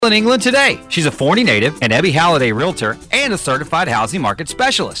in England today. She's a Forney native, an Ebby Halliday realtor, and a certified housing market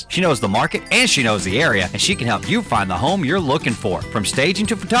specialist. She knows the market and she knows the area, and she can help you find the home you're looking for. From staging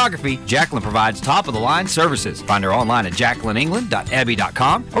to photography, Jacqueline provides top-of-the-line services. Find her online at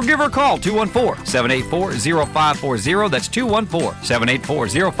jacquelineengland.ebby.com or give her a call, 214-784-0540. That's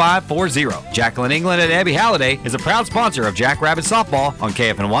 214-784-0540. Jacqueline England at Ebby Halliday is a proud sponsor of Jackrabbit Softball on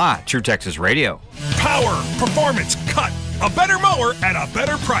KFNY, True Texas Radio. Power, performance, cut. A better mower at a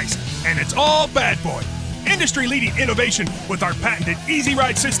better price. And it's all Bad Boy. Industry-leading innovation with our patented Easy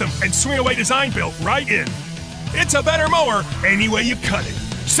Ride system and swing-away design built right in. It's a better mower any way you cut it.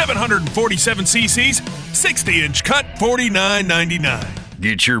 747 cc's, 60-inch cut, $49.99.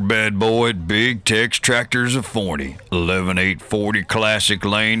 Get your Bad Boy at Big Tex Tractors of Forney, 11840 Classic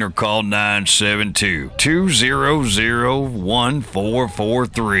Lane, or call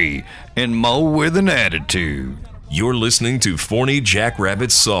 972-200-1443 and mow with an attitude. You're listening to Forney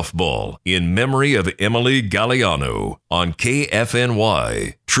Jackrabbits Softball in memory of Emily Galliano on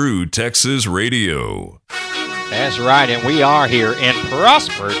KFNY, True Texas Radio. That's right, and we are here in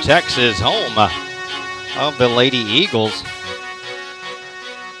Prosper, Texas, home of the Lady Eagles.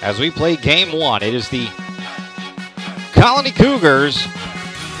 As we play game one, it is the Colony Cougars.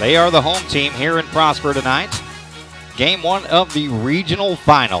 They are the home team here in Prosper tonight. Game one of the regional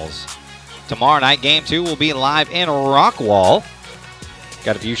finals. Tomorrow night, game two will be live in Rockwall.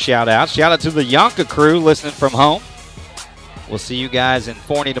 Got a few shout-outs. Shout-out to the Yonka crew listening from home. We'll see you guys in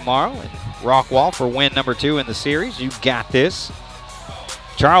Forney tomorrow and Rockwall for win number 2 in the series. You got this.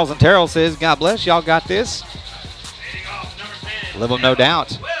 Charles and Terrell says, God bless, y'all got this. Live them, no doubt.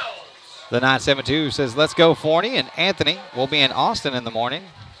 The 972 says, let's go Forney. And Anthony will be in Austin in the morning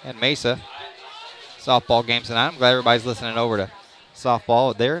at Mesa. Softball game tonight. I'm glad everybody's listening over to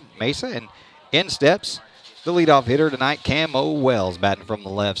softball there at Mesa. And in steps the leadoff hitter tonight, Camo Wells, batting from the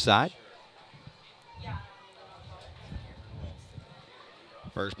left side.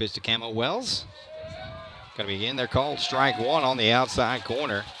 First pitch to Camo Wells. Going to be in there, called strike one on the outside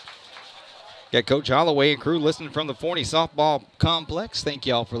corner. Got Coach Holloway and crew listening from the Forney Softball Complex. Thank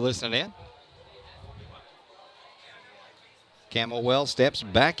y'all for listening in. Camo Wells steps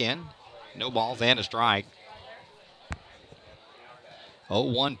back in. No balls and a strike.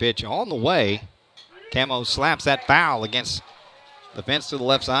 0-1 pitch on the way. Camo slaps that foul against the fence to the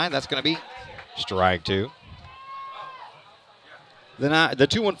left side. That's going to be strike 2. The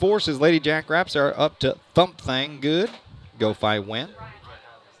 2-1-4 says Lady Jackrabbits are up to thump thing good. Go fight win.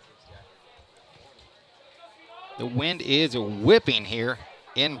 The wind is whipping here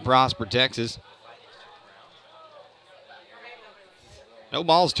in Prosper, Texas. No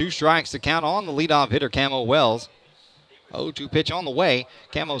balls, 2 strikes to count on the leadoff hitter, Camo Wells. 0-2 pitch on the way.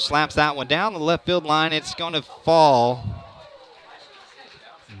 Camo slaps that one down the left field line. It's going to fall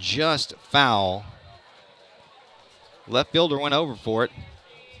just foul. Left fielder went over for it,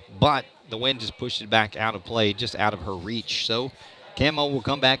 but the wind just pushed it back out of play, just out of her reach. So Camo will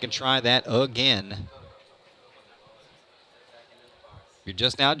come back and try that again. If you're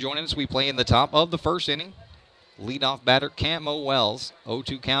just now joining us, we play in the top of the first inning. Leadoff batter Camo Wells.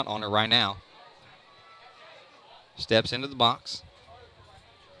 0-2 count on her right now. Steps into the box.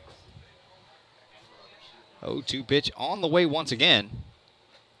 0-2 pitch on the way once again.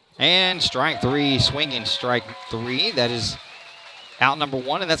 And strike 3, swinging strike 3. That is out number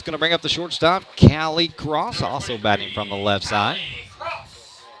 1, and that's going to bring up the shortstop, Callie Cross, also batting from the left side.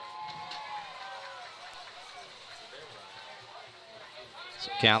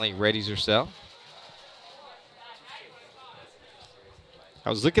 So Callie readies herself. I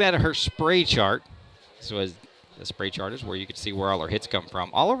was looking at her spray chart. So as the spray chart is where you can see where all her hits come from.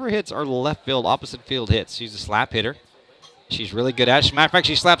 All of her hits are left field, opposite field hits. She's a slap hitter. She's really good at it. As a matter of fact,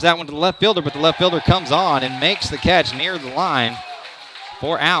 she slaps that one to the left fielder, but the left fielder comes on and makes the catch near the line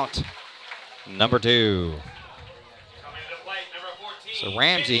for out number 2. So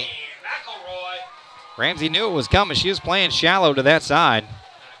Ramsey knew it was coming. She was playing shallow to that side.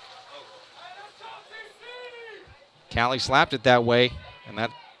 Callie slapped it that way, and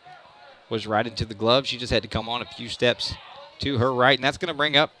that was right into the glove. She just had to come on a few steps to her right, and that's going to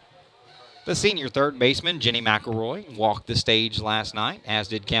bring up the senior third baseman, Jenny McElroy. Walked the stage last night, as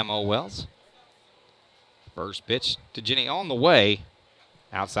did Camo Wells. First pitch to Jenny on the way.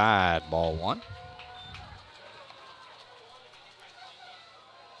 Outside, ball 1.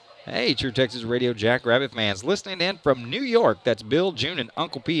 Hey, True Texas Radio Jackrabbit fans. Listening in from New York, that's Bill, June, and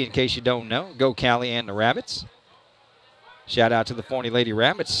Uncle P, in case you don't know. Go Callie and the Rabbits. Shout out to the Forney Lady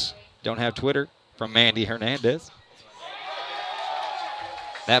Rabbits. Don't have Twitter, from Mandy Hernandez.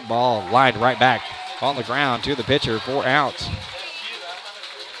 That ball lined right back on the ground to the pitcher for out.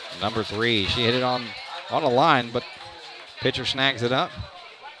 Number 3, she hit it on a line, but pitcher snags it up.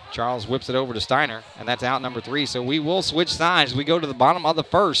 Charles whips it over to Steiner, and that's out number 3. So we will switch sides. We go to the bottom of the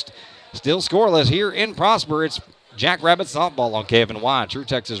first. Still scoreless here in Prosper. It's Jackrabbit softball on KFNY, True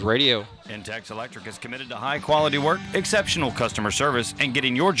Texas Radio. Intex Electric is committed to high-quality work, exceptional customer service, and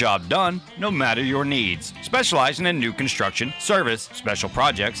getting your job done no matter your needs. Specializing in new construction, service, special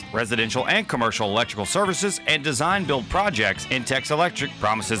projects, residential and commercial electrical services, and design-build projects, Intex Electric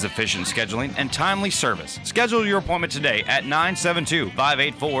promises efficient scheduling and timely service. Schedule your appointment today at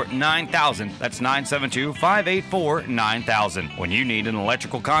 972-584-9000. That's 972-584-9000. When you need an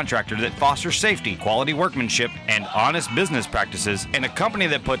electrical contractor that fosters safety, quality workmanship, and honest business practices, and a company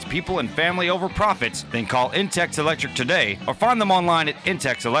that puts people and family over profits, then call Intex Electric today or find them online at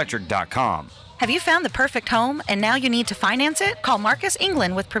intexelectric.com. Have you found the perfect home and now you need to finance it? Call Marcus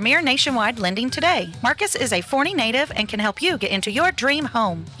England with Premier Nationwide Lending today. Marcus is a Forney native and can help you get into your dream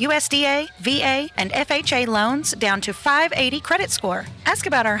home. USDA, VA, and FHA loans down to 580 credit score. Ask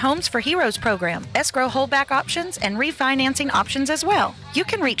about our Homes for Heroes program, escrow holdback options, and refinancing options as well. You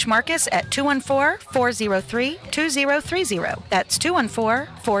can reach Marcus at 214-403-2030. That's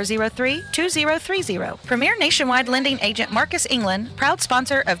 214-403-2030. Premier Nationwide Lending Agent Marcus England, proud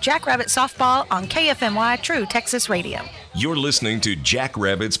sponsor of Jackrabbit Softball on KFNY True Texas Radio. You're listening to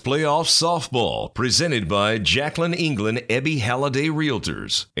Jackrabbits Playoff Softball, presented by Jacqueline England Ebby Halliday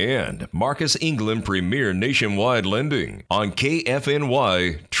Realtors and Marcus England Premier Nationwide Lending on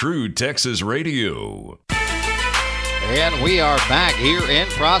KFNY True Texas Radio. And we are back here in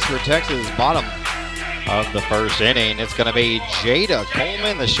Prosper, Texas, bottom of the first inning. It's going to be Jada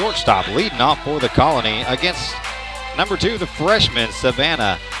Coleman, the shortstop, leading off for the Colony against number 2, the freshman,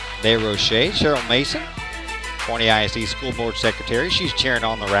 Savannah DeRoche. Cheryl Mason, Forney ISD School Board Secretary. She's cheering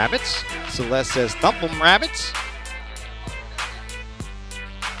on the Rabbits. Celeste says, "Thump 'em, Rabbits."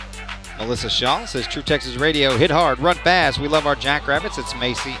 Melissa Shaw says, "True Texas Radio, hit hard, run fast. We love our Jackrabbits." It's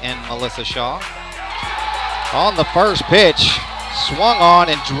Macy and Melissa Shaw. On the first pitch, swung on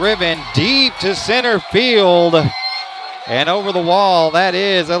and driven deep to center field and over the wall. That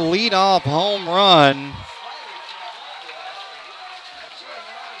is a leadoff home run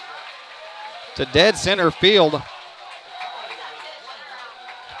to dead center field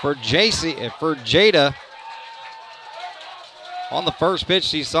for Jada. On the first pitch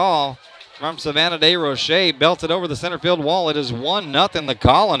she saw from Savannah DeRoche, belted over the center field wall. It is 1-0 the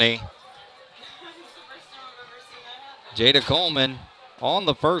Colony. Jada Coleman on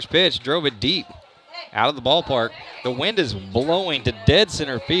the first pitch drove it deep out of the ballpark. The wind is blowing to dead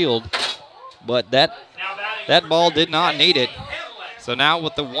center field, but that ball did not need it. So now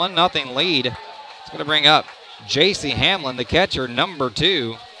with the 1-0 lead, it's going to bring up J.C. Hamlin, the catcher, number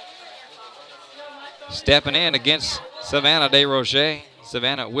 2, stepping in against Savannah DeRoche.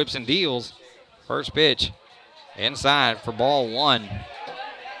 Savannah whips and deals. First pitch inside for ball 1.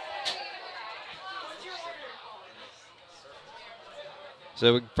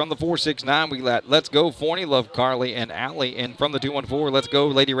 So from the 469, we got Let's Go Forney, Love Carly and Allie. And from the 214, Let's Go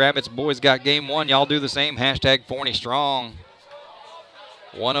Lady Rabbits, Boys Got Game 1. Y'all do the same. Hashtag Forney Strong.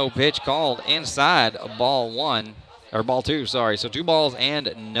 1-0 pitch called inside of ball 2, sorry. So 2 balls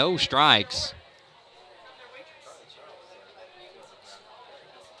and no strikes.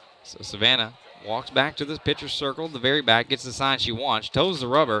 So Savannah walks back to the pitcher's circle, the very back, gets the sign she wants, toes the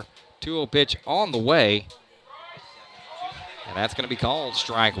rubber. 2-0 pitch on the way. And that's going to be called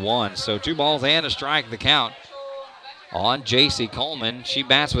strike 1. So 2 balls and a strike, the count on J.C. Coleman. She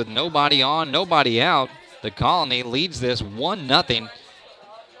bats with nobody on, nobody out. The Colony leads this 1-0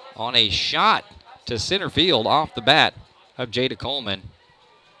 on a shot to center field off the bat of Jada Coleman.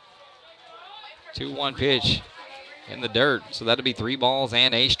 2-1 pitch in the dirt. So that'll be 3 balls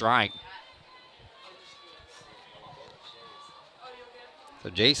and a strike. So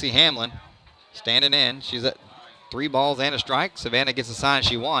J.C. Hamlin standing in. She's at 3 balls and a strike. Savannah gets the sign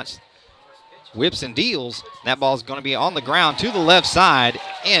she wants. Whips and deals. That ball's going to be on the ground to the left side.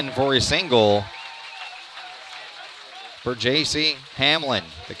 In for a single for J.C. Hamlin,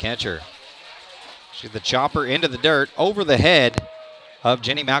 the catcher. She's the chopper into the dirt, over the head of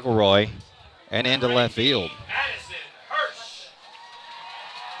Jenny McElroy, and into left field.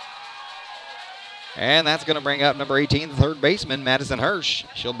 And that's going to bring up number 18, the third baseman, Madison Hirsch.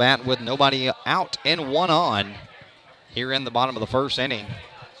 She'll bat with nobody out and 1 on here in the bottom of the first inning.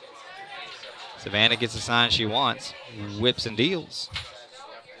 Savannah gets the sign she wants. Whips and deals.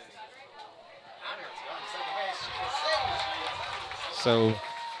 So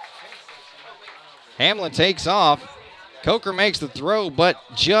Hamlin takes off. Coker makes the throw, but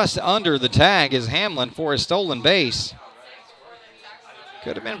just under the tag is Hamlin for a stolen base.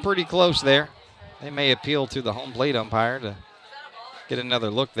 Could have been pretty close there. They may appeal to the home plate umpire to get another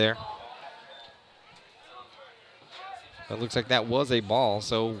look there. But it looks like that was a ball,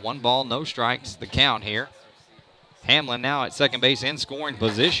 so 1 ball, no strikes, the count here. Hamlin now at second base in scoring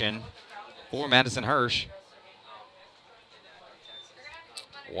position for Madison Hirsch.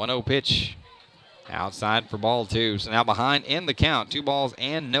 1-0 pitch outside for ball 2. So now behind in the count, 2 balls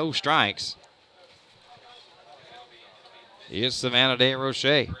and no strikes is Savannah De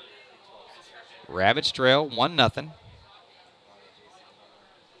Roche. Rabbits trail 1-0.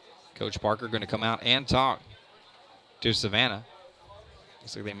 Coach Parker going to come out and talk to Savannah.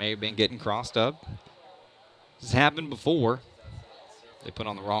 Looks like they may have been getting crossed up. This has happened before. They put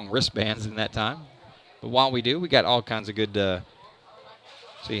on the wrong wristbands in that time. But while we do, we got all kinds of good,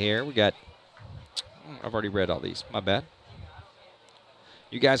 see here, we got, I've already read all these, my bad.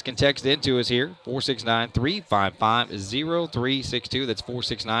 You guys can text into us here, 469-355-0362. That's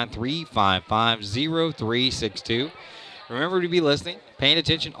 469-355-0362. Remember to be listening, paying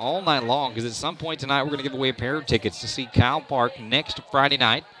attention all night long, because at some point tonight we're going to give away a pair of tickets to see Kyle Park next Friday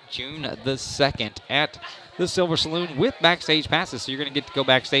night, June the 2nd, at the Silver Saloon with backstage passes. So you're going to get to go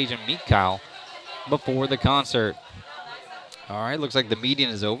backstage and meet Kyle before the concert. All right, looks like the meeting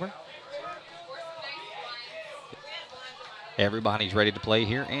is over. Everybody's ready to play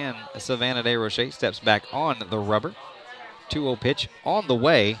here, and Savannah De Roche steps back on the rubber. 2-0 pitch on the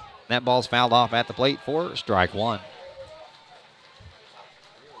way. That ball's fouled off at the plate for strike 1.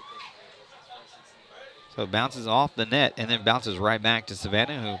 So it bounces off the net and then bounces right back to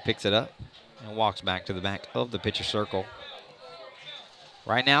Savannah, who picks it up and walks back to the back of the pitcher circle.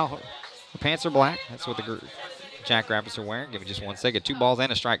 Right now, the pants are black. That's what the Jackrabbits are wearing. Give me just 1 second. 2 balls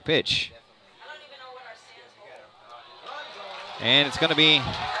and a strike pitch. And it's going to be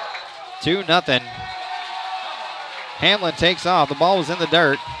 2-0. Hamlin takes off. The ball was in the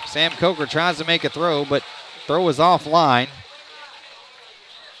dirt. Sam Coker tries to make a throw, but throw is offline.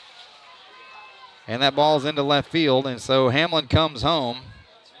 And that ball's into left field, and so Hamlin comes home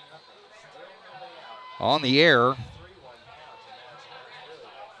on the error.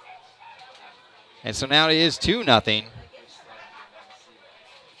 And so now it is 2-0.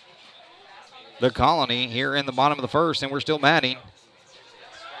 The Colony here in the bottom of the first, and we're still batting.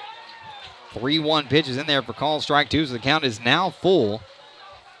 3-1 pitches in there for called strike 2, so the count is now full.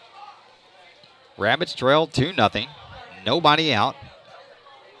 Rabbits trail 2-0. Nobody out.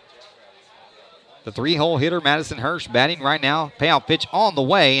 The 3-hole hitter, Madison Hirsch, batting right now. Payoff pitch on the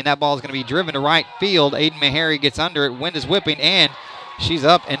way, and that ball is going to be driven to right field. Aiden Meharry gets under it. Wind is whipping, and she's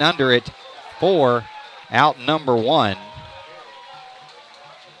up and under it for out number 1.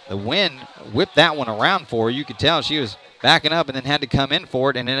 The wind whipped that one around for her. You could tell she was backing up and then had to come in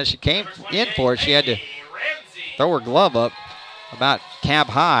for it. And then as she came in for it, she had to throw her glove up about cab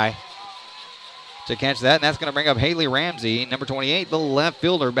high to catch that. And that's going to bring up Haley Ramsey, number 28, the left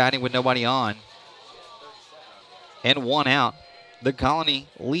fielder, batting with nobody on. And 1 out. The Colony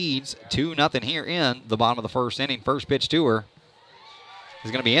leads 2-0 here in the bottom of the first inning. First pitch to her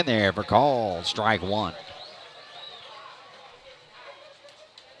is going to be in there for call strike 1.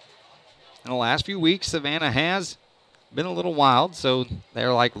 In the last few weeks, Savannah has been a little wild, so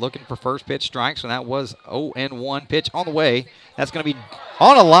they're like looking for first pitch strikes, and that was 0-1 pitch on the way. That's going to be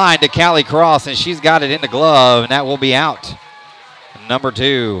on a line to Callie Cross, and she's got it in the glove, and that will be out. Number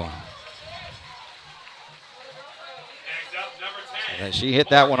 2. And she hit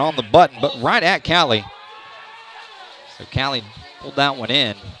that one on the button, but right at Callie. So Callie pulled that one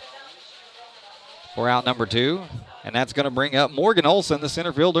in for out number 2. And that's going to bring up Morgan Olson, the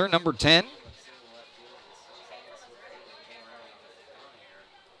center fielder, number 10.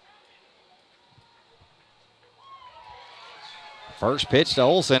 First pitch to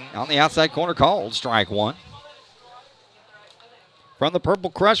Olson on the outside corner, called strike 1. From the Purple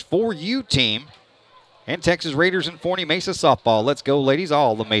Crush 4U team and Texas Raiders and Forney Mesa softball. Let's go, ladies.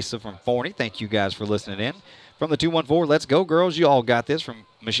 All the Mesa from Forney. Thank you guys for listening in. From the 214, let's go, girls. You all got this from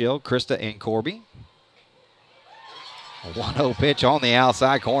Michelle, Krista, and Corby. A 1-0 pitch on the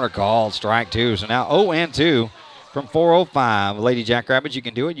outside corner, called strike 2. So now 0-2 from 405. Lady Jackrabbits, you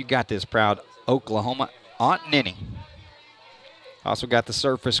can do it. You got this, proud Oklahoma Aunt Ninny. Also got the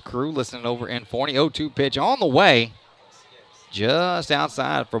Surface crew listening over in Forney. 0-2 pitch on the way, just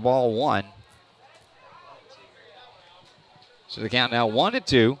outside for ball 1. So the count now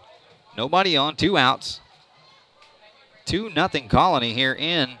 1-2. Nobody on, 2 outs. 2-0 Colony here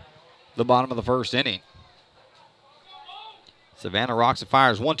in the bottom of the first inning. Savannah rocks and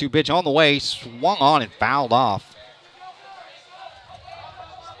fires. 1-2 pitch on the way. Swung on and fouled off.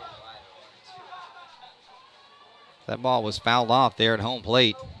 That ball was fouled off there at home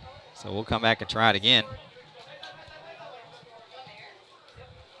plate. So we'll come back and try it again.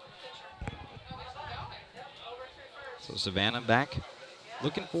 So Savannah back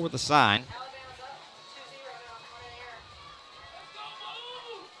looking for the sign.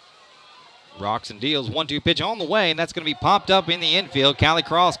 Rocks and deals. 1-2 pitch on the way, and that's going to be popped up in the infield. Callie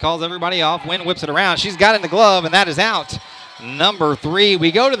Cross calls everybody off. Wynn whips it around. She's got it in the glove, and that is out. Number 3.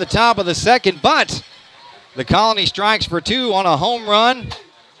 We go to the top of the second, but the Colony strikes for 2 on a home run,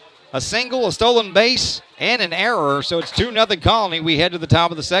 a single, a stolen base, and an error. So it's 2-0 Colony. We head to the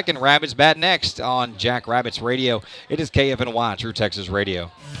top of the second. Rabbits bat next on Jack Rabbits Radio. It is KFNY, True Texas Radio.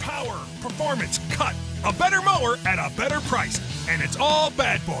 Power, performance, cut. A better mower at a better price. And it's all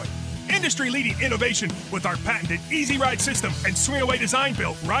Bad Boy. Industry-leading innovation with our patented Easy Ride system and swing-away design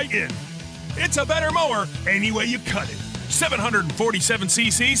built right in. It's a better mower any way you cut it. 747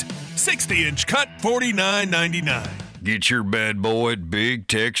 cc's, 60-inch cut, $49.99. Get your bad boy at Big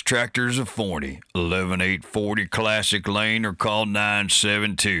Tex Tractors of Forney, 11840 Classic Lane, or call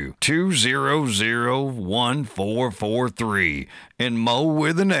 972-200-1443 and mow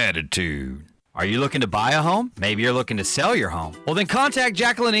with an attitude. Are you looking to buy a home? Maybe you're looking to sell your home. Well, then contact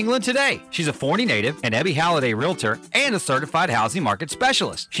Jacqueline England today. She's a Forney native, an Ebby Halliday realtor, and a certified housing market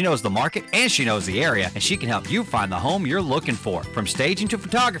specialist. She knows the market and she knows the area, and she can help you find the home you're looking for. From staging to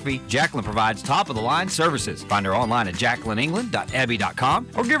photography, Jacqueline provides top-of-the-line services. Find her online at jacquelineengland.ebby.com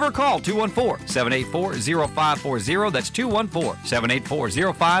or give her a call, 214-784-0540. That's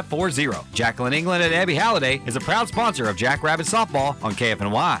 214-784-0540. Jacqueline England at Ebby Halliday is a proud sponsor of Jack Rabbit Softball on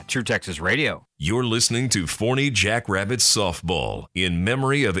KFNY, True Texas Radio. You're listening to Forney Jackrabbits Softball in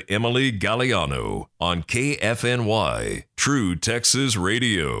memory of Emily Galliano on KFNY, True Texas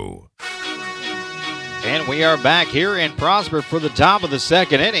Radio. And we are back here in Prosper for the top of the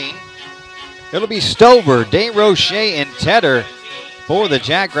second inning. It'll be Stover, DeRoche, and Tedder for the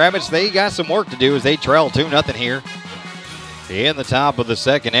Jackrabbits. They got some work to do as they trail 2-0 here in the top of the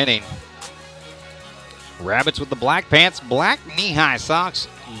second inning. Rabbits with the black pants, black knee-high socks,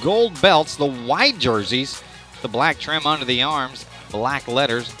 gold belts, the white jerseys, the black trim under the arms, black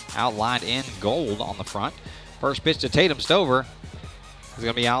letters outlined in gold on the front. First pitch to Tatum Stover is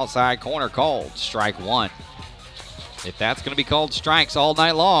going to be outside corner called strike 1. If that's going to be called strikes all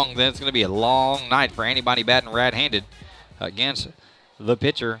night long, then it's going to be a long night for anybody batting right-handed against the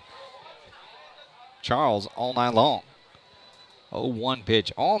pitcher, Charles, all night long. 0-1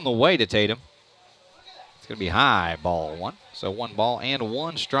 pitch on the way to Tatum. It's going to be high, ball 1. So 1 ball and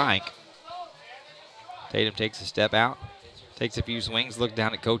 1 strike. Tatum takes a step out, takes a few swings, look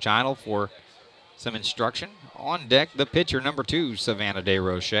down at Coach Idle for some instruction. On deck, the pitcher, number 2, Savannah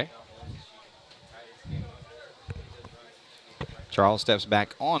DeRoche. Charles steps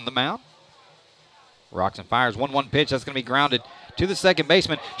back on the mound. Rocks and fires. 1-1 pitch. That's going to be grounded to the second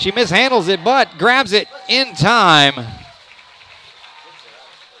baseman. She mishandles it, but grabs it in time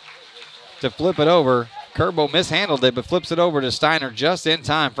to flip it over. Kerbo mishandled it, but flips it over to Steiner just in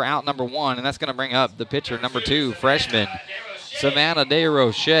time for out number 1, and that's going to bring up the pitcher, number 2, freshman, Savannah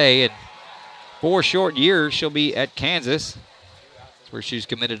DeRoche. And 4 short years she'll be at Kansas. That's where she's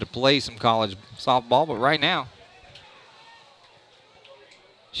committed to play some college softball, but right now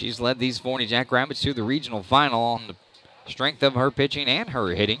she's led these Forney Jackrabbits to the regional final on the strength of her pitching and her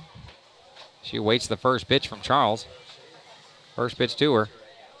hitting. She awaits the first pitch from Charles. First pitch to her.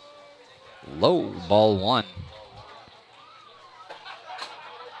 Low, ball 1.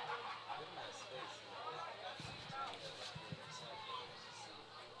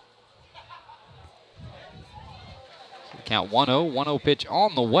 Count 1-0, 1-0 pitch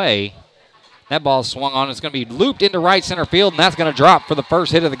on the way. That ball swung on. It's going to be looped into right center field, and that's going to drop for the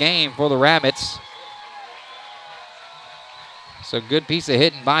first hit of the game for the Rabbits. So good piece of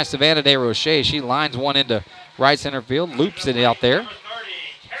hitting by Savannah DeRoche. She lines one into right center field, loops it out there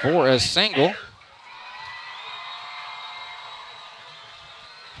for a single.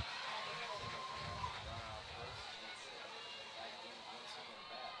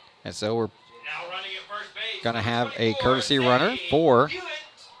 And so we're going to have a courtesy runner for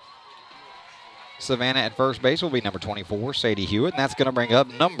Savannah at first base. Will be number 24, Sadie Hewitt, and that's going to bring up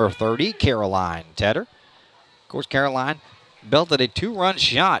number 30, Caroline Tedder. Of course, Caroline belted a 2-run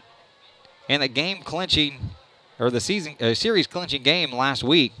shot in a game-clinching, or the series-clinching game last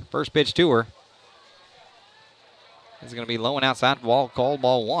week. First pitch to her. It's going to be low and outside, ball called,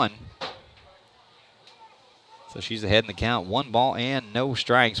 ball 1. So she's ahead in the count. 1 ball and no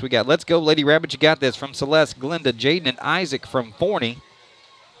strikes. We got Let's Go Lady Rabbit. You got this from Celeste, Glenda, Jaden, and Isaac from Forney.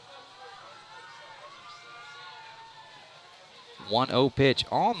 1-0 pitch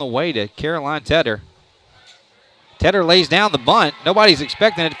on the way to Caroline Tedder. Tedder lays down the bunt. Nobody's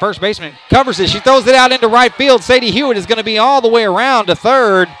expecting it. First baseman covers it. She throws it out into right field. Sadie Hewitt is going to be all the way around to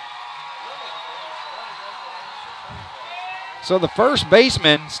third. So the first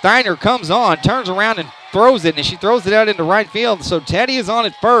baseman, Steiner, comes on, turns around and throws it, and she throws it out into right field. So Teddy is on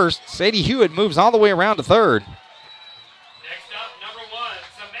at first. Sadie Hewitt moves all the way around to third. Next up, number 1,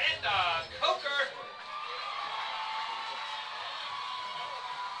 Samantha Coker.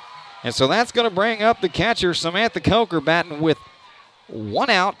 And so that's going to bring up the catcher, Samantha Coker, batting with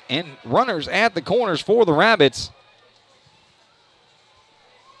 1 out and runners at the corners for the Rabbits.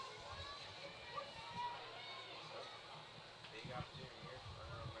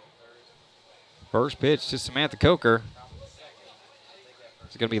 First pitch to Samantha Coker.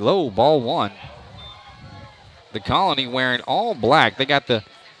 It's going to be low, ball 1. The Colony wearing all black. They got the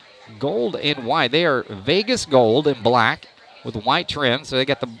gold and white. They are Vegas gold and black with white trim. So they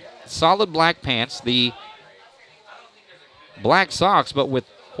got the solid black pants, the black socks, but with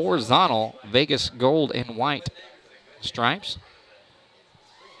horizontal Vegas gold and white stripes.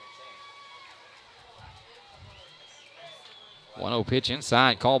 One-0 pitch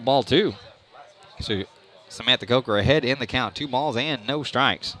inside, called ball 2. So Samantha Coker ahead in the count. 2 balls and no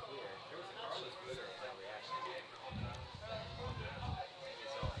strikes.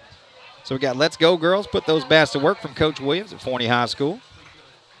 So we got Let's Go Girls. Put those bats to work from Coach Williams at Forney High School.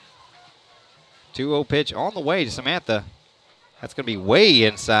 2-0 pitch on the way to Samantha. That's going to be way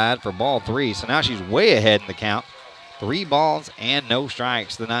inside for ball 3. So now she's way ahead in the count. 3 balls and no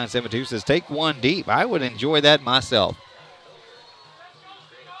strikes. The 972 says take 1 deep. I would enjoy that myself.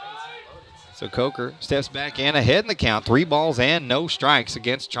 So Coker steps back in ahead in the count. 3 balls and no strikes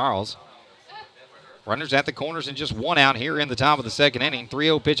against Charles. Runners at the corners and just 1 out here in the top of the second inning.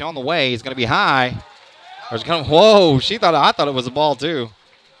 3-0 pitch on the way. It's going to be high. Whoa, I thought it was a ball too.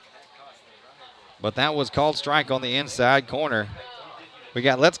 But that was called strike on the inside corner. We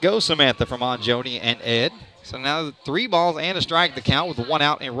got Let's Go Samantha from Aunt Jody and Ed. So now 3 balls and a strike the count with 1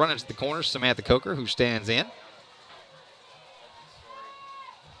 out and runners at the corners. Samantha Coker, who stands in.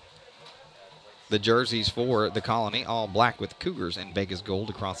 The jerseys for the Colony, all black with Cougars and Vegas gold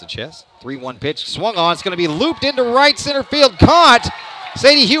across the chest. 3-1 pitch, swung on. It's going to be looped into right center field. Caught.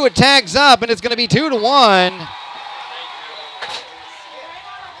 Sadie Hewitt tags up, and it's going to be 2-1.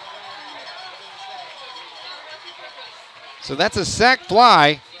 So that's a sac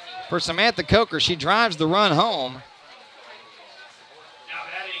fly for Samantha Coker. She drives the run home. Now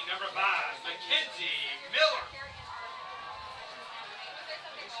batting number 5, Mackenzie Miller.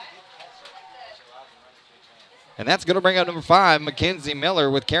 And that's going to bring up number 5, Mackenzie Miller,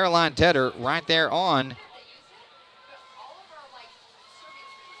 with Caroline Tedder right there on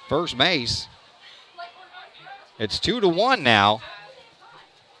first base. It's 2-1 now.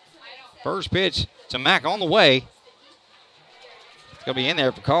 First pitch to Mack on the way. It's going to be in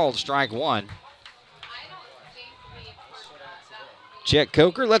there for called strike 1. Check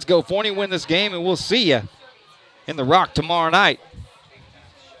Coker. Let's go Forney, win this game, and we'll see you in the Rock tomorrow night.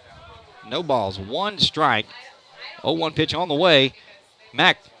 No balls, 1 strike. 0-1 pitch on the way.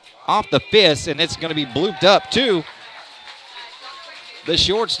 Mack off the fist, and it's going to be blooped up to the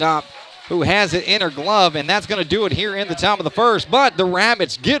shortstop, who has it in her glove, and that's going to do it here in the top of the first. But the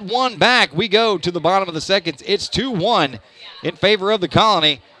Rabbits get 1 back. We go to the bottom of the second. It's 2-1 in favor of the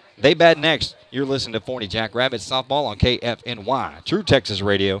Colony. They bat next. You're listening to Forney Jackrabbits softball on KFNY, True Texas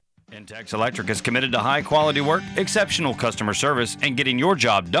Radio. Intex Electric is committed to high-quality work, exceptional customer service, and getting your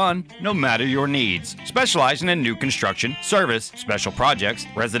job done no matter your needs. Specializing in new construction, service, special projects,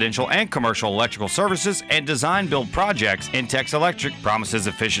 residential and commercial electrical services, and design-build projects, Intex Electric promises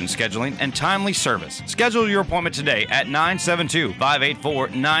efficient scheduling and timely service. Schedule your appointment today at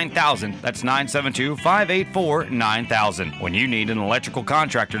 972-584-9000. That's 972-584-9000. When you need an electrical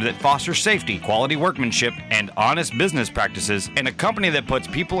contractor that fosters safety, quality workmanship, and honest business practices, and a company that puts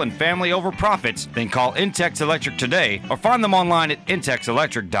people and family over profits, then call Intex Electric today or find them online at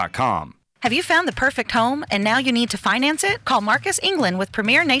intexelectric.com. Have you found the perfect home and now you need to finance it? Call Marcus England with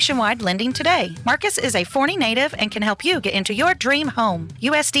Premier Nationwide Lending today. Marcus is a Forney native and can help you get into your dream home.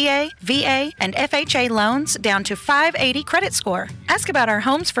 USDA, VA, and FHA loans down to 580 credit score. Ask about our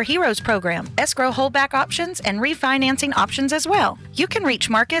Homes for Heroes program, escrow holdback options, and refinancing options as well. You can reach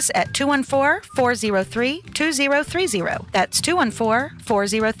Marcus at 214-403-2030. That's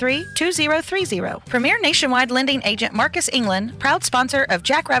 214-403-2030. Premier Nationwide Lending agent Marcus England, proud sponsor of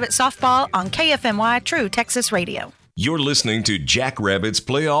Jackrabbit Softball on KFNY True Texas Radio. You're listening to Jackrabbits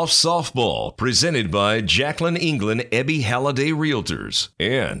Playoff Softball, presented by Jacqueline England Ebby Halliday Realtors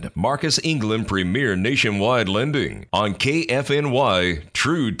and Marcus England Premier Nationwide Lending on KFNY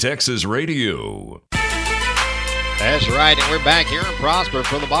True Texas Radio. That's right, and we're back here in Prosper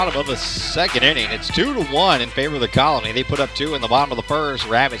for the bottom of the second inning. It's 2-1 in favor of the Colony. They put up 2 in the bottom of the first.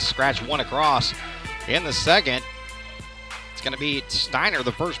 Rabbits scratch 1 across in the second. It's going to be Steiner,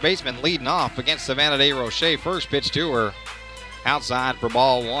 the first baseman, leading off against Savannah De Roche. First pitch to her outside for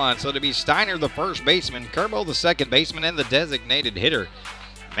ball 1. So to be Steiner, the first baseman, Kerbo, the second baseman, and the designated hitter,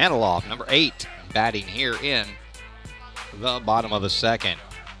 Maniloff, number 8, batting here in the bottom of the second.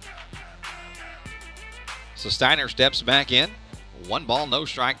 So Steiner steps back in. 1 ball, no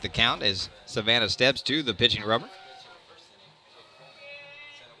strike the count as Savannah steps to the pitching rubber.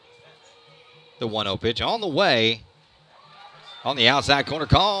 The 1-0 pitch on the way. On the outside corner,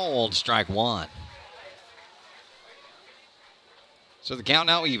 called strike 1. So the count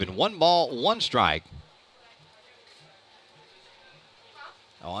now even. 1 ball, 1 strike.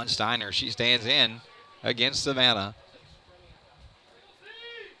 On Steiner, she stands in against Savannah.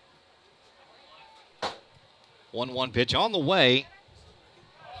 1-1 pitch on the way.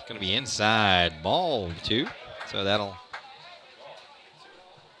 It's going to be inside, ball 2. So that'll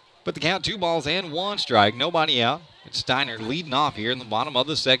put the count 2 balls and 1 strike. Nobody out. It's Steiner leading off here in the bottom of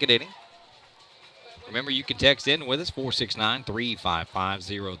the second inning. Remember, you can text in with us,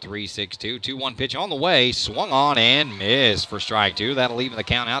 469-355-0362. 2-1 pitch on the way. Swung on and missed for strike 2. That'll even the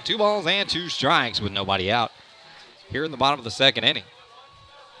count out. 2 balls and 2 strikes with nobody out here in the bottom of the second inning.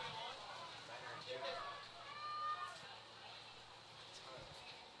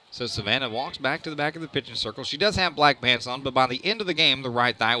 So Savannah walks back to the back of the pitching circle. She does have black pants on, but by the end of the game, the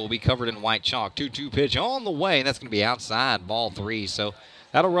right thigh will be covered in white chalk. 2-2 pitch on the way, and that's going to be outside, ball 3. So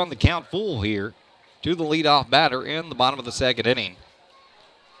that'll run the count full here to the leadoff batter in the bottom of the second inning.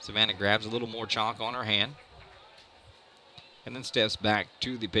 Savannah grabs a little more chalk on her hand and then steps back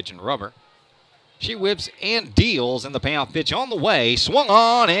to the pitching rubber. She whips and deals, and the payoff pitch on the way. Swung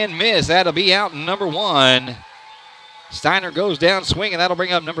on and missed. That'll be out number 1. Steiner goes down swinging. That'll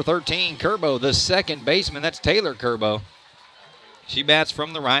bring up number 13, Kerbo, the second baseman. That's Taylor Kerbo. She bats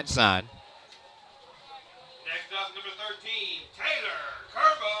from the right side. Next up, number 13, Taylor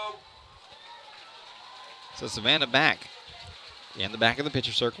Kerbo. So Savannah back in the back of the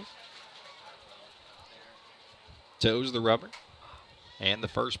pitcher circle. Toes the rubber. And the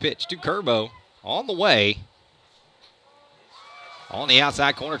first pitch to Kerbo on the way. On the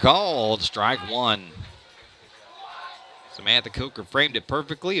outside corner, called strike 1. Samantha Coker framed it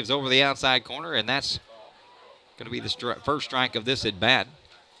perfectly. It was over the outside corner, and that's going to be the first strike of this at bat.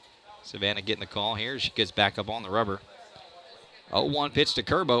 Savannah getting the call here. She gets back up on the rubber. 0-1 pitch to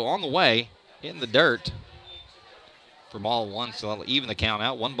Kerbo on the way in the dirt for ball 1, so that'll even the count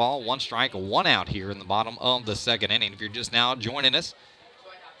out. 1 ball, 1 strike, 1 out here in the bottom of the second inning. If you're just now joining us,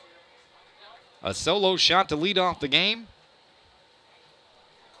 a solo shot to lead off the game.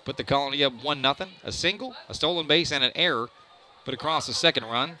 Put the Colony up 1-0. A single, a stolen base, and an error put across the second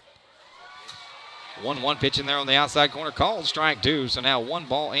run. 1-1 pitch in there on the outside corner, called strike 2. So now 1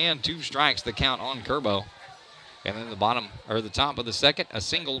 ball and 2 strikes the count on Kerbo. And then the top of the second, a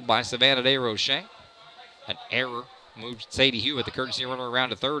single by Savannah De Roche. An error moves Sadie Hewitt, the courtesy runner, around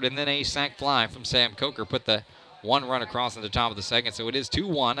to third, and then a sac fly from Sam Coker put the 1 run across at the top of the second. So it is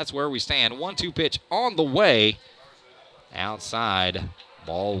 2-1. That's where we stand. 1-2 pitch on the way. Outside.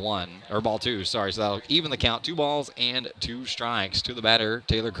 Ball 2, sorry. So that'll even the count. 2 balls and 2 strikes to the batter,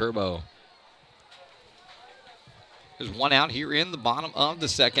 Taylor Kerbo. There's 1 out here in the bottom of the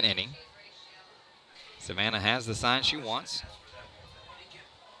second inning. Savannah has the sign she wants.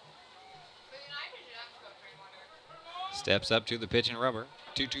 Steps up to the pitching rubber.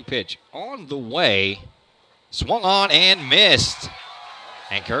 2-2 pitch on the way. Swung on and missed.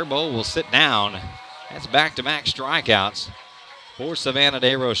 And Kerbo will sit down. That's back-to-back strikeouts for Savannah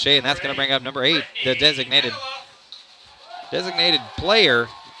De Roche, and that's going to bring up number 8, the designated player,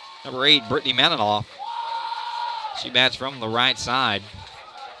 number 8, Brittany Maniloff. She bats from the right side.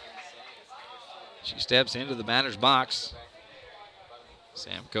 She steps into the batter's box.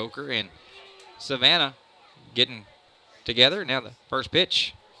 Sam Coker and Savannah getting together. Now the first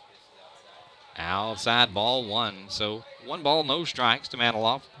pitch. Outside, ball 1. So 1 ball, no strikes to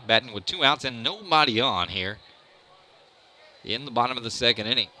Maniloff, batting with 2 outs and nobody on here in the bottom of the second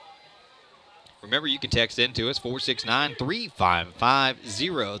inning. Remember, you can text in to us,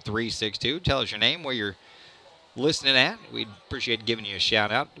 469-355-0362. Tell us your name, where you're listening at. We'd appreciate giving you a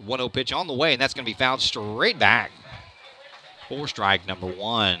shout-out. 1-0 pitch on the way, and that's going to be fouled straight back for strike number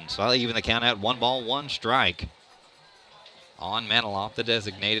 1. So I'll even the count out. 1 ball, 1 strike on Maniloff, the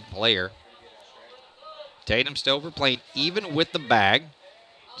designated player. Tatum Stover playing even with the bag.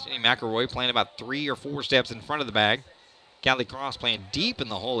 Jenny McElroy playing about 3 or 4 steps in front of the bag. Callie Cross playing deep in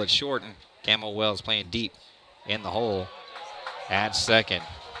the hole at short, and Camo Wells playing deep in the hole at second.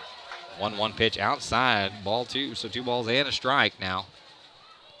 1-1 pitch outside, ball 2, so 2 balls and a strike now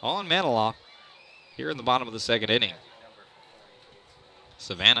on Maniloff here in the bottom of the second inning.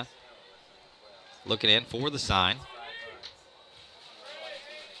 Savannah looking in for the sign.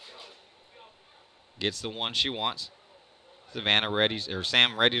 Gets the one she wants. Sam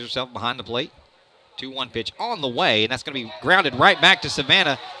readies herself behind the plate. 2-1 pitch on the way, and that's going to be grounded right back to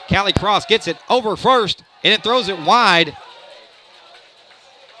Savannah. Callie Cross gets it over first, and it throws it wide.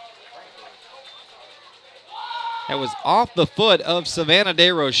 That was off the foot of Savannah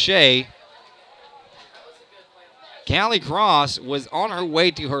DeRoche. Callie Cross was on her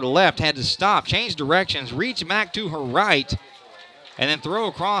way to her left, had to stop, change directions, reach back to her right, and then throw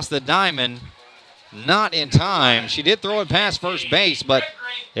across the diamond. Not in time. She did throw it past first base, but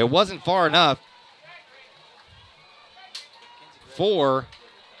it wasn't far enough for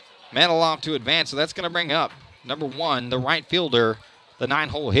Maniloff to advance. So that's going to bring up number 1, the right fielder, the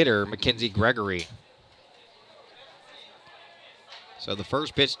 9-hole hitter, Mackenzie Gregory. So the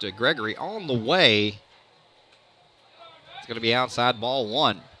first pitch to Gregory on the way. It's going to be outside, ball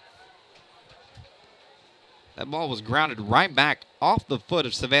 1. That ball was grounded right back off the foot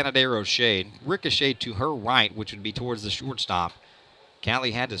of Savannah DeRoche, ricocheted to her right, which would be towards the shortstop.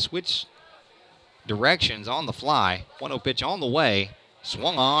 Callie had to switch directions on the fly. 1-0 pitch on the way,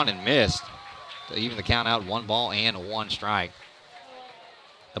 swung on and missed to even the count out, 1 ball and 1 strike.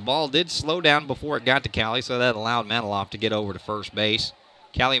 The ball did slow down before it got to Callie, so that allowed Maniloff to get over to first base.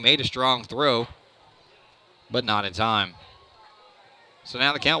 Callie made a strong throw, but not in time. So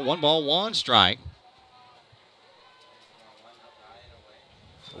now the count, 1 ball, 1 strike.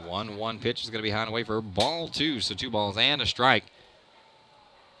 1-1 pitch is going to be behind away for ball 2, so 2 balls and a strike.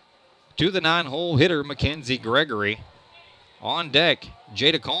 To the 9-hole hitter, Mackenzie Gregory. On deck,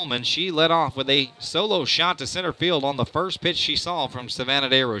 Jada Coleman. She led off with a solo shot to center field on the first pitch she saw from Savannah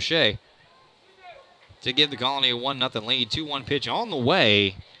DeRoche to give the Colony a 1-0 lead. 2-1 pitch on the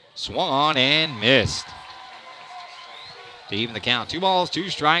way, swung on and missed to even the count. 2 balls, 2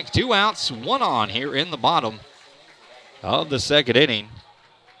 strikes, 2 outs, 1 on here in the bottom of the second inning.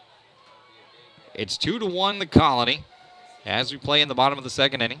 It's 2-1 the Colony as we play in the bottom of the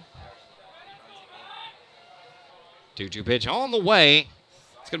second inning. 2-2 pitch on the way.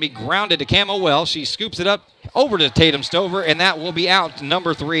 It's going to be grounded to Camo Wells. She scoops it up over to Tatum Stover, and that will be out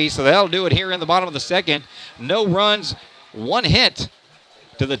number 3. So that'll do it here in the bottom of the second. No runs, 1 hit.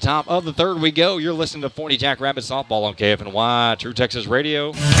 To the top of the third we go. You're listening to Forney Jackrabbit Softball on KFNY, True Texas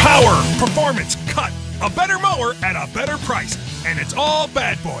Radio. Power, performance, cut. A better mower at a better price. And it's all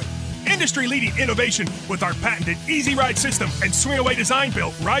Bad Boy. Industry-leading innovation with our patented Easy Ride system and swing-away design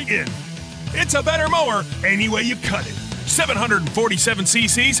built right in. It's a better mower any way you cut it. 747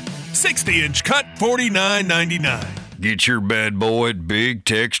 cc's, 60-inch cut, $49.99. Get your bad boy at Big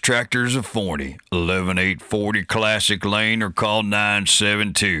Tex Tractors of Forney, 11840 Classic Lane, or call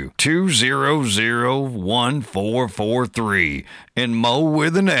 972-200-1443 and mow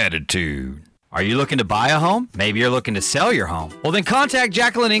with an attitude. Are you looking to buy a home? Maybe you're looking to sell your home. Well, then contact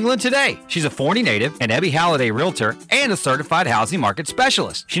Jacqueline England today. She's a Forney native, an Ebby Halliday realtor, and a certified housing market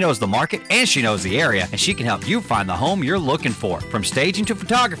specialist. She knows the market and she knows the area, and she can help you find the home you're looking for. From staging to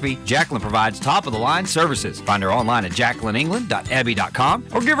photography, Jacqueline provides top-of-the-line services. Find her online at jacquelineengland.ebby.com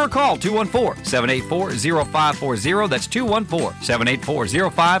or give her a call, 214-784-0540. That's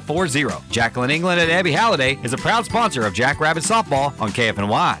 214-784-0540. Jacqueline England at Ebby Halliday is a proud sponsor of Jackrabbit Softball on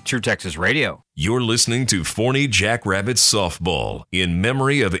KFNY, True Texas Radio. You're listening to Forney Jackrabbit Softball in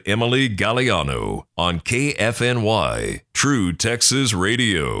memory of Emily Galliano on KFNY, True Texas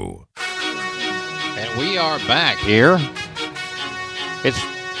Radio. And we are back here. It's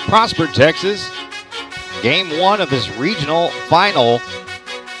Prosper, Texas. Game 1 of this regional final.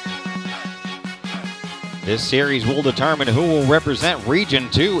 This series will determine who will represent Region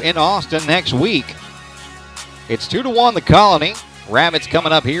 2 in Austin next week. It's 2-1 the Colony. Rabbits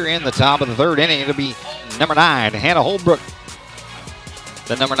coming up here in the top of the third inning. It'll be number 9, Hannah Holbrook,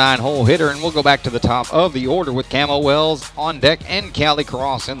 the number 9-hole hitter. And we'll go back to the top of the order with Camo Wells on deck and Callie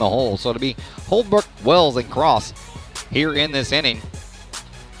Cross in the hole. So it'll be Holbrook, Wells, and Cross here in this inning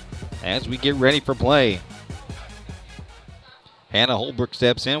as we get ready for play. Hannah Holbrook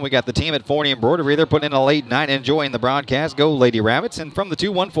steps in. We got the team at Forney Embroidery. They're putting in a late night, enjoying the broadcast. Go Lady Rabbits. And from the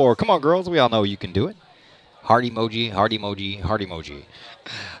 2-1-4, come on, girls. We all know you can do it. Heart emoji, heart emoji, heart emoji.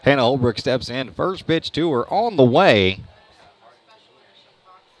 Hannah Holbrook steps in. First pitch to her on the way.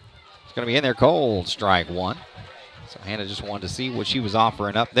 It's going to be in there cold. Strike 1. So Hannah just wanted to see what she was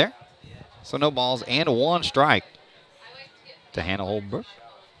offering up there. So no balls and 1 strike to Hannah Holbrook.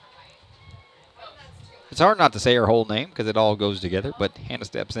 It's hard not to say her whole name because it all goes together, but Hannah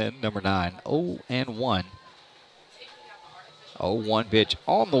steps in, number 9, 0-1. 0-1 pitch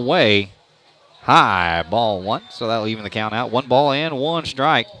on the way. High, ball 1, so that'll even the count out. 1 ball and 1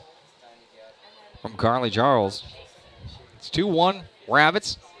 strike from Carly Charles. It's 2-1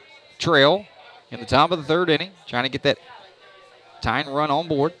 Rabbits. Trail in the top of the third inning, trying to get that tying run on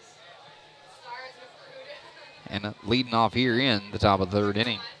board. And leading off here in the top of the third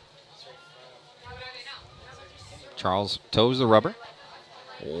inning. Charles toes the rubber.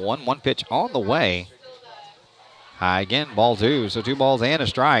 1-1 pitch on the way. High again, ball 2. So 2 balls and a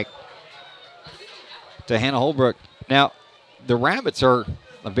strike to Hannah Holbrook. Now, the Rabbits are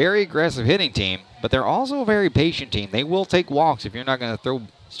a very aggressive hitting team, but they're also a very patient team. They will take walks if you're not going to throw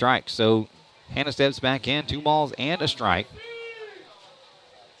strikes. So Hannah steps back in, 2 balls and a strike.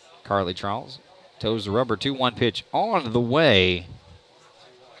 Carly Charles toes the rubber, 2-1 pitch on the way.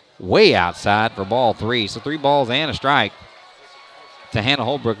 Way outside for ball 3. So 3 balls and a strike to Hannah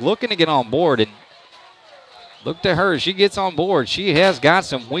Holbrook. Looking to get on board, and look to her. She gets on board. She has got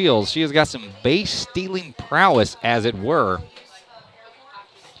some wheels. She has got some base stealing prowess, as it were.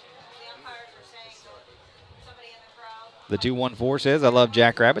 The 214 says, I love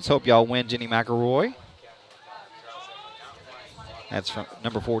Jackrabbits. Hope y'all win, Jenny McElroy. That's from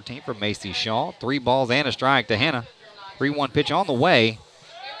number 14 from Macy Shaw. 3 balls and a strike to Hannah. 3-1 pitch on the way.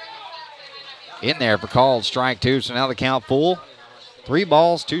 In there for called strike 2. So now the count full. 3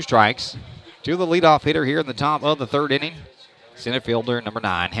 balls, 2 strikes. To the leadoff hitter here in the top of the third inning. Center fielder number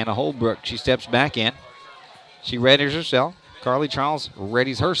 9, Hannah Holbrook. She steps back in. She readies herself. Carly Charles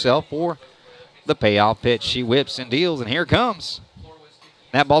readies herself for the payoff pitch. She whips and deals, and here comes.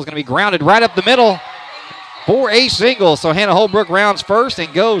 That ball's going to be grounded right up the middle for a single. So Hannah Holbrook rounds first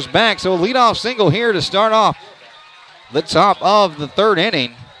and goes back. So a leadoff single here to start off the top of the third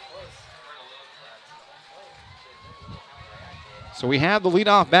inning. So we have the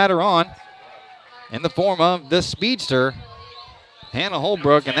leadoff batter on in the form of the speedster, Hannah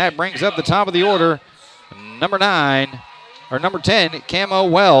Holbrook, and that brings up the top of the order, number 10, Camo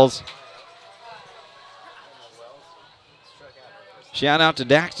Wells. Shout out to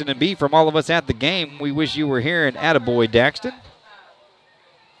Daxton and B from all of us at the game. We wish you were here, and attaboy, Daxton.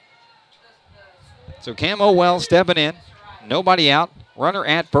 So Camo Wells stepping in, nobody out. Runner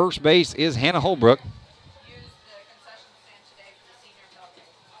at first base is Hannah Holbrook.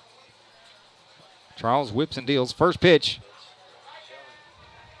 Charles whips and deals. First pitch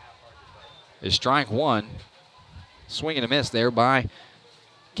is strike 1. Swing and a miss there by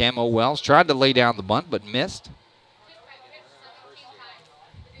Camo Wells. Tried to lay down the bunt, but missed.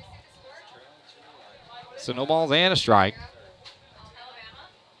 So no balls and a strike.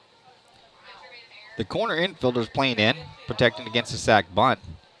 The corner infielder's playing in, protecting against the sack bunt.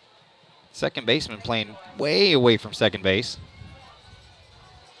 Second baseman playing way away from second base.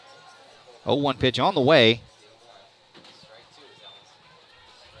 0-1 pitch on the way.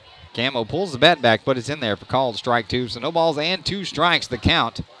 Camo pulls the bat back, but it's in there for called strike 2. So no balls and 2 strikes, the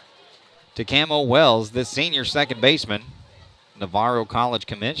count to Camo Wells, the senior second baseman. Navarro College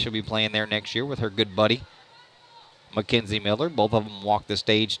commit. She'll be playing there next year with her good buddy, Mackenzie Miller. Both of them walked the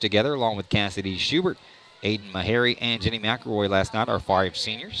stage together along with Cassidy Schubert. Aiden Meharry and Jenny McElroy last night are 5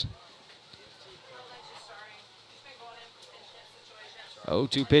 seniors.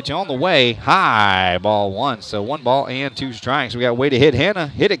 0-2 pitch on the way. High, ball 1. So 1 ball and 2 strikes. We got a way to hit Hannah.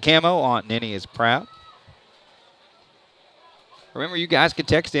 Hit it, Camo. Aunt Nenny is proud. Remember, you guys can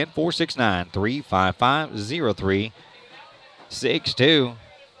text in 469-355-0362.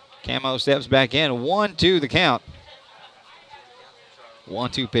 Camo steps back in. 1-2 the count.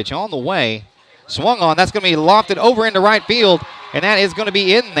 1-2 pitch on the way. Swung on. That's going to be lofted over into right field. And that is going to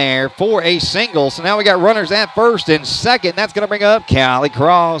be in there for a single. So now we got runners at first and second. That's going to bring up Callie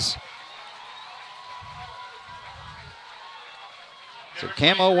Cross. So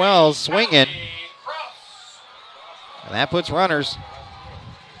Camo Wells swinging. And that puts runners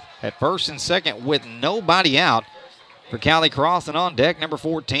at first and second with nobody out for Callie Cross. And on deck, number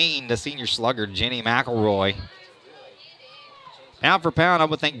 14, the senior slugger, Jenny McElroy. Pound for pound, I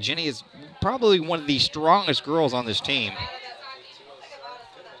would think Jenny is probably one of the strongest girls on this team.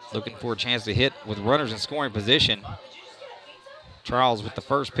 Looking for a chance to hit with runners in scoring position. Charles with the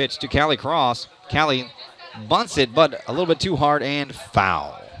first pitch to Callie Cross. Callie bunts it, but a little bit too hard and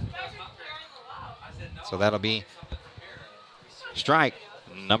foul. So that'll be strike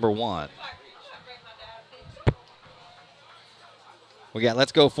number 1. We got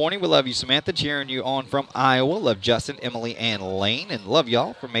Let's Go Forney. We love you, Samantha, cheering you on from Iowa. Love Justin, Emily, and Lane. And love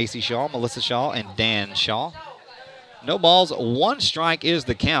y'all from Macy Shaw, Melissa Shaw, and Dan Shaw. No balls, 1 strike is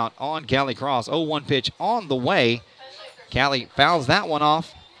the count on Callie Cross. 0-1 pitch on the way. Callie fouls that one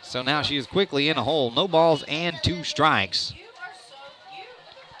off, so now she is quickly in a hole. No balls and 2 strikes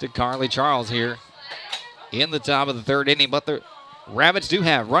to Carly Charles here in the top of the 3rd inning. But the Rabbits do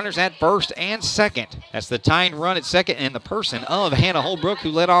have runners at first and second. That's the tying run at second in the person of Hannah Holbrook, who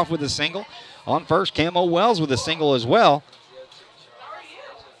led off with a single. On first, Camo Wells with a single as well.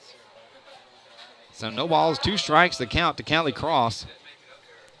 So no balls, 2 strikes, the count to Callie Cross.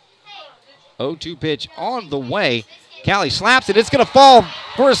 0-2 pitch on the way. Callie slaps it. It's going to fall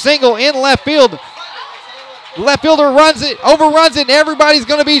for a single in left field. The left fielder runs it, overruns it, and everybody's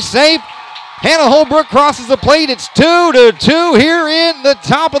going to be safe. Hannah Holbrook crosses the plate. It's 2-2 here in the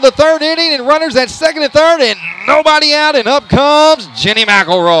top of the 3rd inning, and runners at second and third, and nobody out, and up comes Jenny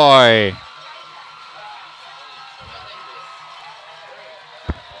McElroy. Next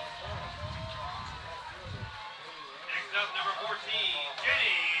up, number 14,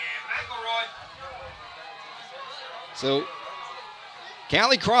 Jenny McElroy. So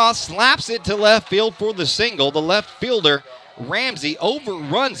Callie Cross slaps it to left field for the single. The left fielder, Ramsey,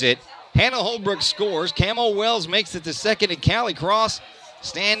 overruns it. Hannah Holbrook scores. Camo Wells makes it to second, and Callie Cross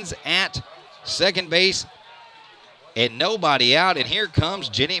stands at second base. And nobody out, and here comes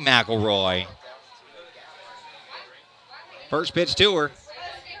Jenny McElroy. First pitch to her.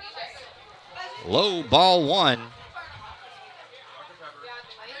 Low, ball 1.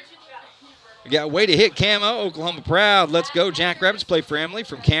 We got way to hit Camo, Oklahoma proud. Let's go Jackrabbits, play for Emily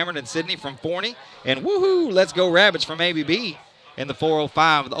from Cameron and Sydney from Forney. And woohoo, let's go Rabbits from ABB in the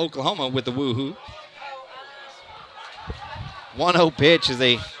 405 of Oklahoma with the woohoo. 1-0 pitch is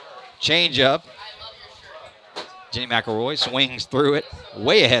a changeup. Jenny McElroy swings through it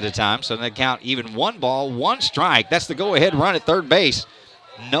way ahead of time, so they count even 1 ball, 1 strike. That's the go-ahead run at third base.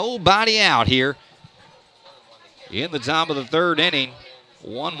 Nobody out here in the top of the 3rd inning.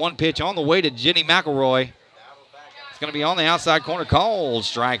 1-1 pitch on the way to Jenny McElroy. It's going to be on the outside corner, called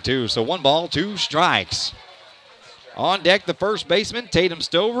strike 2. So 1 ball, 2 strikes. On deck, the first baseman, Tatum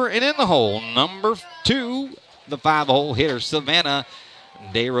Stover, and in the hole, number 2, the 5-hole hitter, Savannah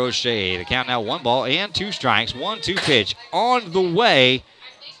DeRoche. The count now 1 ball and 2 strikes. 1-2 pitch on the way.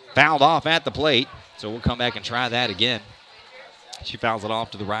 Fouled off at the plate. So we'll come back and try that again. She fouls it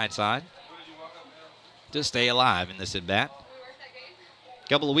off to the right side to stay alive in this at-bat. A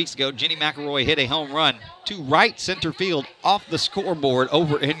couple of weeks ago, Jenny McElroy hit a home run to right center field off the scoreboard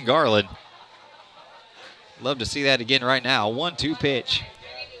over in Garland. Love to see that again right now. 1-2 pitch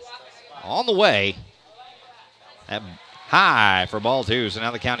on the way. That high for ball 2, so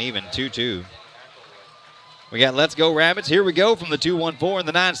now the count even, 2-2. We got Let's Go Rabbits. Here we go from the 2-1-4, and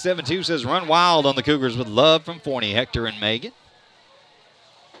the 9-7-2 says Run Wild on the Cougars with love from Forney, Hector, and Megan.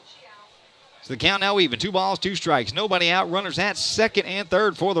 So the count now even, 2 balls, 2 strikes. Nobody out. Runners at second and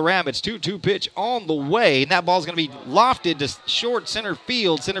third for the Rabbits. 2-2 pitch on the way, and that ball's going to be lofted to short center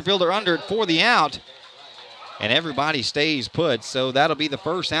field. Center fielder under it for the out. And everybody stays put, so that'll be the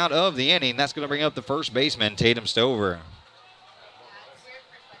first out of the inning. That's going to bring up the first baseman, Tatum Stover.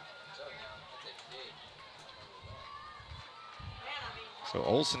 So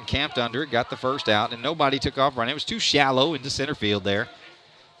Olsen camped under it, got the first out, and nobody took off running. It was too shallow into center field there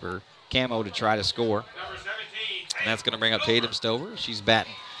for Camo to try to score. And that's going to bring up Tatum Stover. She's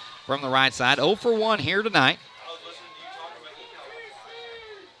batting from the right side. 0 for 1 here tonight.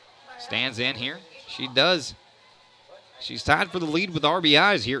 Stands in here. She does. She's tied for the lead with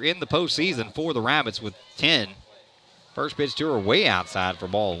RBIs here in the postseason for the Rabbits with 10. First pitch to her way outside for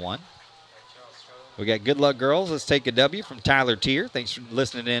ball 1. We got Good Luck Girls. Let's take a W from Tyler Tier. Thanks for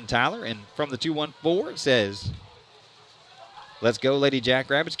listening in, Tyler. And from the 2-1-4, it says, Let's go, Lady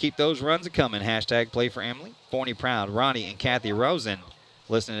Jackrabbits. Keep those runs a-coming. Hashtag play for Emily. Forney Proud, Ronnie, and Kathy Rosen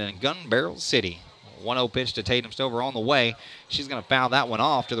listening in Gun Barrel City. 1-0 pitch to Tatum Stover on the way. She's going to foul that one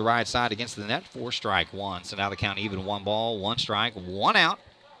off to the right side against the net for strike 1. So now the count even, 1 ball, 1 strike, 1 out.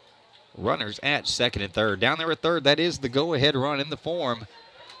 Runners at second and third. Down there at third, that is the go-ahead run in the form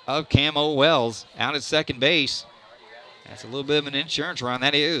of Camo Wells out at second base. That's a little bit of an insurance run.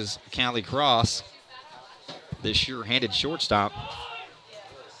 That is Callie Cross, this sure-handed shortstop.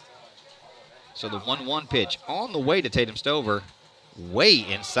 So the 1-1 pitch on the way to Tatum Stover. Way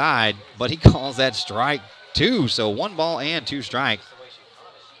inside, but he calls that strike 2. So 1 ball and 2 strikes.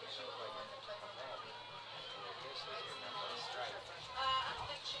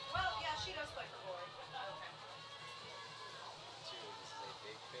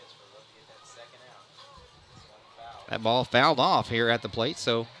 That ball fouled off here at the plate,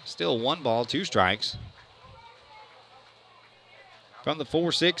 so still 1 ball, 2 strikes. From the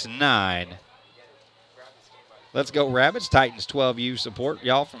 4-6-9. Let's go Rabbits. Titans 12U support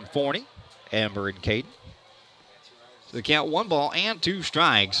y'all from Forney, Amber, and Caden. So the count 1 ball and 2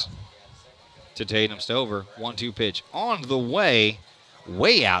 strikes to Tatum Stover. 1-2 pitch on the way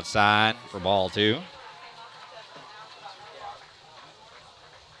outside for ball 2.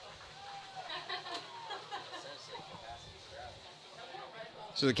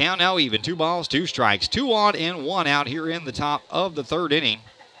 So the count now even. 2 balls, 2 strikes. 2 on and 1 out here in the top of the 3rd inning.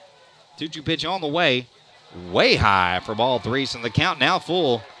 2-2 pitch on the way high for ball 3. So the count now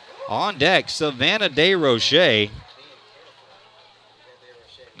full. On deck, Savannah DeRoche.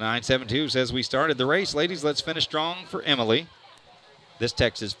 972 says we started the race. Ladies, let's finish strong for Emily. This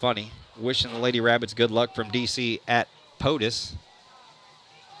text is funny. Wishing the Lady Rabbits good luck from DC at POTUS.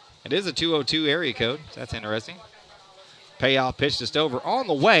 It is a 202 area code. So that's interesting. Payoff pitch to Stover on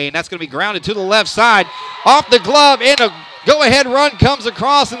the way, and that's going to be grounded to the left side. Off the glove, and a go-ahead run comes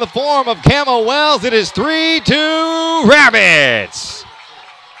across in the form of Camo Wells. It is 3-2 Rabbits.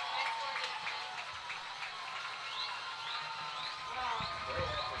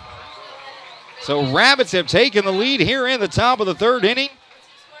 So Rabbits have taken the lead here in the top of the 3rd inning.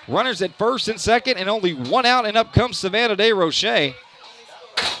 Runners at first and second, and only 1 out, and up comes Savannah DeRoche.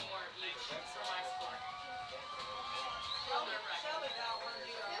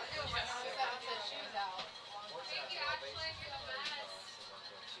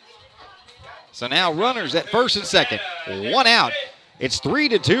 So now runners at first and second, 1 out. It's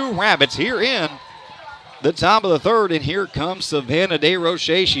 3-2 Rabbits here in the top of the 3rd, and here comes Savannah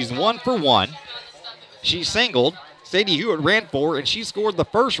DeRoche. She's 1 for 1. She singled. Sadie Hewitt ran for, and she scored the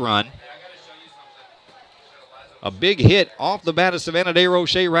first run. A big hit off the bat of Savannah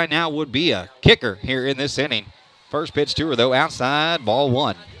DeRoche right now would be a kicker here in this inning. First pitch to her, though, outside, ball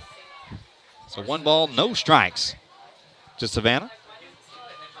 1. So 1 ball, no strikes to Savannah.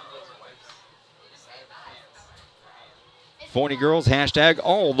 Forney girls, hashtag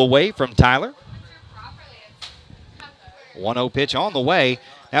all the way from Tyler. 1-0 pitch on the way.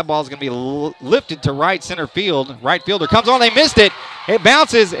 That ball's going to be lifted to right center field. Right fielder comes on. They missed it. It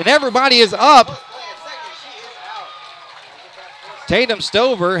bounces, and everybody is up. Tatum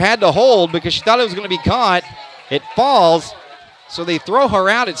Stover had to hold because she thought it was going to be caught. It falls, so they throw her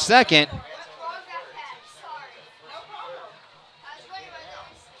out at second.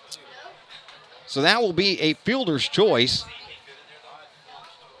 So that will be a fielder's choice.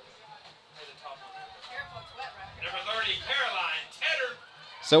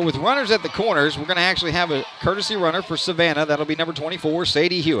 So with runners at the corners, we're going to actually have a courtesy runner for Savannah. That'll be number 24,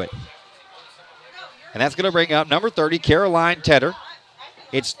 Sadie Hewitt. And that's going to bring up number 30, Caroline Tedder.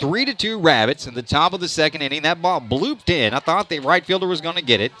 It's 3-2 Rabbits in the top of the 2nd inning. That ball blooped in. I thought the right fielder was going to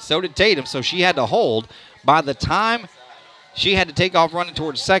get it. So did Tatum, so she had to hold. By the time she had to take off running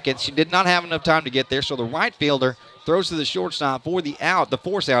towards second, she did not have enough time to get there, so the right fielder throws to the shortstop for the out, the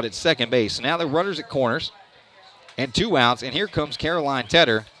force out at second base. So now the runners at corners. And 2 outs, and here comes Caroline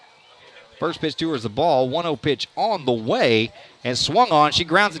Tedder. First pitch to her is the ball. 1-0 pitch on the way and swung on. She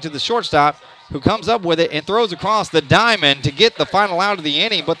grounds it to the shortstop, who comes up with it and throws across the diamond to get the final out of the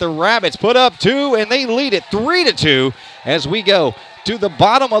inning. But the Rabbits put up 2, and they lead it 3-2 as we go to the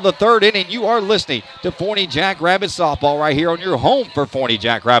bottom of the 3rd inning. You are listening to Forney Jackrabbit Softball right here on your home for Forney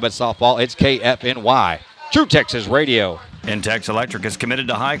Jackrabbit Softball. It's KFNY, True Texas Radio. Intex Electric is committed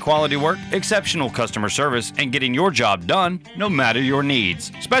to high-quality work, exceptional customer service, and getting your job done no matter your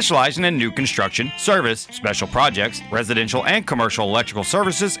needs. Specializing in new construction, service, special projects, residential and commercial electrical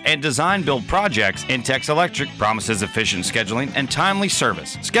services, and design-build projects, Intex Electric promises efficient scheduling and timely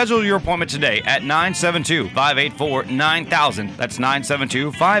service. Schedule your appointment today at 972-584-9000. That's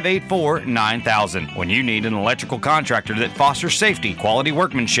 972-584-9000. When you need an electrical contractor that fosters safety, quality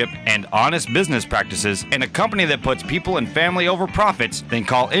workmanship, and honest business practices, and a company that puts people and family over profits, then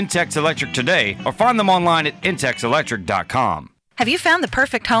call Intex Electric today or find them online at intexelectric.com. Have you found the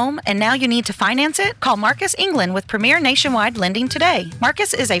perfect home and now you need to finance it? Call Marcus England with Premier Nationwide Lending today.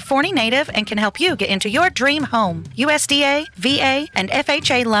 Marcus is a Forney native and can help you get into your dream home. USDA, VA, and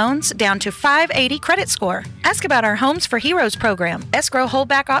FHA loans down to 580 credit score. Ask about our Homes for Heroes program, escrow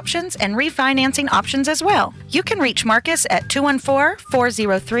holdback options, and refinancing options as well. You can reach Marcus at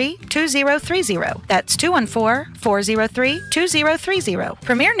 214-403-2030. That's 214-403-2030.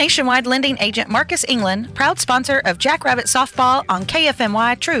 Premier Nationwide Lending agent Marcus England, proud sponsor of Jackrabbit Softball on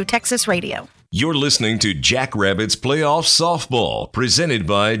KFNY True Texas Radio. You're listening to Jackrabbits Playoff Softball, presented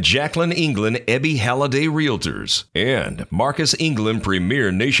by Jacqueline England Ebby Halliday Realtors and Marcus England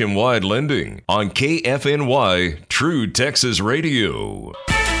Premier Nationwide Lending on KFNY True Texas Radio.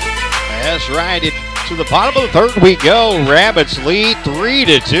 That's right. To the bottom of the 3rd we go. Rabbits lead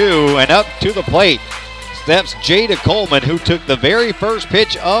 3-2, and up to the plate, steps Jada Coleman, who took the very first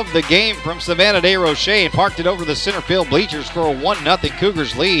pitch of the game from Savannah De Roche and parked it over the center field bleachers for a 1-0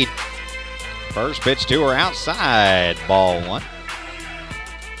 Cougars lead. First pitch to her outside, ball one.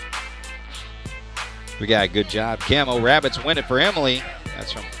 We got a good job. Camo Rabbits win it for Emily.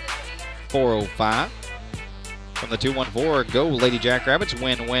 That's from 405. From the 214, go Lady Jackrabbits.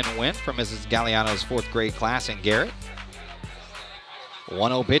 Win from Mrs. Galliano's 4th grade class in Garrett.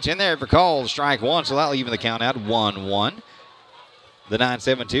 1-0 pitch in there for call. Strike one, so that'll even the count out. 1-1. The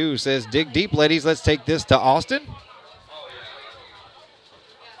 972 says, dig deep, ladies. Let's take this to Austin.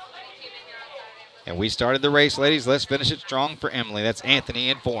 And we started the race, ladies. Let's finish it strong for Emily. That's Anthony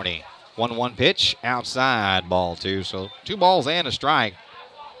and Forney. 1-1 pitch, outside, ball two. So 2 balls and a strike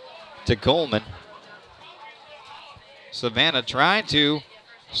to Coleman. Savannah trying to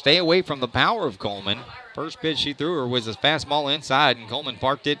stay away from the power of Coleman. First pitch she threw her was a fastball inside, and Coleman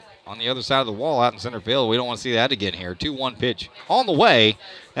parked it on the other side of the wall out in center field. We don't want to see that again here. 2-1 pitch on the way.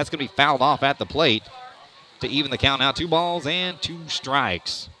 That's going to be fouled off at the plate to even the count out. 2 balls and 2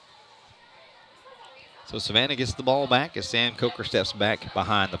 strikes. So Savannah gets the ball back as Sam Coker steps back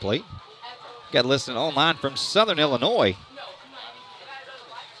behind the plate. Got listened online from Southern Illinois.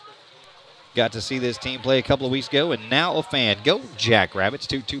 Got to see this team play a couple of weeks ago, and now a fan. Go Jackrabbits.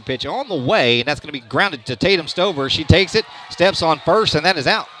 2-2 pitch on the way, and that's going to be grounded to Tatum Stover. She takes it, steps on first, and that is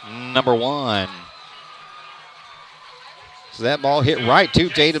out. Number 1. So that ball hit right to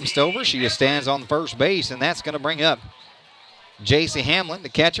Tatum Stover. She just stands on first base, and that's going to bring up J.C. Hamlin, the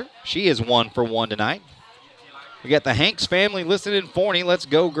catcher. She is 1 for 1 tonight. We got the Hanks family listed in Forney. Let's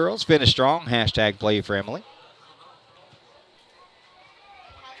go, girls. Finish strong. Hashtag play for Emily.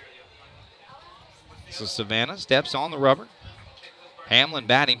 So Savannah steps on the rubber. Hamlin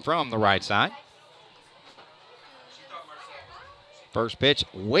batting from the right side. First pitch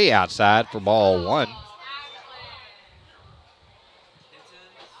way outside for ball 1.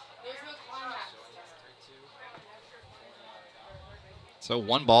 So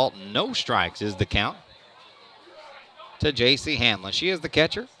 1 ball, no strikes is the count to J.C. Hamlin. She is the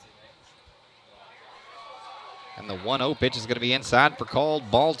catcher. And the 1-0 pitch is going to be inside for called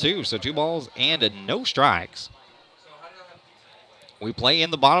ball 2. So 2 balls and no strikes. We play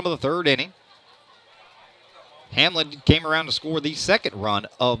in the bottom of the 3rd inning. Hamlin came around to score the 2nd run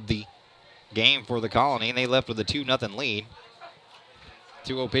of the game for the Colony, and they left with a 2-0 lead.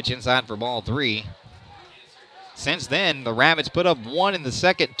 2-0 pitch inside for ball 3. Since then, the Rabbits put up 1 in the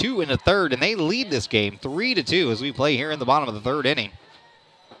 2nd, 2 in the 3rd, and they lead this game 3-2 as we play here in the bottom of the 3rd inning.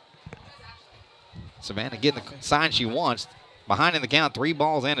 Savannah getting the sign she wants. Behind in the count, 3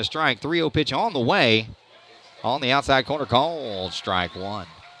 balls and a strike. 3-0 pitch on the way. On the outside corner, called strike 1.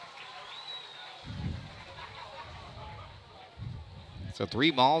 So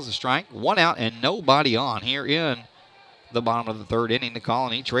 3 balls, a strike, 1 out, and nobody on here in the bottom of the 3rd inning. The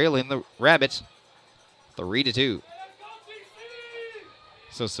Colony trailing the Rabbits 3-2.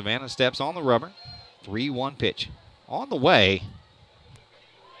 So Savannah steps on the rubber. 3-1 pitch on the way.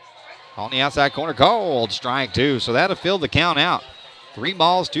 On the outside corner, called strike 2. So that'll fill the count out. 3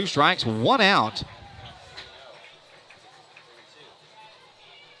 balls, 2 strikes, 1 out.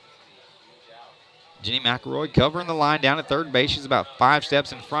 Jenny McElroy covering the line down at 3rd base. She's about 5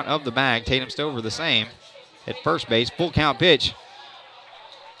 steps in front of the bag. Tatum Stover the same at first base. Full count pitch.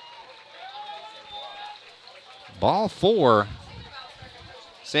 Ball 4.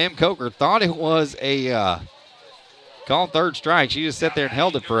 Sam Coker thought it was a called 3rd strike. She just sat there and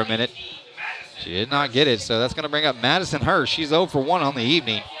held it for a minute. She did not get it, so that's going to bring up Madison Hirsch. She's 0 for 1 on the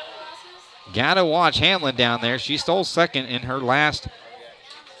evening. Got to watch Hamlin down there. She stole 2nd in her last.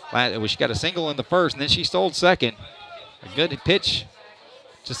 She got a single in the 1st, and then she stole 2nd. A good pitch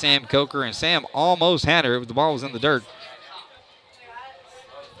to Sam Coker, and Sam almost had her. The ball was in the dirt.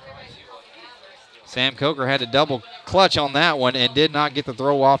 Sam Coker had a double clutch on that one and did not get the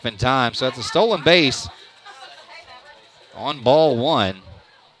throw off in time. So that's a stolen base on ball 1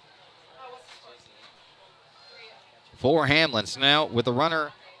 for Hamlin. So now with a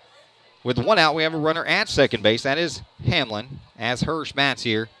runner, with 1 out, we have a runner at 2nd base. That is Hamlin as Hirsch bats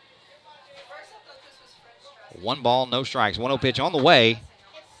here. 1 ball, no strikes. 1-0 pitch on the way.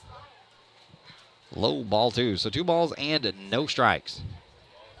 Low ball 2. So 2 balls and no strikes.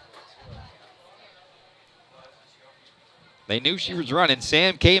 They knew she was running.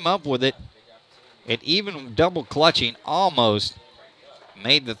 Sam came up with it. And even double clutching almost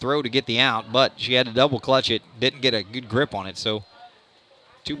made the throw to get the out, but she had to double clutch it. Didn't get a good grip on it. So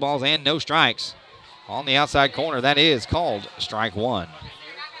 2 balls and no strikes. On the outside corner, that is called strike 1.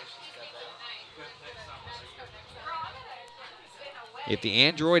 If the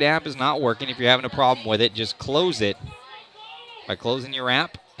Android app is not working, if you're having a problem with it, just close it by closing your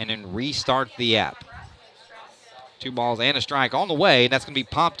app and then restart the app. 2 balls and a strike on the way. That's going to be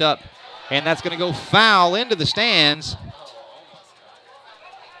popped up, and that's going to go foul into the stands.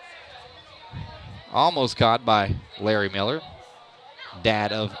 Almost caught by Larry Miller,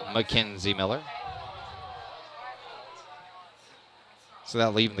 dad of Mackenzie Miller. So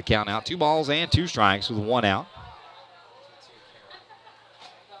that'll leave the count out. 2 balls and 2 strikes with 1 out.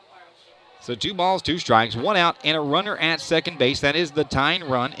 So 2 balls, 2 strikes, 1 out, and a runner at second base. That is the tying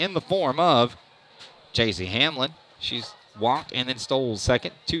run in the form of Chasey Hamlin. She's walked and then stole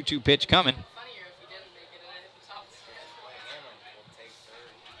second. 2-2 pitch coming.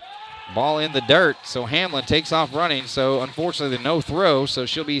 Ball in the dirt, so Hamlin takes off running. So unfortunately, no throw, so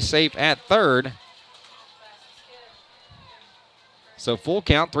she'll be safe at third. So full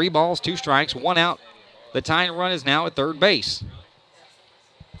count, 3 balls, 2 strikes, 1 out. The tying run is now at third base.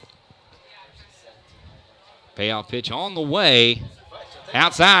 Payoff pitch on the way.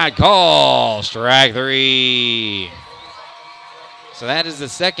 Outside call, strike 3. So that is the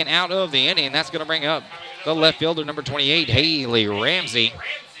second out of the inning. That's going to bring up the left fielder, number 28, Haley Ramsey.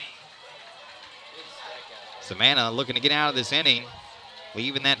 Savannah looking to get out of this inning,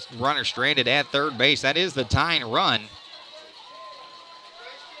 leaving that runner stranded at third base. That is the tying run.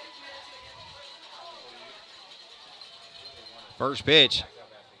 First pitch.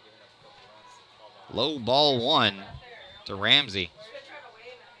 Low ball 1 to Ramsey.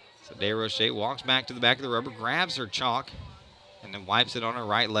 So DeRoche walks back to the back of the rubber, grabs her chalk, and then wipes it on her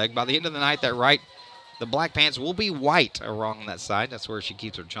right leg. By the end of the night, the black pants will be white along that side. That's where she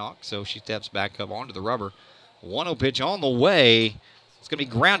keeps her chalk. So she steps back up onto the rubber. 1-0 pitch on the way. It's going to be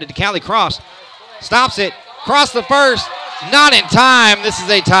grounded to Callie Cross. Stops it. Cross the first. Not in time. This is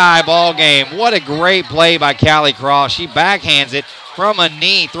a tie ball game. What a great play by Callie Cross. She backhands it from a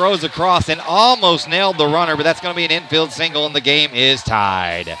knee, throws across, and almost nailed the runner, but that's going to be an infield single, and the game is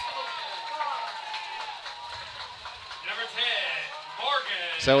tied. Number 10,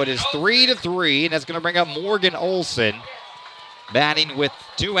 Morgan. So it is 3-3, and that's going to bring up Morgan Olson, batting with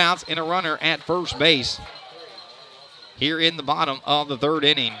 2 outs and a runner at first base. Here in the bottom of the third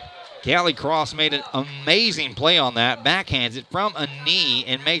inning, Callie Cross made an amazing play on that, backhands it from a knee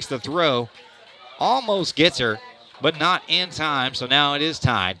and makes the throw. Almost gets her, but not in time, so now it is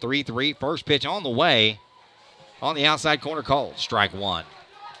tied. 3-3, first pitch on the way. On the outside corner called, strike 1.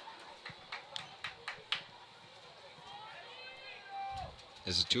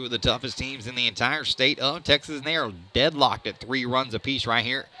 This is 2 of the toughest teams in the entire state of Texas, and they are deadlocked at 3 runs apiece right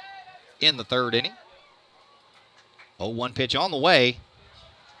here in the third inning. 0-1 pitch on the way.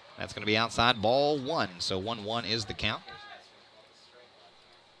 That's going to be outside, ball 1, so 1-1 is the count.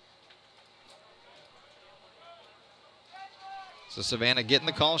 So Savannah getting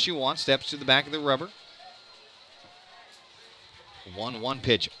the call she wants, steps to the back of the rubber. 1-1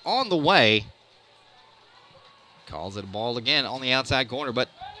 pitch on the way. Calls it a ball again on the outside corner, but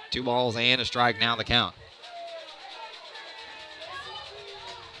 2 balls and a strike now the count.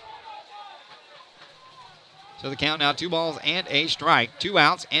 So the count now 2 balls and a strike, 2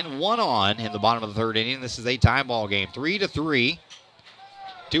 outs and 1 on in the bottom of the third inning. This is a tie ball game, 3-3.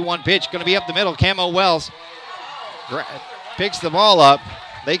 2-1 pitch going to be up the middle. Camo Wells picks the ball up.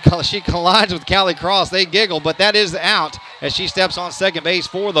 She collides with Callie Cross. They giggle, but that is out as she steps on second base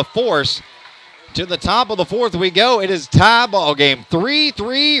for the force. To the top of the fourth we go. It is tie ball game,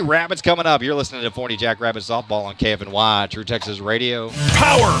 3-3. Rabbits coming up. You're listening to 40 Jack Rabbit Softball on KFNY, True Texas Radio.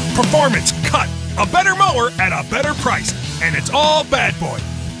 Power, performance, cut. A better mower at a better price. And it's all Bad Boy.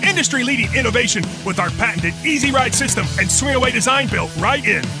 Industry-leading innovation with our patented Easy Ride system and swing-away design built right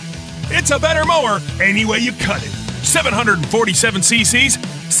in. It's a better mower any way you cut it. 747 cc's,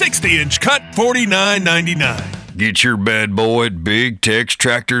 60-inch cut, $49.99. Get your bad boy at Big Tex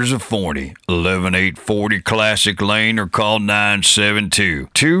Tractors of Forney, 11840 Classic Lane, or call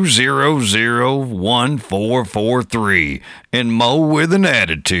 972-200-1443 and mow with an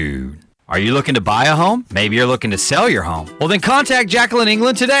attitude. Are you looking to buy a home? Maybe you're looking to sell your home. Well, then contact Jacqueline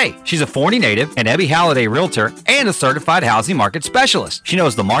England today. She's a Forney native, an Ebby Halliday realtor, and a certified housing market specialist. She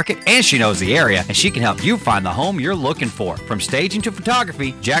knows the market and she knows the area, and she can help you find the home you're looking for. From staging to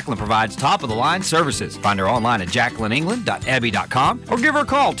photography, Jacqueline provides top-of-the-line services. Find her online at jacquelineengland.ebby.com or give her a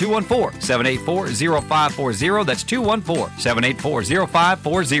call, 214-784-0540. That's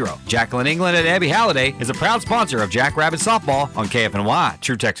 214-784-0540. Jacqueline England at Ebby Halliday is a proud sponsor of Jack Rabbit Softball on KFNY,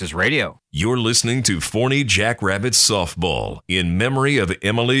 True Texas Radio. You're listening to Forney Jackrabbit Softball in memory of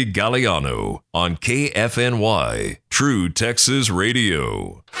Emily Galliano on KFNY, True Texas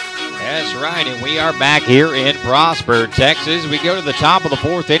Radio. That's right, and we are back here in Prosper, Texas. We go to the top of the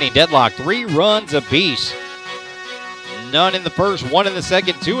fourth inning, deadlock, 3 runs apiece. None in the first, 1 in the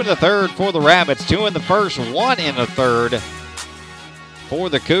second, 2 in the third for the Rabbits, 2 in the first, 1 in the third for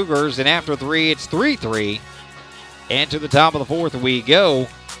the Cougars, and after 3, it's 3-3. And to the top of the fourth we go.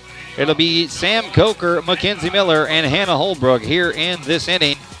 It'll be Sam Coker, Mackenzie Miller, and Hannah Holbrook here in this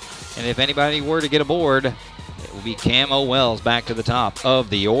inning. And if anybody were to get aboard, it will be Camo Wells back to the top of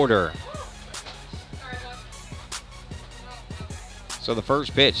the order. So the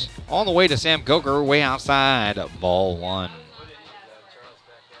first pitch on the way to Sam Coker, way outside, ball 1.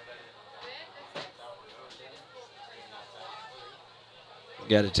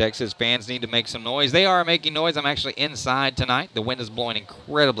 Got to Texas fans need to make some noise. They are making noise. I'm actually inside tonight. The wind is blowing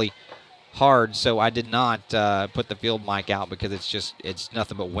incredibly hard, so I did not put the field mic out because it's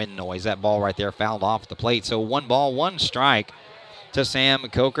nothing but wind noise. That ball right there fouled off the plate. So 1 ball, 1 strike to Sam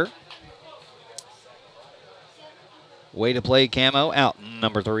Coker. Way to play Camo out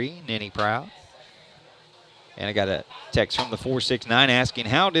number 3, Nenny Proud. And I got a text from the 469 asking,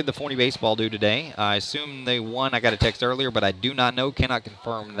 how did the Forney baseball do today? I assume they won. I got a text earlier, but I do not know. Cannot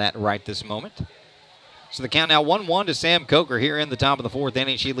confirm that right this moment. So the count now 1-1 to Sam Coker here in the top of the fourth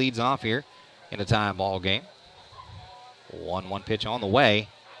inning. She leads off here in a tie ball game. 1-1 pitch on the way.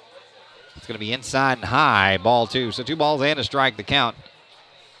 It's going to be inside and high, ball 2. So 2 balls and a strike, the count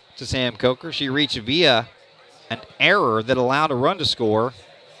to Sam Coker. She reached via an error that allowed a run to score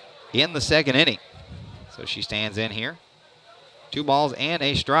in the second inning. So she stands in here. 2 balls and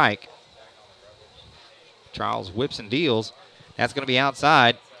a strike. Charles whips and deals. That's going to be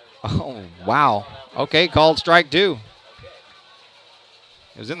outside. Oh, wow. Okay, called strike 2.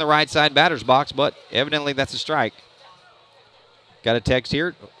 It was in the right side batter's box, but evidently that's a strike. Got a text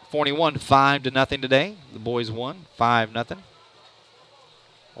here. Forney won 5-0 today. The boys won 5-0.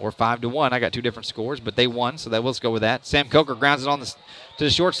 Or 5-1. I got 2 different scores, but they won, so let's go with that. Sam Coker grounds it on to the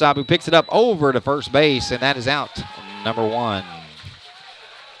shortstop, who picks it up over to first base, and that is out. Number 1.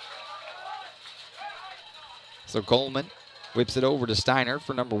 So Coleman whips it over to Steiner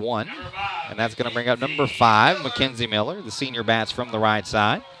for number 1, and that's going to bring up number 5, Mackenzie Miller. The senior bats from the right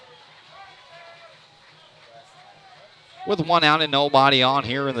side. With 1 out and nobody on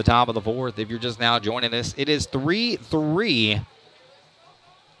here in the top of the fourth. If you're just now joining us, it is 3-3.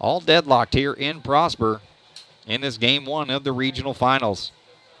 All deadlocked here in Prosper in this game 1 of the regional finals.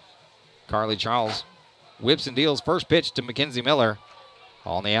 Carly Charles whips and deals. First pitch to Mackenzie Miller.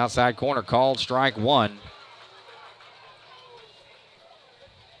 On the outside corner, called strike 1.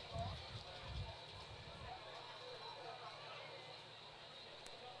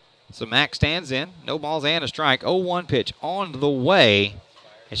 So Mack stands in. No balls and a strike. 0-1 pitch on the way.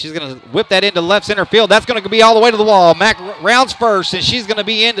 And she's going to whip that into left center field. That's going to be all the way to the wall. Mack rounds first, and she's going to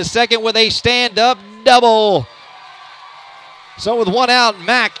be into second with a stand-up double. So with 1 out,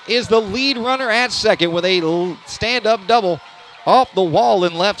 Mack is the lead runner at second with a stand-up double off the wall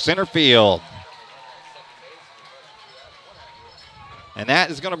in left center field. And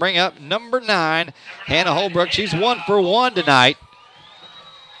that is going to bring up number 9, Hannah Holbrook. She's 1 for 1 tonight,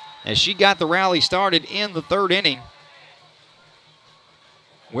 as she got the rally started in the third inning,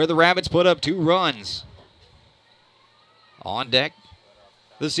 where the Rabbits put up 2 runs. On deck,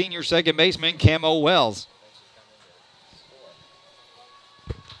 the senior second baseman, Camo Wells.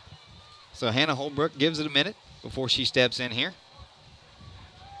 So Hannah Holbrook gives it a minute before she steps in here.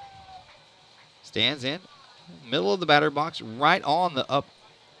 Stands in, middle of the batter box, right on the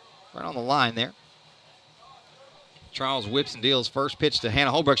line there. Charles whips and deals. First pitch to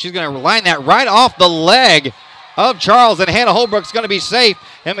Hannah Holbrook. She's going to line that right off the leg of Charles, and Hannah Holbrook's going to be safe,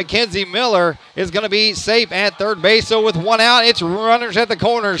 and Mackenzie Miller is going to be safe at third base. So with 1 out, it's runners at the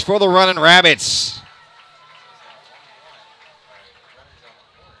corners for the running Rabbits.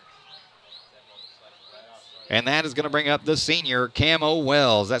 And that is going to bring up the senior, Camo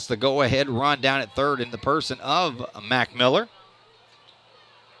Wells. That's the go-ahead run down at third in the person of Mac Miller.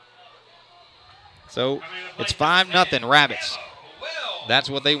 So it's 5-0 Rabbits. That's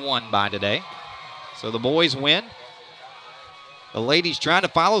what they won by today. So the boys win. The ladies trying to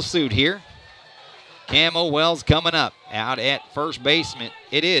follow suit here. Camo Wells coming up out at first baseman.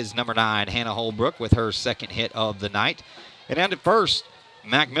 It is number 9, Hannah Holbrook, with her second hit of the night. And out at first,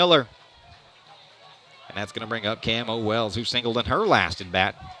 Mac Miller. And that's going to bring up Camo Wells, who singled in her last at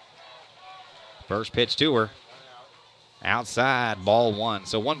bat. First pitch to her. Outside, ball 1.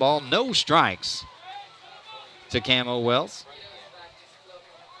 So 1 ball, no strikes to Camo Wells.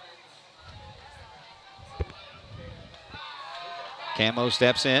 Camo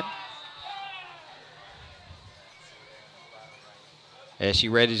steps in. as she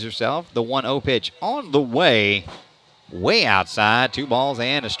readies herself. The 1-0 pitch on the way outside. 2 balls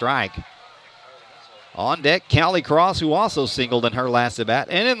and a strike. On deck, Callie Cross, who also singled in her last at bat.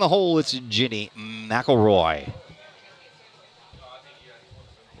 And in the hole, it's Jenny McElroy.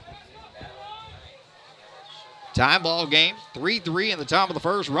 Tie ball game, 3-3 in the top of the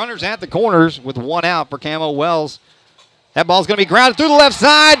first. Runners at the corners with 1 out for Camo Wells. That ball's going to be grounded through the left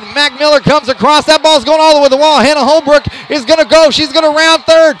side. Mac Miller comes across. That ball's going all the way to the wall. Hannah Holbrook is going to go. She's going to round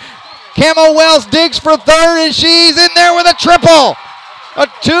third. Camo Wells digs for third, and she's in there with a triple. A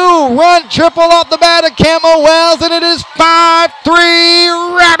 2-run triple off the bat of Camo Wells, and it is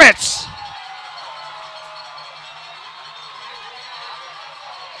 5-3 Rabbits.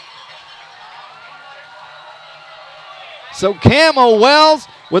 So Camo Wells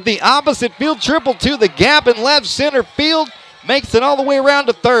with the opposite field triple to the gap in left center field makes it all the way around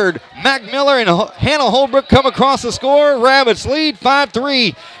to third. Mac Miller and Hannah Holbrook come across the score. Rabbits lead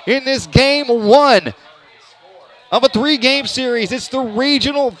 5-3 in this game 1 of a 3-game series. It's the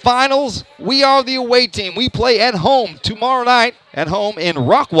regional finals. We are the away team. We play at home tomorrow night, at home in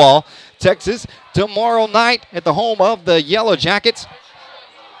Rockwall, Texas. Tomorrow night at the home of the Yellow Jackets.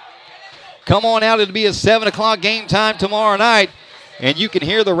 Come on out. It'll be a 7 o'clock game time tomorrow night, and you can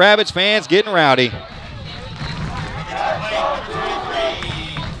hear the Rabbits fans getting rowdy.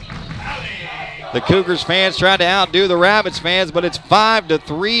 The Cougars fans trying to outdo the Rabbits fans, but it's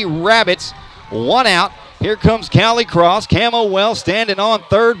 5-3 Rabbits. 1 out. Here comes Callie Cross. Camo Wells standing on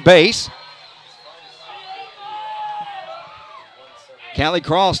third base. Callie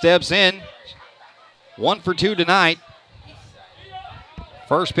Cross steps in. 1 for 2 tonight.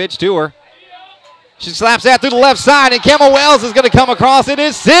 First pitch to her. She slaps that through the left side, and Camo Wells is going to come across. It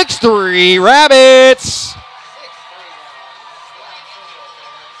is 6-3 Rabbits.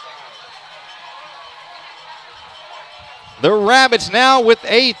 The Rabbits now with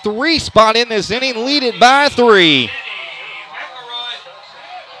a 3 spot in this inning, lead it by 3.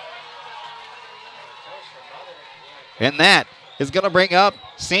 And that is going to bring up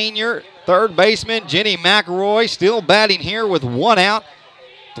senior third baseman Jenny McElroy, still batting here with 1 out.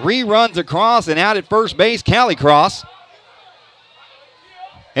 3 runs across, and out at first base, Callie Cross.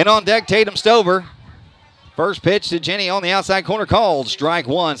 And on deck, Tatum Stover. First pitch to Jenny on the outside corner, called strike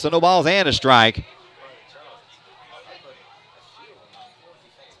 1, so no balls and a strike.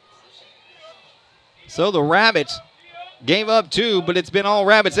 So the Rabbits gave up 2, but it's been all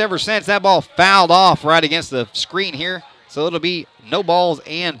Rabbits ever since. That ball fouled off right against the screen here, so it'll be no balls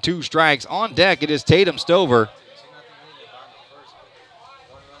and 2 strikes. On deck, it is Tatum Stover.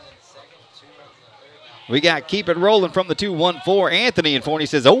 We got Keep It Rolling from the 2-1-4. Anthony in Forney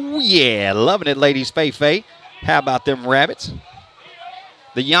says, oh, yeah, loving it, ladies. Fay. How about them Rabbits?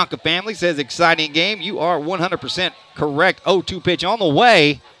 The Yonka family says, exciting game. You are 100% correct. 0-2 pitch on the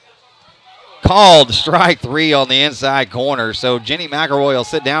way. Called strike 3 on the inside corner. So Jenny McElroy will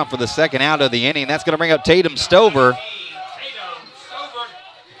sit down for the second out of the inning. That's going to bring up Tatum Stover.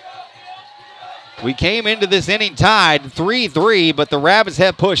 We came into this inning tied 3-3, but the Rabbits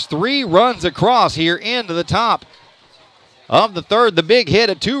have pushed 3 runs across here into the top of the third. The big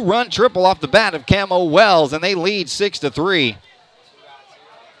hit, a 2-run triple off the bat of Camo Wells, and they lead 6-3.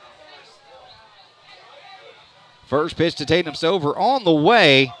 First pitch to Tatum Stover on the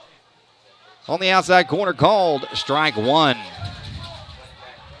way. On the outside corner, called strike 1.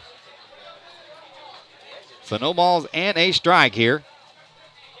 So no balls and a strike here.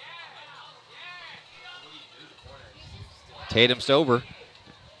 Tatum Stover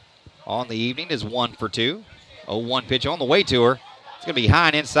on the evening is 1 for 2. 0-1 pitch on the way to her. It's going to be high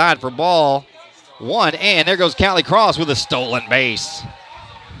and inside for ball 1. And there goes Callie Cross with a stolen base.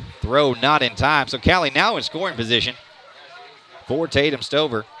 Throw not in time. So Callie now in scoring position for Tatum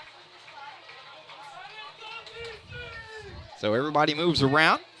Stover. So everybody moves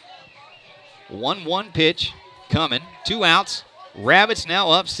around. 1-1 pitch coming. 2 outs. Rabbits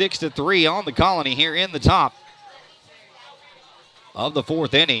now up 6-3 on the Colony here in the top of the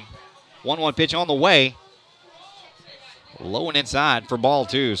 4th inning. 1-1 pitch on the way. Low and inside for ball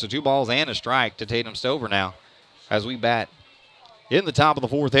 2. So 2 balls and a strike to Tatum Stover now as we bat in the top of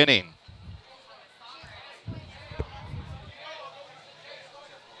the 4th inning.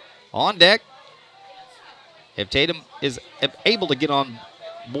 On deck, if Tatum is able to get on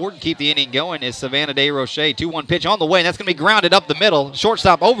board, keep the inning going is Savannah DeRoche. 2-1 pitch on the way, and that's going to be grounded up the middle.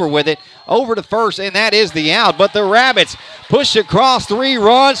 Shortstop over with it, over to first, and that is the out. But the Rabbits push across 3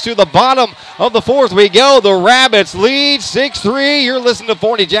 runs to the bottom of the 4th. We go. The Rabbits lead 6-3. You're listening to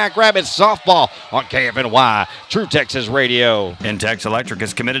 40 Jackrabbits softball on KFNY, True Texas Radio. Intex Electric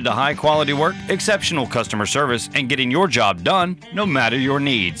is committed to high-quality work, exceptional customer service, and getting your job done no matter your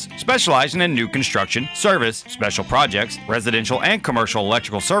needs. Specializing in new construction, service, special projects, residential and commercial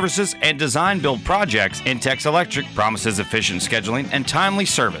electrical services, and design-build projects, Intex Electric promises efficient scheduling and timely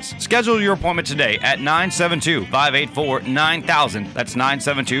service. Schedule your appointment today at 972-584-9000. That's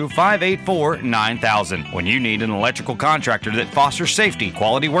 972-584-9000. When you need an electrical contractor that fosters safety,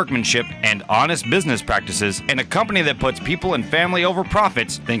 quality workmanship, and honest business practices, and a company that puts people and family over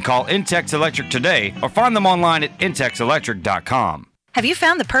profits, then call Intex Electric today or find them online at intexelectric.com. Have you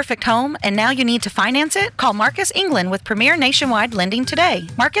found the perfect home and now you need to finance it? Call Marcus England with Premier Nationwide Lending today.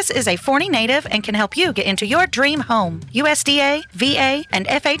 Marcus is a Forney native and can help you get into your dream home. USDA, VA, and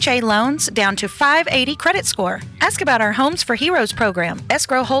FHA loans down to 580 credit score. Ask about our Homes for Heroes program,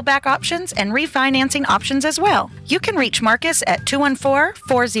 escrow holdback options, and refinancing options as well. You can reach Marcus at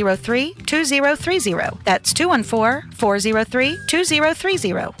 214-403-2030. That's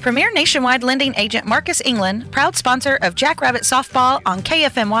 214-403-2030. Premier Nationwide Lending agent Marcus England, proud sponsor of Jackrabbit Softball on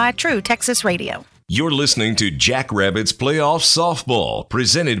KFNY True Texas Radio. You're listening to Jackrabbits Playoff Softball,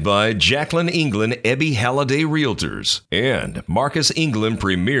 presented by Jacqueline England Ebby Halliday Realtors and Marcus England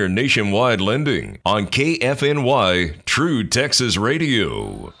Premier Nationwide Lending on KFNY True Texas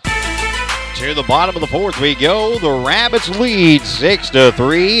Radio. To the bottom of the 4th we go. The Rabbits lead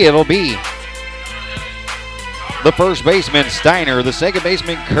 6-3. It'll be the first baseman Steiner, the second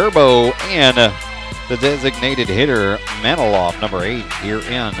baseman Kerbo, and the designated hitter Maniloff, number 8, here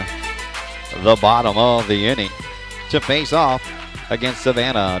in the bottom of the inning to face off against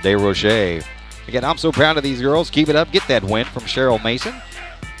Savannah DeRoche. Again, I'm so proud of these girls. Keep it up. Get that win from Cheryl Mason.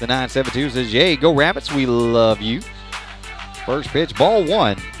 The 972 says, yay, go Rabbits. We love you. First pitch, ball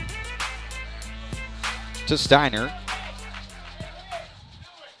 1 to Steiner.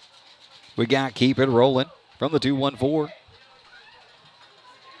 We got keep it rolling from the 2-1-4.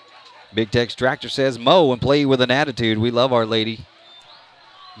 Big Tex Tractor says, mow and play with an attitude. We love our lady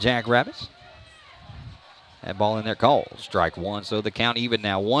Jackrabbits. That ball in there called strike 1. So the count even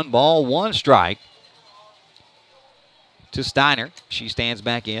now. 1 ball, 1 strike to Steiner. She stands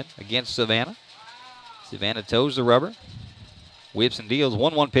back in against Savannah. Savannah toes the rubber. Whips and deals.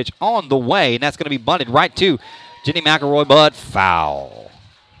 1-1 pitch on the way, and that's going to be bunted right to Jenny McElroy, but foul.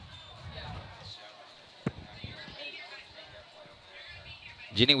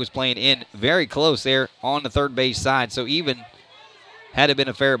 Jenny was playing in very close there on the third base side, so even had it been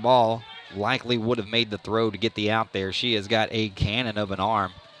a fair ball, likely would have made the throw to get the out there. She has got a cannon of an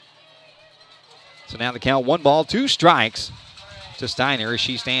arm. So now the count 1 ball, 2 strikes to Steiner as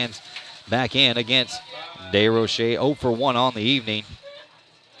she stands back in against DeRoche. 0 for 1 on the evening.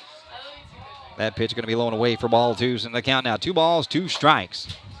 That pitch going to be blown away for ball 2. So the count now 2 balls, 2 strikes.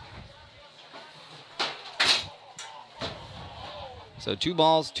 So 2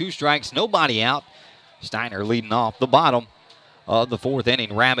 balls, 2 strikes, nobody out. Steiner leading off the bottom of the 4th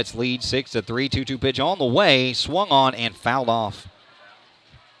inning. Rabbits lead 6-3. 2-2 pitch on the way, swung on and fouled off.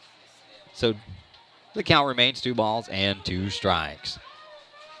 So the count remains 2 balls and 2 strikes.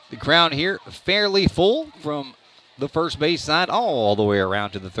 The crowd here fairly full from the first base side all the way around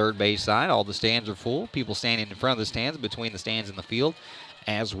to the third base side. All the stands are full. People standing in front of the stands, between the stands and the field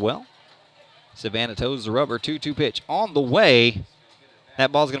as well. Savannah toes the rubber. 2-2 pitch on the way.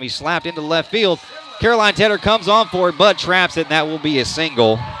 That ball's going to be slapped into left field. Caroline Tedder comes on for it, but traps it, and that will be a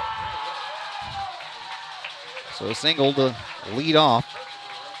single. So a single to lead off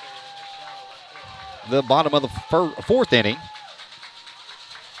the bottom of the 4th inning.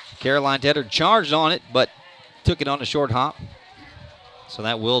 Caroline Tedder charged on it, but took it on a short hop. So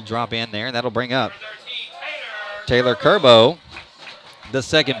that will drop in there, and that'll bring up Taylor Kerbo, the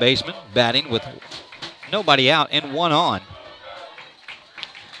second baseman, batting with nobody out and 1 on.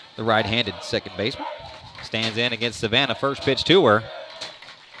 The right-handed second baseman stands in against Savannah. First pitch to her.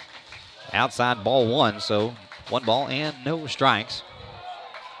 Outside ball 1, so 1 ball and no strikes.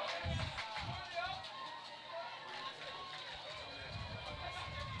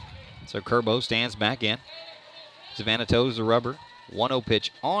 So Kerbo stands back in. Savannah toes the rubber. 1-0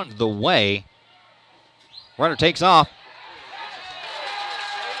 pitch on the way. Runner takes off.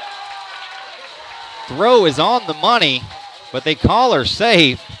 Throw is on the money, but they call her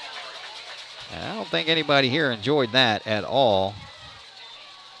safe. I don't think anybody here enjoyed that at all.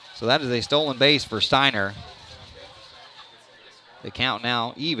 So that is a stolen base for Steiner. The count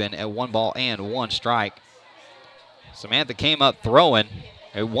now even at 1 ball and 1 strike. Samantha came up throwing.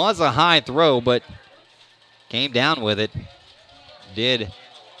 It was a high throw, but came down with it. Did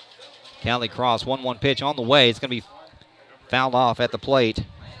Callie Cross. 1-1 pitch on the way. It's going to be fouled off at the plate.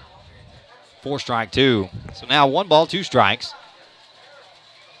 4 strike 2. So now 1 ball, 2 strikes.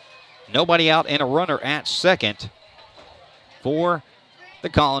 Nobody out and a runner at second for the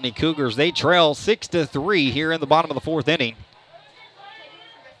Colony Cougars. They trail 6-3 here in the bottom of the 4th inning.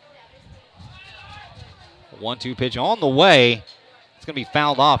 1-2 pitch on the way. It's going to be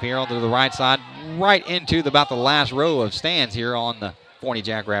fouled off here onto the right side, right into about the last row of stands here on the Forney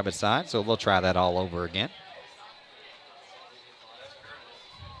Jackrabbit side. So they'll try that all over again.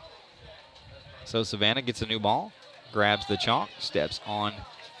 So Savannah gets a new ball, grabs the chalk, steps on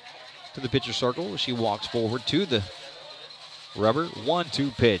to the pitcher circle. She walks forward to the rubber.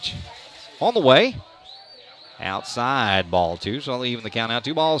 1-2 pitch on the way. Outside, ball 2. So I'll even the count out.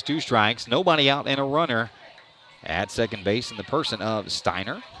 2 balls, 2 strikes. Nobody out and a runner at second base in the person of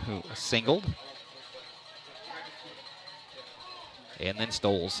Steiner, who singled and then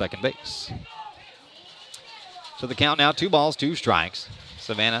stole second base. So the count now 2 balls, 2 strikes.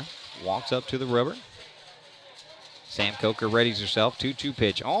 Savannah walks up to the rubber. Sam Coker readies herself. 2-2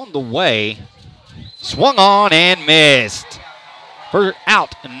 pitch on the way. Swung on and missed for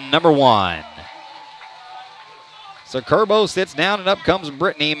out number 1. So Kerbo sits down and up comes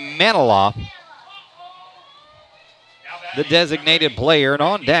Brittany Maniloff, the designated player. And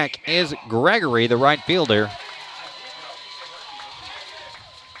on deck is Gregory, the right fielder.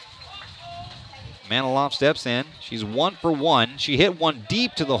 Maniloff steps in. She's 1 for 1. She hit one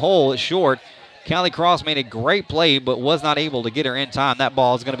deep to the hole. It's short. Callie Cross made a great play, but was not able to get her in time. That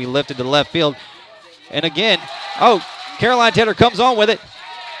ball is going to be lifted to left field. And again, Caroline Tedder comes on with it,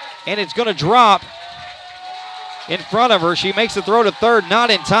 and it's going to drop in front of her. She makes the throw to third,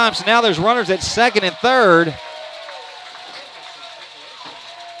 not in time. So now there's runners at second and third.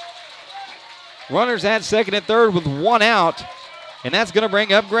 Runners at second and third with 1 out, and that's going to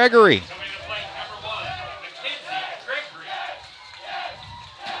bring up Gregory.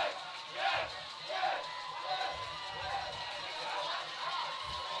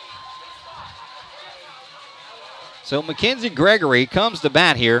 So Mackenzie Gregory comes to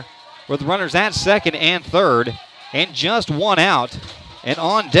bat here with runners at second and third and just 1 out. And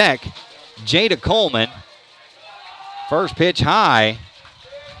on deck, Jada Coleman. First pitch high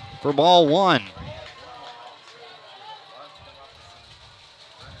for ball 1.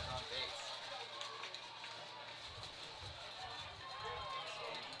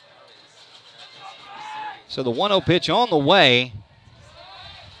 So the 1-0 pitch on the way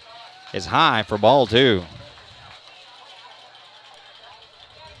is high for ball 2.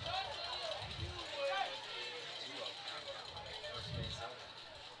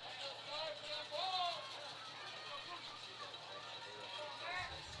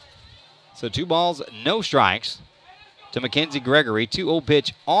 So 2 balls, no strikes to Mackenzie Gregory. 2-0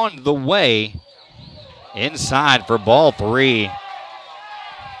 pitch on the way. Inside for ball 3.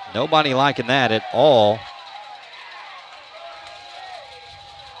 Nobody liking that at all.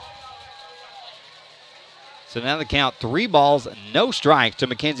 So now the count, 3 balls, no strikes to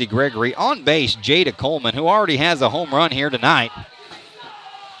Mackenzie Gregory. On base, Jada Coleman, who already has a home run here tonight.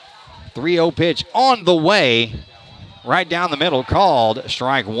 3-0 pitch on the way. Right down the middle, called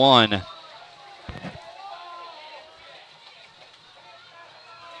strike 1.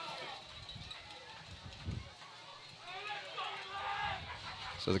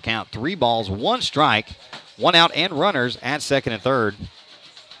 So the count, 3 balls, 1 strike, 1 out and runners at second and third.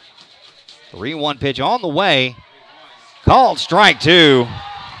 3-1 pitch on the way. Called strike 2.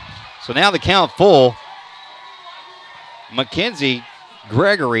 So now the count full. Mackenzie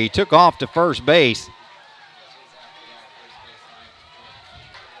Gregory took off to first base.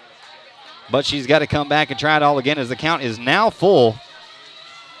 But she's got to come back and try it all again as the count is now full.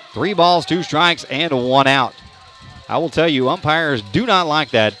 3 balls, 2 strikes, and 1 out. I will tell you, umpires do not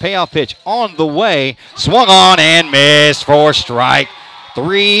like that. Payoff pitch on the way. Swung on and missed for strike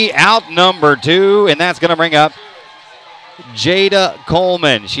 3, out number 2, and that's going to bring up Jada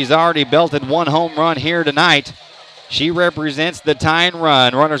Coleman. She's already belted 1 home run here tonight. She represents the tying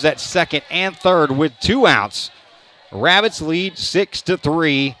run. Runners at second and third with 2 outs. Rabbits lead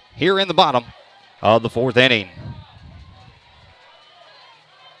 6-3 here in the bottom of the 4th inning.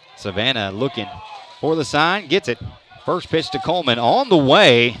 Savannah looking for the sign, gets it. First pitch to Coleman on the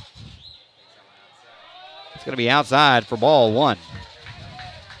way. It's going to be outside for ball 1.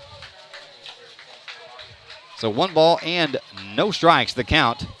 So 1 ball and no strikes, the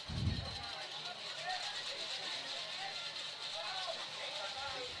count.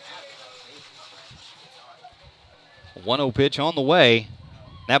 1-0 pitch on the way.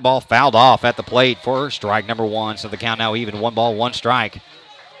 That ball fouled off at the plate for strike number 1. So the count now even. 1 ball, 1 strike.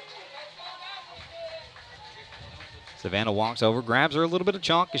 Savannah walks over, grabs her a little bit of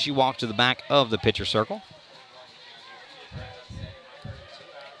chalk as she walks to the back of the pitcher circle.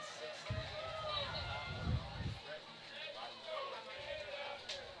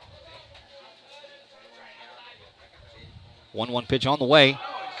 One pitch on the way.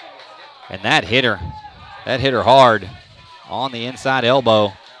 And that hit her hard on the inside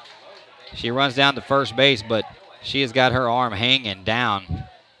elbow. She runs down to first base, but she has got her arm hanging down.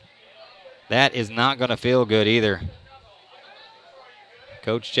 That is not going to feel good either.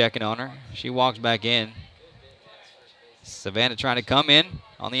 Coach checking on her. She walks back in. Savannah trying to come in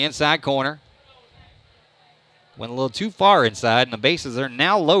on the inside corner. Went a little too far inside, and the bases are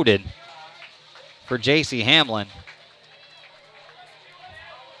now loaded for J.C. Hamlin.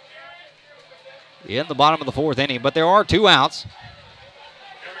 In the bottom of the 4th inning, but there are 2 outs.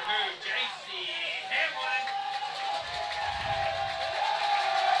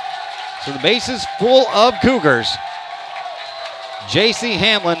 So the base is full of Cougars. J.C.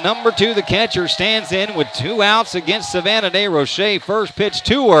 Hamlin, number 2, the catcher, stands in with 2 outs against Savannah De Roche. First pitch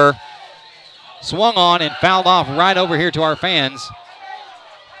to her. Swung on and fouled off right over here to our fans.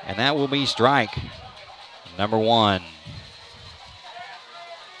 And that will be strike number 1.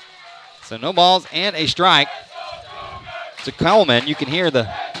 So no balls and a strike to Coleman. You can hear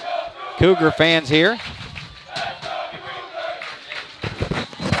the Cougar fans here.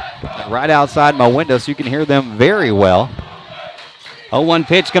 Right outside my window, so you can hear them very well. 0-1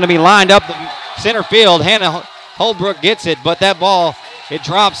 pitch going to be lined up the center field. Hannah Holbrook gets it, but that ball, it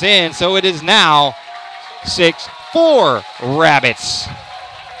drops in, so it is now 6-4 Rabbits.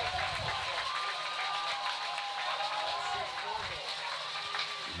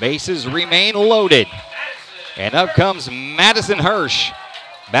 Bases remain loaded. And up comes Madison Hirsch.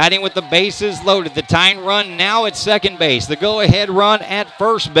 Batting with the bases loaded. The tying run now at second base. The go-ahead run at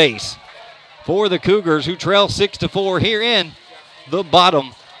first base for the Cougars, who trail 6-4 here in the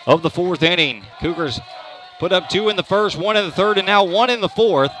bottom of the 4th inning. Cougars put up 2 in the first, 1 in the third, and now 1 in the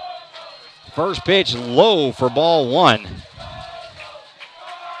 4th. First pitch low for ball 1.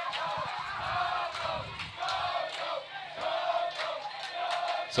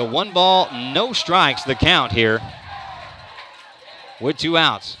 So 1 ball, no strikes, the count here with 2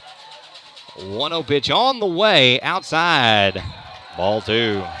 outs. 1-0 pitch on the way, outside. Ball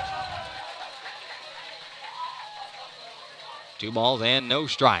 2. 2 balls and no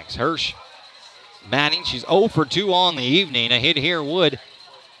strikes. Hirsch batting. She's 0 for 2 on the evening. A hit here would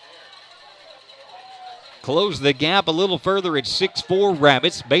close the gap a little further at 6-4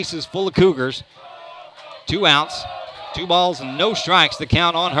 Rabbits. Bases full of Cougars. 2 outs. 2 balls, no strikes. The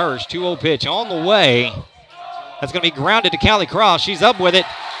count on Hirsch. 2-0 pitch on the way. That's going to be grounded to Callie Cross. She's up with it.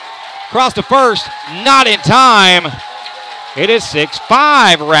 Cross to first. Not in time. It is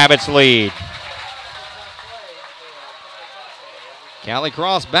 6-5 Rabbits lead. Callie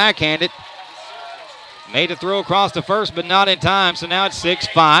Cross backhanded. Made a throw across to first, but not in time. So now it's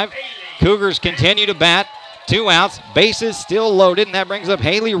 6-5. Cougars continue to bat. 2 outs. Bases still loaded, and that brings up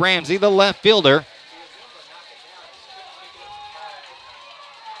Haley Ramsey, the left fielder.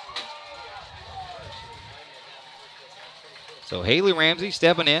 So Haley Ramsey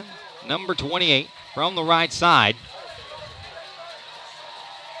stepping in, number 28 from the right side.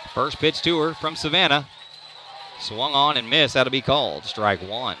 First pitch to her from Savannah. Swung on and missed. That'll be called strike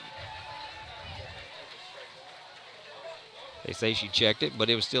 1. They say she checked it, but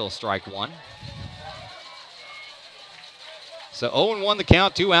it was still strike 1. So 0-1 the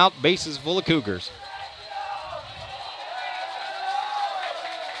count, 2 out, bases full of Cougars.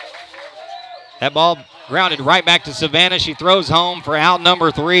 That ball grounded right back to Savannah. She throws home for out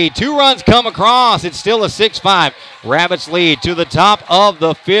number 3. 2 runs come across. It's still a 6-5 Rabbits lead. To the top of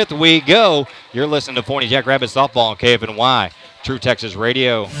the 5th we go. You're listening to Forney Jack Rabbit Softball on KFNY, True Texas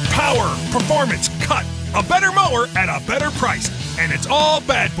Radio. Power, performance, cut. A better mower at a better price. And it's all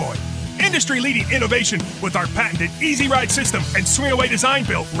Bad Boy. Industry-leading innovation with our patented Easy Ride system and swing-away design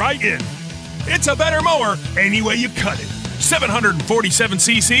built right in. It's a better mower any way you cut it. 747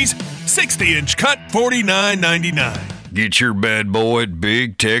 cc's, 60-inch cut, $49.99. Get your Bad Boy at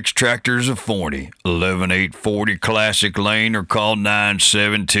Big Tex Tractors of Forney, 11840 Classic Lane, or call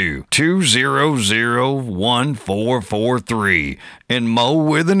 972-200-1443 and mow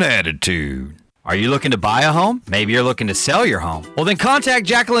with an attitude. Are you looking to buy a home? Maybe you're looking to sell your home. Well, then contact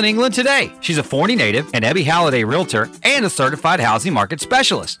Jacqueline England today. She's a Forney native, an Ebby Halliday realtor, and a certified housing market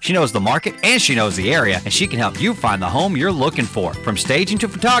specialist. She knows the market and she knows the area, and she can help you find the home you're looking for. From staging to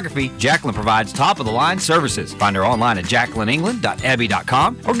photography, Jacqueline provides top-of-the-line services. Find her online at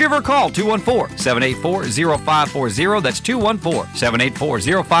jacquelineengland.ebby.com or give her a call, 214-784-0540. That's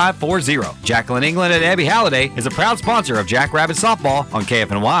 214-784-0540. Jacqueline England at Ebby Halliday is a proud sponsor of Jackrabbit Softball on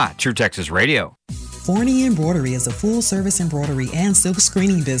KFNY, True Texas Radio. Forney Embroidery is a full-service embroidery and silk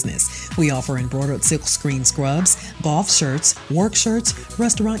screening business. We offer embroidered silk screen scrubs, golf shirts, work shirts,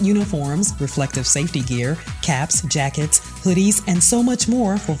 restaurant uniforms, reflective safety gear, caps, jackets, hoodies, and so much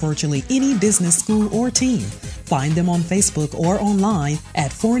more for virtually any business, school, or team. Find them on Facebook or online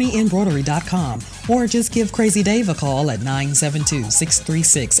at ForneyEmbroidery.com or just give Crazy Dave a call at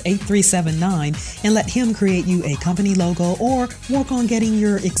 972-636-8379 and let him create you a company logo or work on getting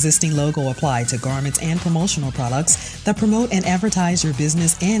your existing logo applied to garments and promotional products that promote and advertise your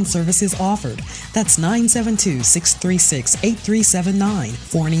business and services offered. That's 972-636-8379.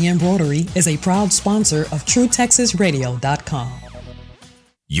 Forney Embroidery is a proud sponsor of TrueTexasRadio.com.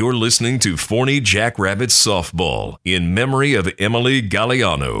 You're listening to Forney Jackrabbit Softball in memory of Emily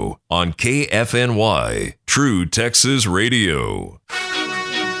Galliano on KFNY, True Texas Radio.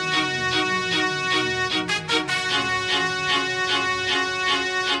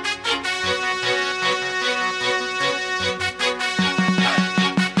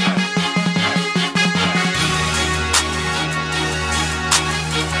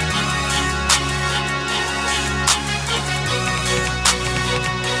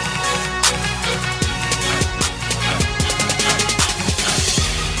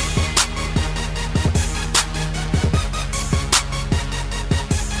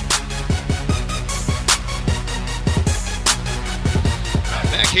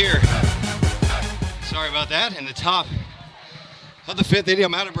 Here. Sorry about that. In the top of the fifth inning,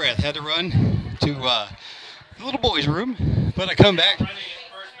 I'm out of breath. Had to run to the little boys' room, but I come back.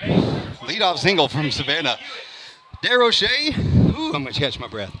 Leadoff single from Savannah. DeRoche. Ooh, I'm going to catch my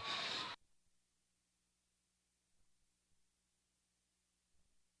breath.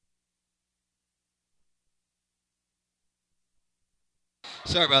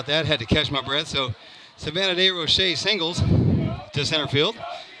 Sorry about that. Had to catch my breath. So Savannah DeRoche singles to center field.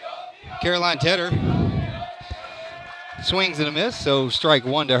 Caroline Tedder swings and a miss, so strike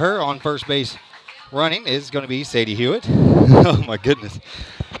one to her. On first base running is going to be Sadie Hewitt. Oh, my goodness.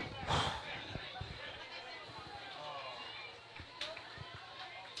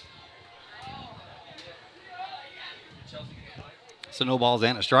 So no balls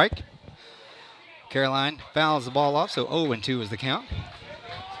and a strike. Caroline fouls the ball off, so 0-2 is the count.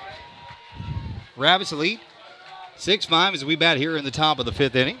 Rabbits lead 6-5 as we bat here in the top of the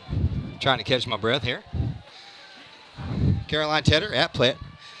fifth inning. Trying to catch my breath here. Caroline Tedder at the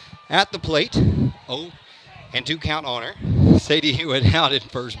plate. 0-2 count on her. Sadie Hewitt out at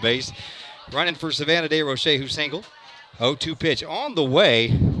first base. Running for Savannah DeRoche, who singled. 0-2 pitch on the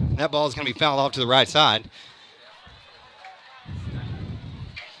way. That ball is going to be fouled off to the right side.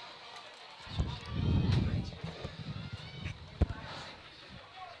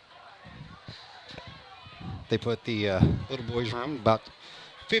 They put the little boys' room about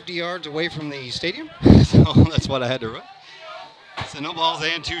 50 yards away from the stadium, so that's what I had to run. So no balls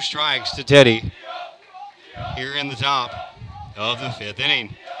and 2 strikes to Teddy here in the top of the fifth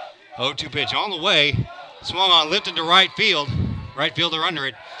inning. 0-2 pitch on the way, swung on, lifted to right field. Right fielder under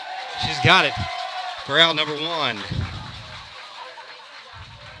it. She's got it for out number 1.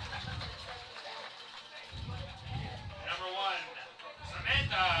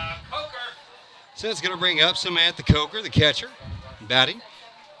 So it's going to bring up Samantha Coker, the catcher, batting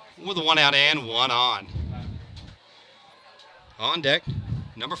with a 1 out and 1 on. On deck,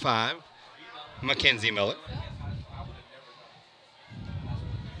 number 5, Mackenzie Millett.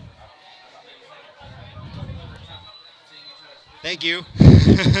 Thank you.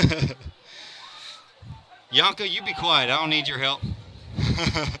 Yanka, you be quiet. I don't need your help.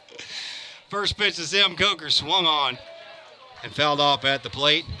 First pitch to Sam Coker, swung on and fouled off at the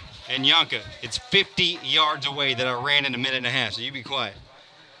plate. And Yanka, it's 50 yards away that I ran in a minute and a half, so you be quiet.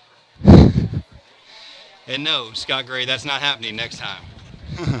 And no, Scott Gray, that's not happening next time.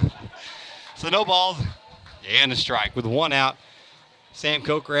 So no balls and a strike with 1 out. Sam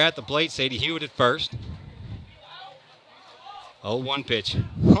Coker at the plate, Sadie Hewitt at first. 0-1 pitch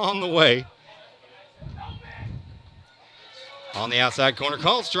on the way. On the outside corner,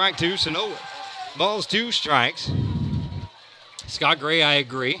 called strike 2, so no balls, 2 strikes. Scott Gray, I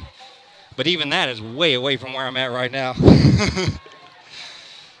agree. But even that is way away from where I'm at right now.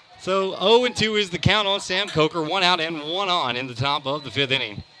 So 0-2 is the count on Sam Coker. 1 out and 1 on in the top of the 5th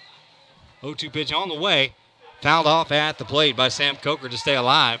inning. 0-2 pitch on the way. Fouled off at the plate by Sam Coker to stay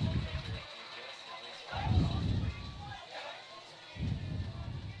alive.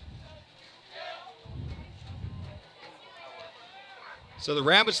 So the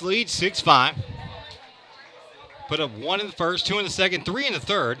Rabbits lead 6-5. Put up 1 in the first, 2 in the second, 3 in the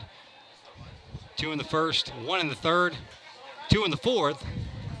third. 2 in the first, 1 in the third, 2 in the fourth.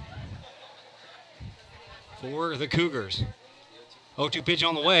 For the Cougars. 0-2 pitch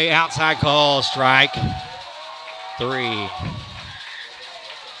on the way. Outside call, strike 3.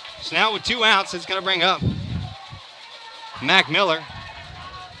 So now with 2 outs, it's going to bring up Mac Miller,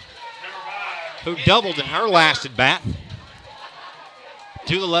 who doubled in her last at bat,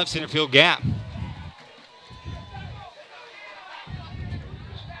 to the left center field gap.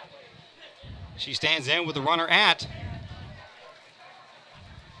 She stands in with the runner at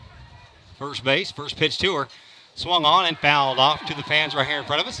first base. First pitch to her. Swung on and fouled off to the fans right here in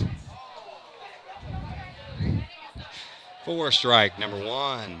front of us. For strike number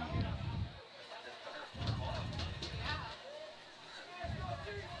 1.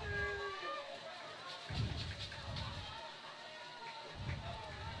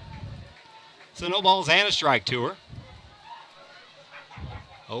 So no balls and a strike to her.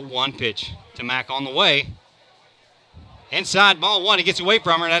 0-1 pitch to Mack on the way. Inside ball 1. He gets away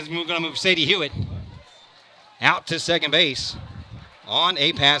from her. That's going to move Sadie Hewitt out to second base on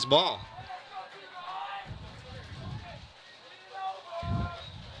a pass ball.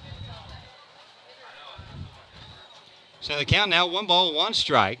 So the count now 1 ball, 1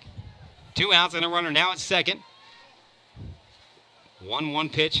 strike. 2 outs and a runner now at second.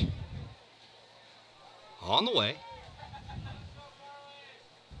 1-1 pitch on the way.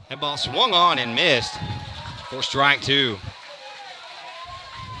 That ball swung on and missed for strike 2.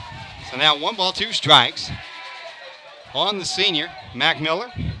 So now 1 ball, 2 strikes on the senior, Mac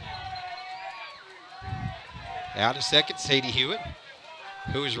Miller. Out of second, Sadie Hewitt,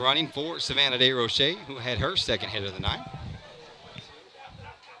 who is running for Savannah DeRoche, who had her second hit of the night.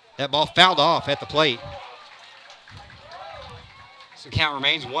 That ball fouled off at the plate. So the count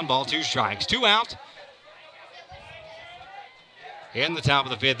remains 1 ball, 2 strikes. 2 out. In the top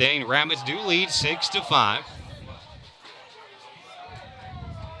of the 5th inning, Rabbits do lead 6-5.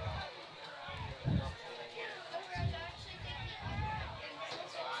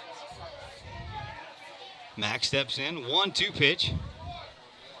 Max steps in, 1-2 pitch.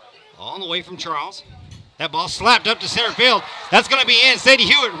 On the way from Charles. That ball slapped up to center field. That's going to be in. Sadie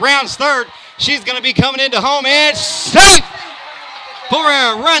Hewitt rounds third. She's going to be coming into home. And safe for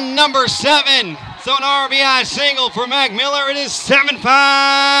a run number 7. So an RBI single for Mac Miller. It is 7-5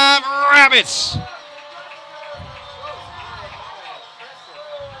 Rabbits.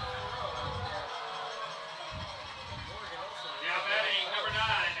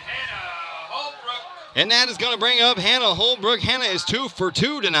 And that is going to bring up Hannah Holbrook. Hannah is 2 for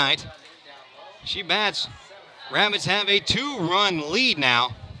 2 tonight. She bats. Rabbits have a 2-run lead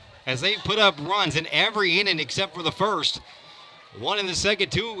now as they put up runs in every inning except for the first. 1 in the second,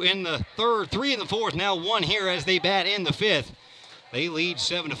 2 in the third, 3 in the fourth, now 1 here as they bat in the 5th. They lead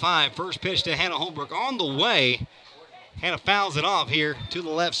 7-5. First pitch to Hannah Holbrook on the way. Hannah fouls it off here to the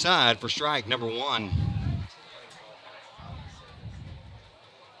left side for strike number 1.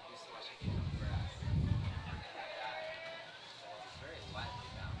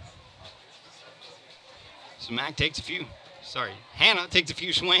 So Hannah takes a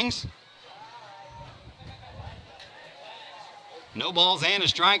few swings. No balls and a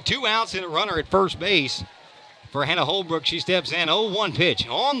strike. 2 outs and a runner at first base for Hannah Holbrook. She steps in. 0-1 pitch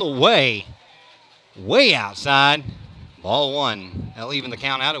on the way. Way outside. Ball 1. They'll even the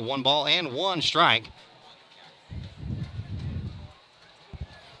count out at 1 ball and 1 strike.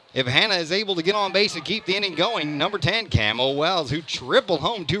 If Hannah is able to get on base and keep the inning going, number 10, Camo Wells, who tripled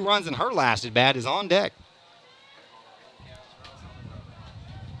home 2 runs in her last at bat, is on deck.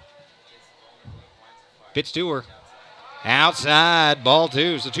 Pitch to her. Outside, ball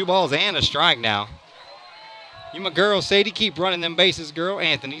 2. So 2 balls and a strike now. You my girl, Sadie, keep running them bases, girl.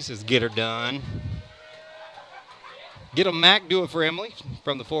 Anthony says, get her done. Get a Mac, do it for Emily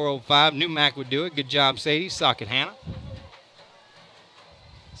from the 405. New Mac would do it. Good job, Sadie. Sock it, Hannah.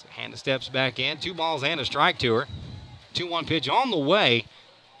 So Hannah steps back in. 2 balls and a strike to her. 2-1 pitch on the way.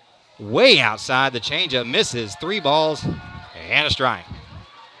 Way outside. The changeup misses. 3 balls and a strike.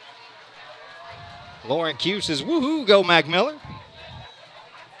 Lauren Q says, woohoo, go Mac Miller.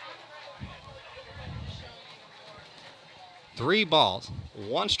 3 balls,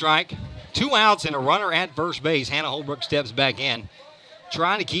 1 strike, 2 outs, and a runner at first base. Hannah Holbrook steps back in.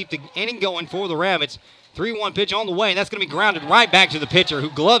 trying to keep the inning going for the Rabbits. 3-1 pitch on the way, and that's going to be grounded right back to the pitcher, who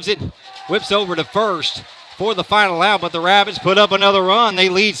gloves it, whips over to first for the final out, but the Rabbits put up another run. They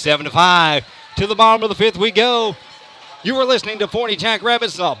lead 7-5. To the bottom of the fifth we go. You are listening to Forney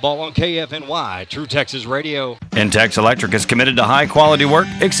Jackrabbits Softball on KFNY, True Texas Radio. Intex Electric is committed to high-quality work,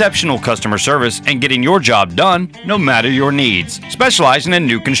 exceptional customer service, and getting your job done no matter your needs. Specializing in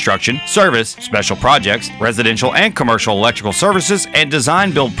new construction, service, special projects, residential and commercial electrical services, and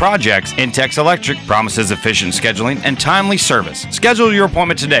design-build projects, Intex Electric promises efficient scheduling and timely service. Schedule your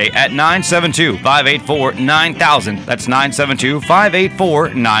appointment today at 972-584-9000. That's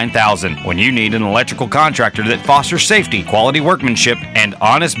 972-584-9000. When you need an electrical contractor that fosters safety, quality workmanship, and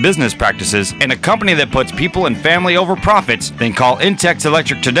honest business practices, and a company that puts people and family over profits, then call Intex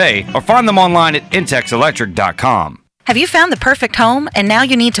Electric today or find them online at intexelectric.com. Have you found the perfect home and now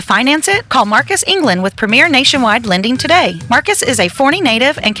you need to finance it? Call Marcus England with Premier Nationwide Lending today. Marcus is a Forney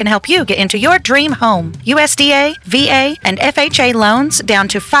native and can help you get into your dream home. USDA, VA, and FHA loans down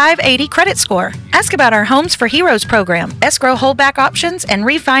to 580 credit score. Ask about our Homes for Heroes program, escrow holdback options, and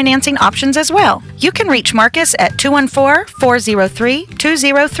refinancing options as well. You can reach Marcus at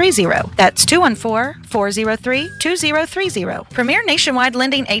 214-403-2030. That's 214-403-2030. Premier Nationwide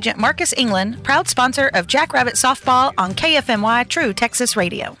Lending agent Marcus England, proud sponsor of Jackrabbit Softball on KFNY True Texas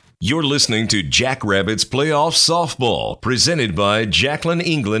Radio. You're listening to Jackrabbits Playoff Softball, presented by Jacqueline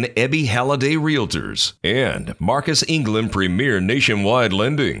England Ebby Halliday Realtors and Marcus England Premier Nationwide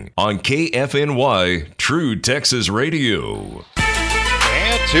Lending on KFNY True Texas Radio.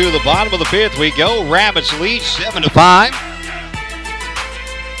 And to the bottom of the fifth we go. Rabbits lead 7-5.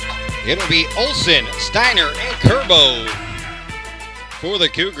 It'll be Olsen, Steiner, and Kerbo for the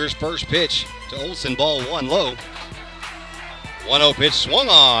Cougars. First pitch to Olsen, ball one low. 1-0 pitch swung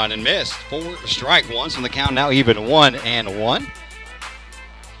on and missed for strike one, so the count now even 1-1.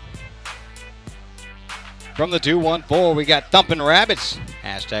 From the 2-1-4, we got Thumpin' Rabbits.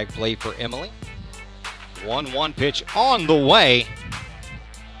 Hashtag play for Emily. 1-1 pitch on the way.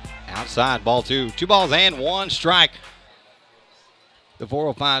 Outside, ball two. 2 balls and 1 strike. The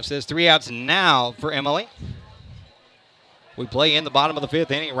 405 says 3 outs now for Emily. We play in the bottom of the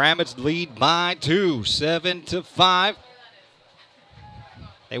fifth inning. Rabbits lead by 2, 7-5.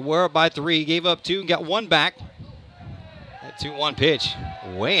 They were up by 3, gave up 2, and got 1 back. That 2-1 pitch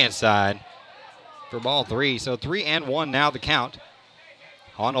way inside for ball 3. So 3-1 now the count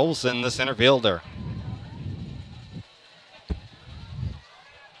on Olsen, the center fielder.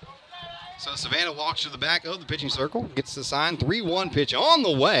 So Savannah walks to the back of the pitching circle, gets the sign. 3-1 pitch on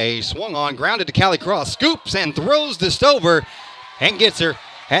the way, swung on, grounded to Callie Cross, scoops and throws to Stover and gets her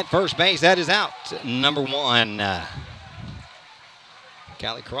at first base. That is out, number 1.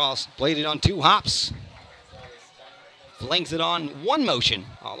 Callie Cross played it on 2 hops. Flings it on 1 motion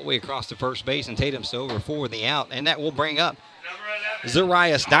all the way across to first base, and Tatum Stover for the out. And that will bring up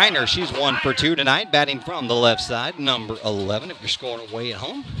Zariah Steiner. She's 1 for 2 tonight, batting from the left side, number 11, if you're scoring away at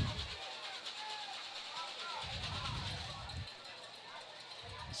home.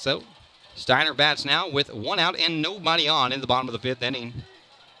 So Steiner bats now with 1 out and nobody on in the bottom of the fifth inning.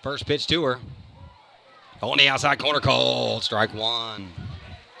 First pitch to her. On the outside corner, called strike 1.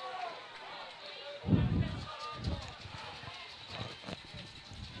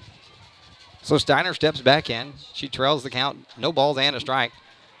 So Steiner steps back in. She trails the count. No balls and a strike.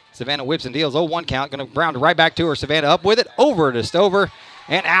 Savannah whips and deals. 0-1 count. Going to ground right back to her. Savannah up with it. Over to Stover.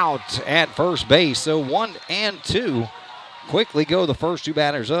 And out at first base. So 1 and 2. Quickly go the first 2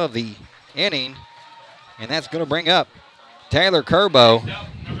 batters of the inning. And that's going to bring up Taylor Kerbo,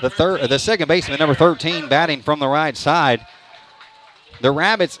 the second baseman, number 13, batting from the right side. The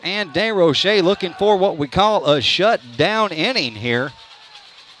Rabbits and DeRoche looking for what we call a shutdown inning here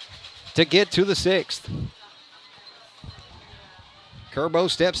to get to the 6th. Kerbo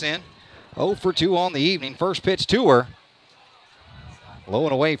steps in, 0 for 2 on the evening. First pitch to her. Low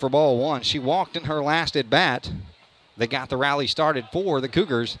and away for ball 1. She walked in her last at bat. They got the rally started for the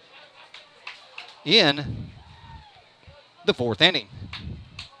Cougars in the 4th inning.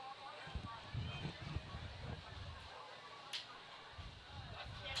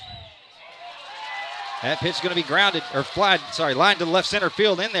 That pitch is going to be grounded, or lined to the left center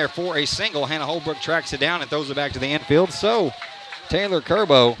field in there for a single. Hannah Holbrook tracks it down and throws it back to the infield. So Taylor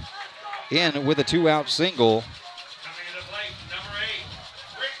Kerbo in with a 2-out single.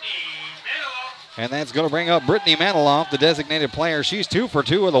 And that's going to bring up Brittany Maniloff, the designated player. She's 2 for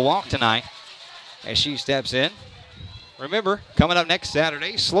 2 with a walk tonight as she steps in. Remember, coming up next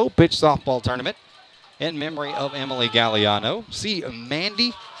Saturday, slow pitch softball tournament in memory of Emily Galliano. See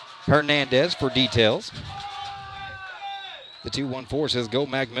Mandy Hernandez for details. The 2-1-4 says, go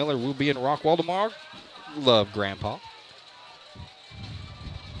Mac Miller. We'll be in Rockwall tomorrow. Love, Grandpa.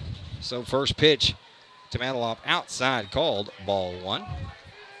 So first pitch to Maniloff outside, called ball one.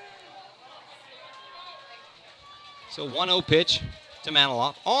 So 1-0 pitch to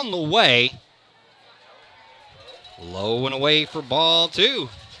Maniloff on the way. Low and away for ball two.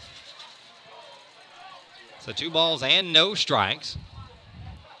 So 2 balls and no strikes.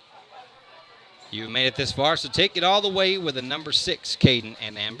 You've made it this far, so take it all the way with the number 6, Caden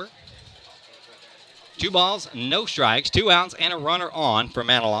and Amber. 2 balls, no strikes, 2 outs, and a runner on for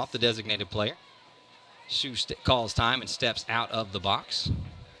Maniloff, the designated player. Sue calls time and steps out of the box.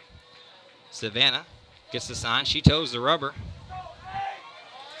 Savannah gets the sign. She toes the rubber.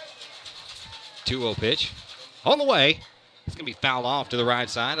 2-0 pitch. On the way. It's going to be fouled off to the right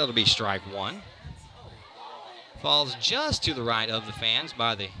side. That'll be strike one. Falls just to the right of the fans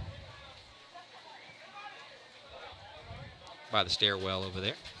by the stairwell over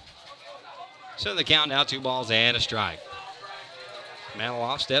there. So the count now, 2 balls and a strike.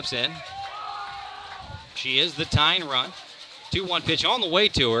 Maniloff steps in. She is the tying run. 2-1 pitch on the way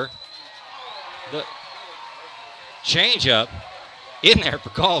to her. The changeup in there for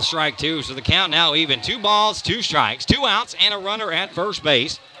call strike 2. So the count now even. 2 balls, 2 strikes, 2 outs, and a runner at first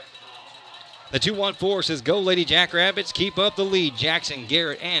base. The 2-1-4 says, go Lady Jackrabbits, keep up the lead. Jackson,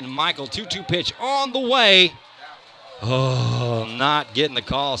 Garrett, and Michael. 2-2 pitch on the way. Oh, not getting the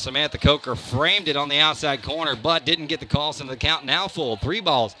call. Samantha Coker framed it on the outside corner, but didn't get the call, so the count now full. 3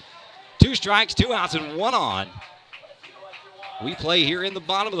 balls, 2 strikes, 2 outs, and 1 on. We play here in the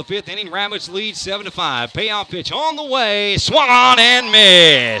bottom of the 5th inning. Rabbits lead 7-5. Payoff pitch on the way. Swung on and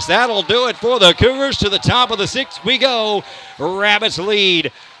missed. That'll do it for the Cougars. To the top of the 6th we go. Rabbits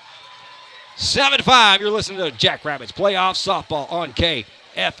lead 7-5. You're listening to Jackrabbits Playoff Softball on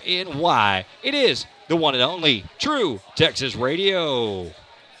KFNY. It is the one and only True Texas Radio.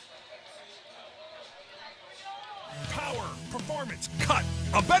 Power, performance, cut.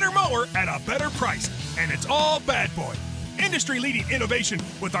 A better mower at a better price. And it's all Bad Boy. Industry-leading innovation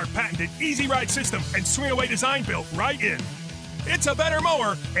with our patented Easy Ride system and swing-away design built right in. It's a better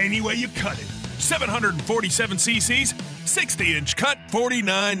mower any way you cut it. 747 cc's, 60-inch cut,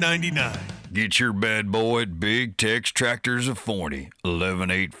 $49.99. Get your bad boy at Big Tex Tractors of Forney,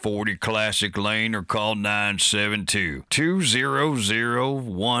 11840 Classic Lane, or call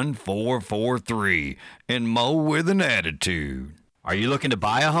 972-200-1443 and mow with an attitude. Are you looking to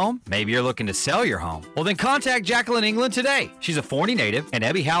buy a home? Maybe you're looking to sell your home. Well, then contact Jacqueline England today. She's a Forney native, an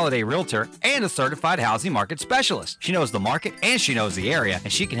Ebby Halliday realtor, and a certified housing market specialist. She knows the market and she knows the area,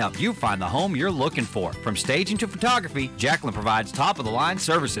 and she can help you find the home you're looking for. From staging to photography, Jacqueline provides top-of-the-line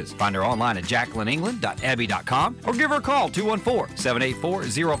services. Find her online at jacquelineengland.ebby.com or give her a call,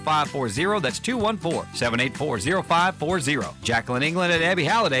 214-784-0540. That's 214-784-0540. Jacqueline England at Ebby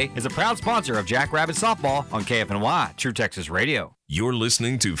Halliday is a proud sponsor of Jackrabbit Softball on KFNY, True Texas Radio. You're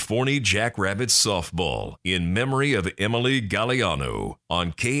listening to Forney Jackrabbits Softball in memory of Emily Galliano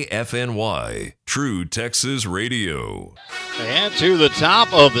on KFNY, True Texas Radio. And to the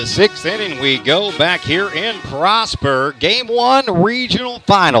top of the 6th inning we go back here in Prosper. Game 1 regional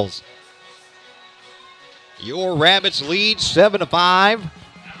finals. Your Rabbits lead 7-5.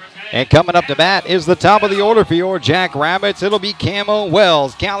 And coming up to bat is the top of the order for your Jackrabbits. It'll be Camo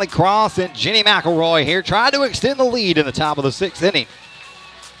Wells, Callie Cross, and Jenny McElroy here trying to extend the lead in the top of the 6th inning.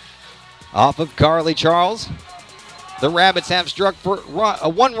 Off of Carly Charles, the Rabbits have struck for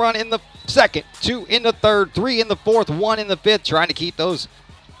 1 run in the 2nd, 2 in the 3rd, 3 in the 4th, 1 in the 5th, trying to keep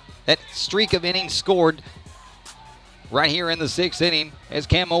that streak of innings scored right here in the 6th inning as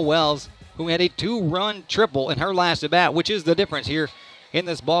Camo Wells, who had a 2-run triple in her last at bat, which is the difference here in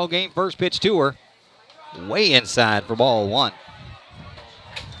this ball game. First pitch to her, way inside for ball 1.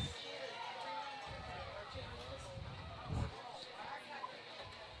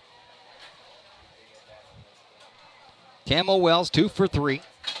 Camo Wells 2 for 3.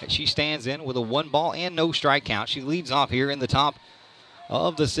 She stands in with a 1 ball and no strike count. She leads off here in the top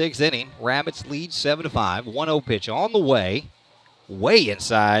of the 6th inning. Rabbits lead 7-5. 1-0 pitch on the way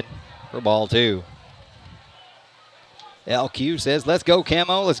inside for ball 2. LQ says, let's go,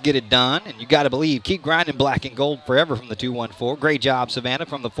 Camo. Let's get it done. And you got to believe, keep grinding black and gold forever from the 2-1-4. Great job, Savannah,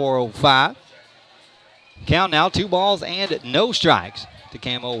 from the 4-0-5. Count now 2 balls and no strikes to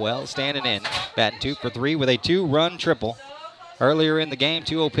Camo Wells, standing in, batting 2 for 3 with a 2-run triple. Earlier in the game,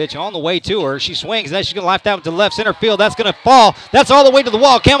 2-0 pitch on the way to her. She swings, and then she's going to life down to left center field. That's going to fall. That's all the way to the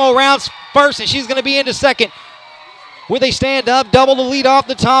wall. Camo rounds first, and she's going to be into second. With a stand-up double to lead off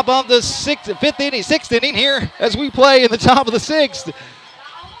the top of the 6th inning here as we play in the top of the 6th.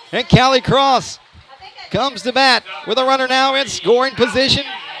 And Callie Cross comes to bat with a runner now in scoring position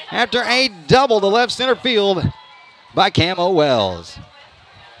after a double to left center field by Camo Wells.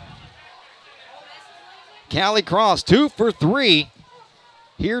 Callie Cross, 2 for 3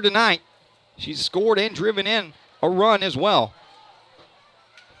 here tonight. She's scored and driven in a run as well.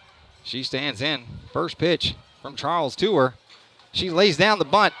 She stands in. First pitch from Charles to her. She lays down the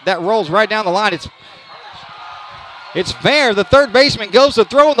bunt. That rolls right down the line. It's fair. The third baseman goes to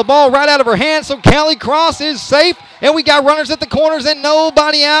throwing the ball right out of her hands, so Callie Cross is safe. And we got runners at the corners and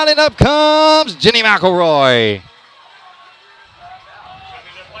nobody out, and up comes Jenny McElroy.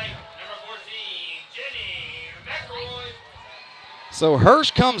 So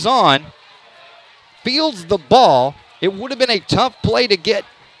Hirsch comes on, fields the ball. It would have been a tough play to get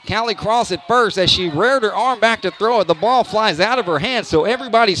Callie Cross at first as she reared her arm back to throw it. The ball flies out of her hands, so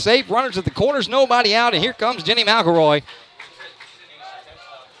everybody's safe. Runners at the corners, nobody out, and here comes Jenny McElroy.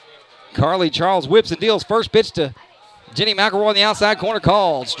 Carly Charles whips and deals. First pitch to Jenny McElroy on the outside corner,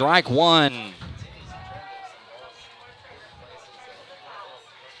 called strike one.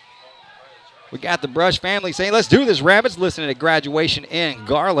 We got the Brush family saying, let's do this, Rabbits. Listening to Graduation in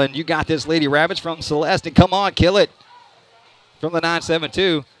Garland. You got this, Lady Rabbits, from Celeste. And come on, kill it. From the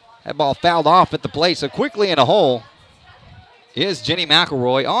 9-7-2. That ball fouled off at the plate. So quickly in a hole is Jenny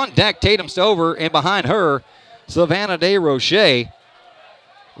McElroy. On deck, Tatum Stover. And behind her, Savannah DeRoche.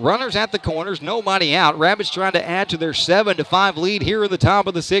 Runners at the corners, nobody out. Rabbits trying to add to their 7-5 lead here in the top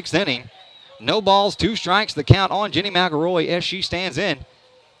of the 6th inning. No balls, 2 strikes. The count on Jenny McElroy as she stands in.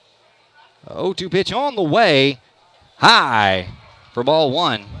 0-2 pitch on the way. High for ball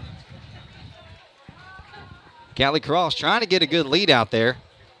 1. Callie Cross trying to get a good lead out there.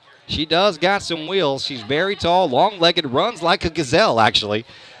 She does got some wheels. She's very tall, long-legged, runs like a gazelle, actually.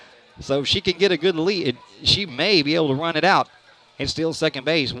 So if she can get a good lead, she may be able to run it out and steal second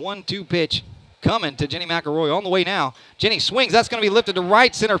base. 1-2 pitch coming to Jenny McElroy on the way now. Jenny swings. That's going to be lifted to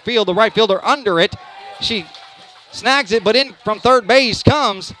right center field. The right fielder under it. She snags it, but in from third base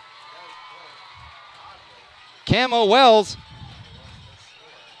comes Camo Wells.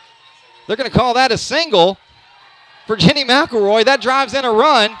 They're going to call that a single for Jenny McElroy. That drives in a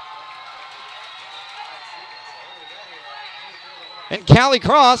run. And Callie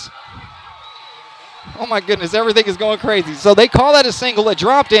Cross, oh my goodness, everything is going crazy. So they call that a single. It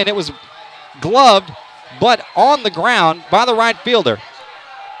dropped in. It was gloved, but on the ground by the right fielder.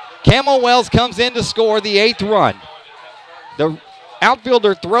 Camo Wells comes in to score the 8th run. The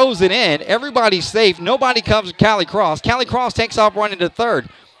outfielder throws it in. Everybody's safe. Nobody comes to Callie Cross. Callie Cross takes off running to third.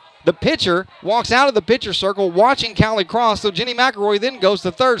 The pitcher walks out of the pitcher circle watching Callie Cross, so Jenny McElroy then goes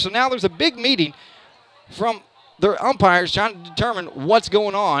to third. So now there's a big meeting from the umpires trying to determine what's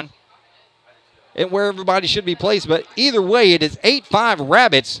going on and where everybody should be placed. But either way, it is 8-5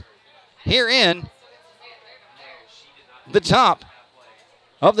 Rabbits here in the top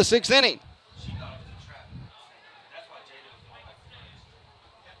of the 6th inning.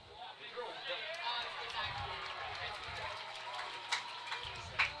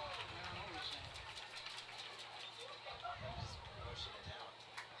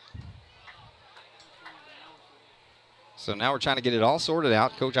 So now we're trying to get it all sorted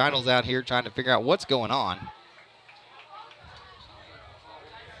out. Coach Idle's out here trying to figure out what's going on.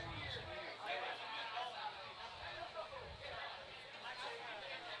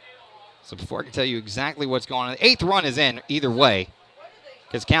 So before I can tell you exactly what's going on, the 8th run is in either way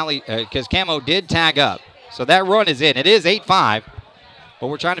because Camo did tag up. So that run is in. It is 8-5, but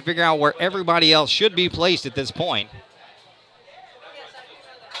we're trying to figure out where everybody else should be placed at this point.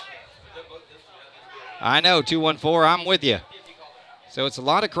 I know, 214, I'm with you. So it's a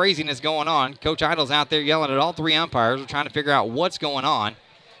lot of craziness going on. Coach Idle's out there yelling at all 3 umpires. We're trying to figure out what's going on.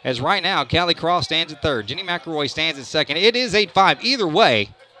 As right now, Callie Cross stands at third. Jenny McElroy stands at second. It is 8-5 either way.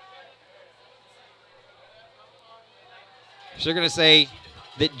 So they're going to say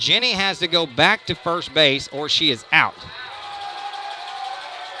that Jenny has to go back to first base or she is out.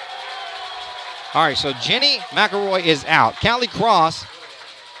 All right, so Jenny McElroy is out. Callie Cross.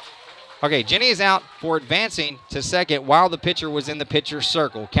 Okay, Jenny is out for advancing to second while the pitcher was in the pitcher's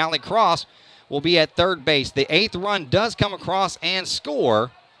circle. Callie Cross will be at third base. The 8th run does come across and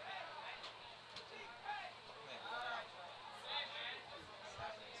score.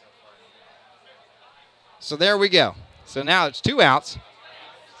 So there we go. So now it's 2 outs,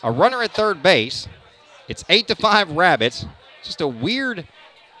 a runner at third base. It's 8-5 Rabbits. Just a weird,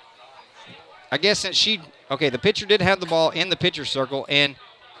 I guess since the pitcher did have the ball in the pitcher's circle and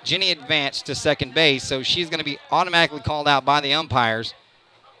Jenny advanced to second base, so she's going to be automatically called out by the umpires.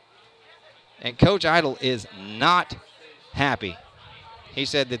 And Coach Idle is not happy. He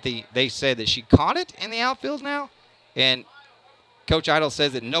said that they said that she caught it in the outfield now, and Coach Idle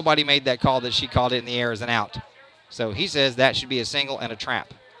says that nobody made that call, that she called it in the air as an out. So he says that should be a single and a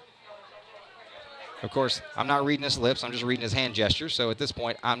trap. Of course, I'm not reading his lips. I'm just reading his hand gestures. So at this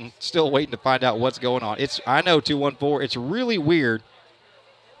point, I'm still waiting to find out what's going on. I know 214. It's really weird.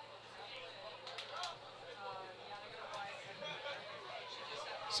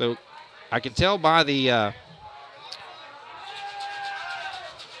 So I can tell by the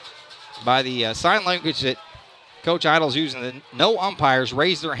sign language that Coach Idle's using that no umpires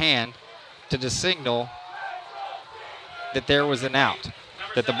raised their hand to signal that there was an out,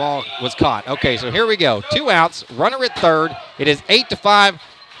 that the ball was caught. Okay, so here we go. 2 outs, runner at third. It is 8-5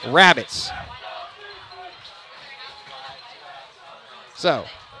 Rabbits. So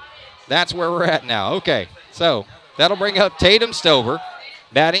that's where we're at now. Okay, so that'll bring up Tatum Stover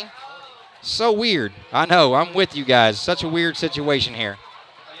batting. So weird. I know, I'm with you guys. Such a weird situation here.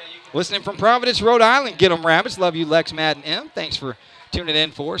 Listening from Providence, Rhode Island. Get 'em Rabbits. Love you, Lex, Matt, and M. Thanks for tuning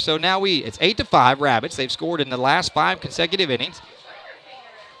in for us. So now it's 8-5 Rabbits. They've scored in the last 5 consecutive innings.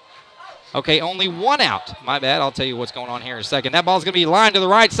 Okay, only 1 out. My bad. I'll tell you what's going on here in a second. That ball's going to be lined to the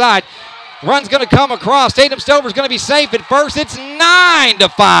right side. Run's going to come across. Tatum Stover's going to be safe at first. It's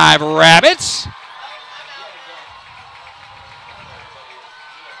 9-5 Rabbits.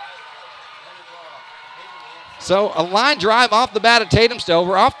 So a line drive off the bat of Tatum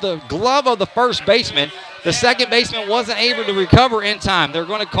Stover, off the glove of the first baseman. The second baseman wasn't able to recover in time. They're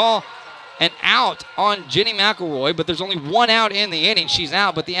going to call an out on Jenny McElroy, but there's only 1 out in the inning. She's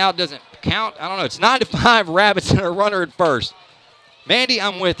out, but the out doesn't count. I don't know. It's 9-5 Rabbits and a runner at first. Mandy,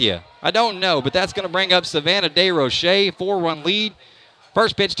 I'm with you. I don't know, but that's going to bring up Savannah DeRoche, 4-run lead.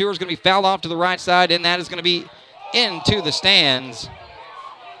 First pitch to her is going to be fouled off to the right side, and that is going to be into the stands.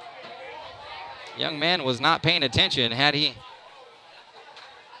 Young man was not paying attention. Had he...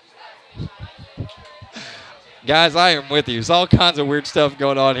 Guys, I am with you. There's all kinds of weird stuff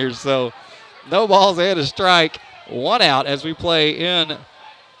going on here. So, no balls and a strike. 1 out as we play in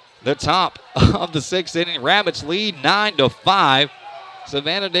the top of the 6th inning. Rabbits lead 9-5.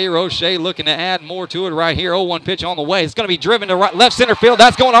 Savannah DeRoche looking to add more to it right here. 0-1 pitch on the way. It's going to be driven to right, left center field.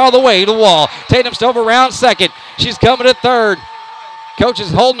 That's going all the way to the wall. Tatum Stover around second. She's coming to third. Coach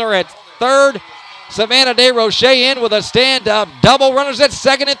is holding her at third. Savannah DeRoche in with a stand-up double. Runners at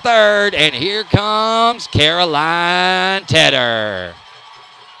second and third. And here comes Caroline Tedder.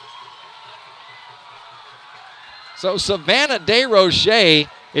 So Savannah DeRoche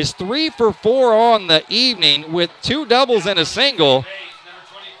is 3 for 4 on the evening with 2 doubles and a single.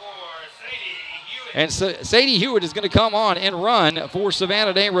 And Sadie Hewitt is going to come on and run for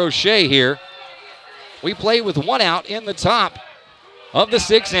Savannah DeRoche here. We play with 1 out in the top of the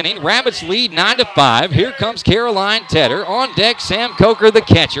 6th inning. Rabbits lead 9-5. Here comes Caroline Tedder. On deck, Sam Coker, the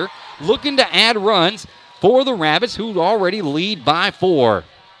catcher, looking to add runs for the Rabbits, who already lead by 4.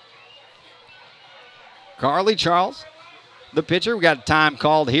 Carly Charles, the pitcher. We got time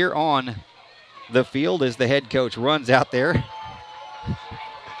called here on the field as the head coach runs out there.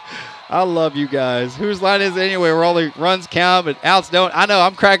 I love you guys. Whose line is it anyway where all the runs count but outs don't? I know,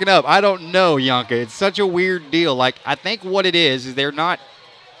 I'm cracking up. I don't know, Yonka. It's such a weird deal. Like, I think what it is they're not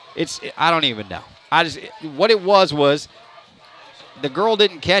 – I don't even know. What it was the girl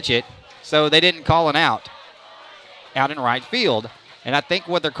didn't catch it, so they didn't call an out in right field. And I think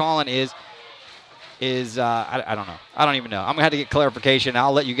what they're calling is I don't know. I don't even know. I'm going to have to get clarification.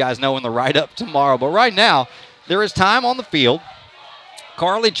 I'll let you guys know in the write-up tomorrow. But right now, there is time on the field.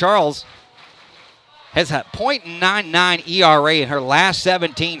 Carly Charles has had .99 ERA in her last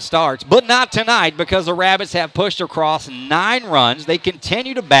 17 starts, but not tonight because the Rabbits have pushed across 9 runs. They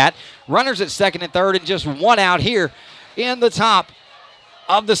continue to bat. Runners at second and third and just 1 out here in the top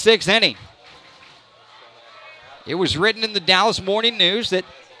of the 6th inning. It was written in the Dallas Morning News that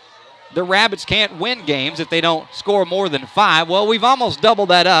the Rabbits can't win games if they don't score more than 5. Well, we've almost doubled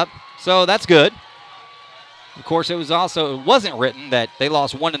that up, so that's good. Of course, it wasn't written that they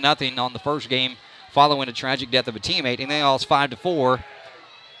lost 1-0 on the first game following the tragic death of a teammate, and they lost 5-4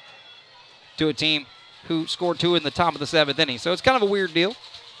 to a team who scored 2 in the top of the 7th inning. So it's kind of a weird deal,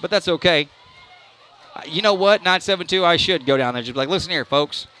 but that's okay. You know what, 972, I should go down there and just be like, listen here,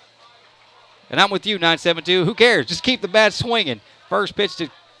 folks. And I'm with you, 972. Who cares? Just keep the bat swinging. First pitch to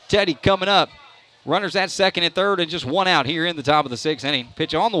Teddy coming up. Runners at second and third and just 1 out here in the top of the 6th inning.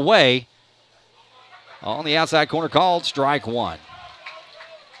 Pitch on the way. On the outside corner called strike 1.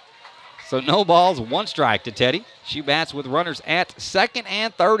 So no balls, 1 strike to Teddy. She bats with runners at second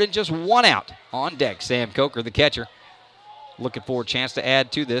and third and just 1 out. On deck, Sam Coker, the catcher, looking for a chance to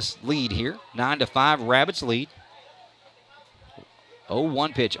add to this lead here. 9-5 Rabbits lead.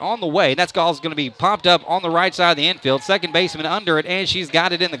 0-1 pitch on the way. That ball is going to be popped up on the right side of the infield. Second baseman under it, and she's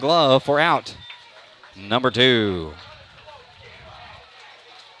got it in the glove for out number 2.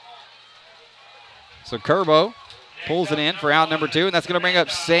 So Curbo pulls it in for out number 2, and that's going to bring up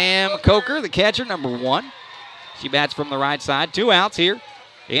Sam Coker, the catcher, number 1. She bats from the right side. 2 outs here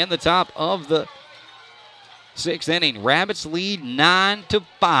in the top of the 6th inning. Rabbits lead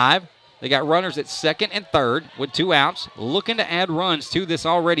 9-5. They got runners at second and third with 2 outs, looking to add runs to this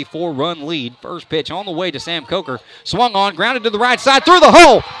already 4-run lead. First pitch on the way to Sam Coker. Swung on, grounded to the right side, through the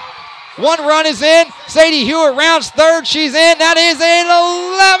hole. 1 run is in. Sadie Hewitt rounds third. She's in. That is an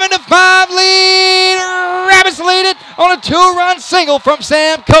 11-5 lead. Rabbits lead it on a 2-run single from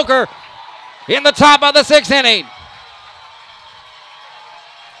Sam Coker in the top of the 6th inning.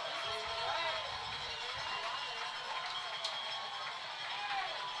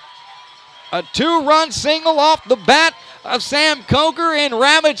 A 2-run single off the bat of Sam Coker, and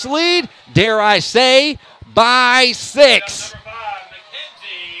Rabbits lead, dare I say, by 6.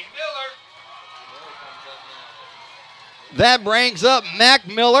 That brings up Mac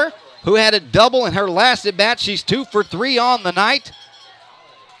Miller, who had a double in her last at bat. She's 2 for 3 on the night.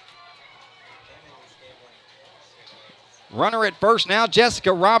 Runner at first now,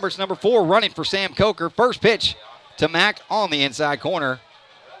 Jessica Roberts, number 4, running for Sam Coker. First pitch to Mac on the inside corner.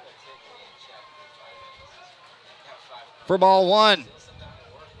 For ball 1.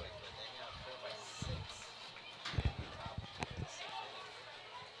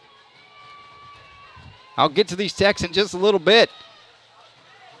 I'll get to these texts in just a little bit.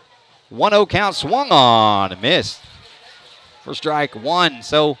 1-0 count, swung on, missed. For strike 1,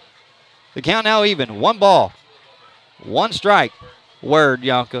 so the count now even. 1 ball, 1 strike. Word,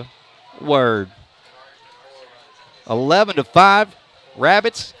 Yonka, word. 11-5,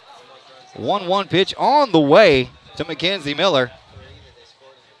 Rabbits. 1-1 pitch on the way to Mackenzie Miller.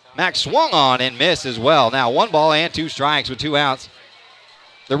 Max swung on and missed as well. Now 1 ball and 2 strikes with 2 outs.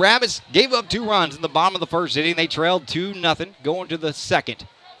 The Rabbits gave up 2 runs in the bottom of the 1st inning. They trailed 2-0 going to the 2nd.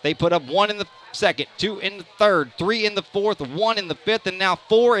 They put up 1 in the 2nd, 2 in the 3rd, 3 in the 4th, 1 in the 5th, and now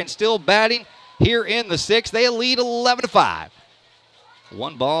 4 and still batting here in the 6th. They lead 11-5.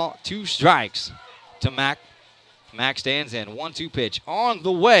 1 ball, 2 strikes to Mac. Mac stands in. 1-2 pitch on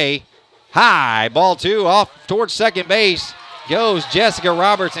the way. High, ball 2 off towards second base. Goes Jessica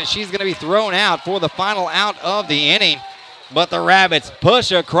Roberts, and she's going to be thrown out for the final out of the inning. But the Rabbits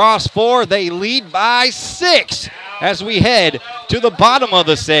push across 4. They lead by 6 as we head to the bottom of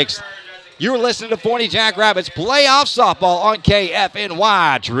the 6th. You're listening to Forney Jackrabbits playoff softball on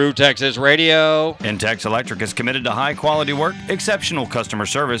KFNY, True Texas Radio. Intex Electric is committed to high-quality work, exceptional customer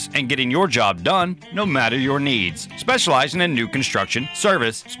service, and getting your job done no matter your needs. Specializing in new construction,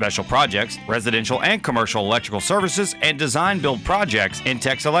 service, special projects, residential and commercial electrical services, and design-build projects,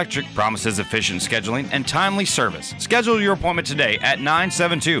 Intex Electric promises efficient scheduling and timely service. Schedule your appointment today at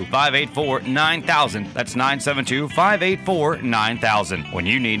 972-584-9000. That's 972-584-9000. When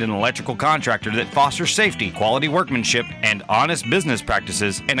you need an electrical contractor that fosters safety, quality workmanship, and honest business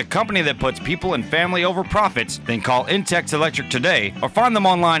practices, and a company that puts people and family over profits, then call Intex Electric today or find them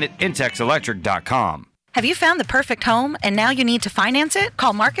online at intexelectric.com. Have you found the perfect home and now you need to finance it?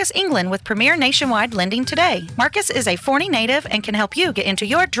 Call Marcus England with Premier Nationwide Lending today. Marcus is a Forney native and can help you get into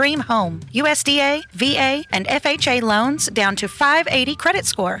your dream home. USDA, VA, and FHA loans down to 580 credit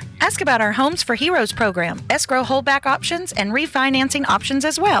score. Ask about our Homes for Heroes program, escrow holdback options, and refinancing options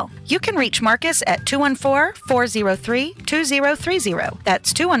as well. You can reach Marcus at 214-403-2030.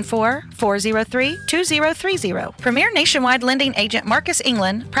 That's 214-403-2030. Premier Nationwide Lending agent Marcus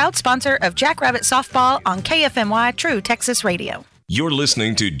England, proud sponsor of Jackrabbit Softball on KFNY True Texas Radio. You're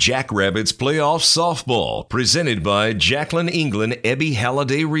listening to Jackrabbits Playoff Softball, presented by Jacqueline England Ebby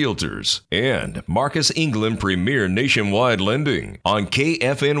Halliday Realtors and Marcus England Premier Nationwide Lending on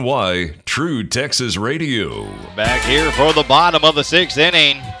KFNY True Texas Radio. Back here for the bottom of the 6th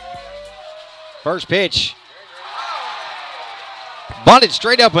inning. First pitch. Bunted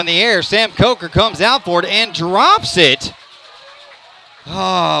straight up in the air. Sam Coker comes out for it and drops it.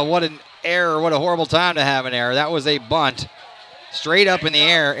 Oh, what an error. What a horrible time to have an error. That was a bunt. Straight up in the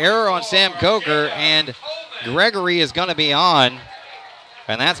air. Error on Sam Coker, and Gregory is going to be on.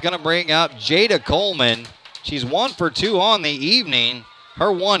 And that's going to bring up Jada Coleman. She's 1 for 2 on the evening.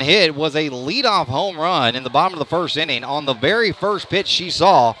 Her 1 hit was a leadoff home run in the bottom of the 1st inning on the very first pitch she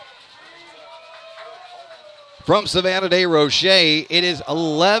saw from Savannah DeRoche. It is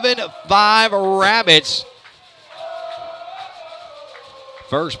 11-5 Rabbits.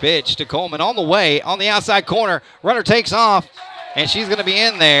 First pitch to Coleman on the way, on the outside corner. Runner takes off, and she's going to be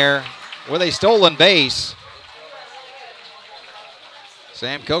in there with a stolen base.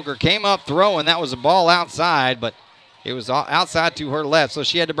 Sam Coker came up throwing. That was a ball outside, but it was outside to her left, so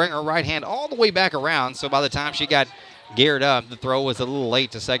she had to bring her right hand all the way back around. So by the time she got geared up, the throw was a little late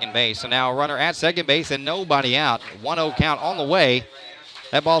to second base. So now a runner at second base and nobody out. 1-0 count on the way.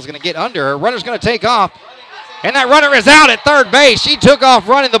 That ball's going to get under her. Runner's going to take off. And that runner is out at third base. She took off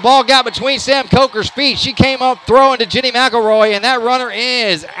running. The ball got between Sam Coker's feet. She came up throwing to Jenny McElroy, and that runner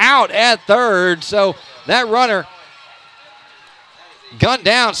is out at third. So that runner gunned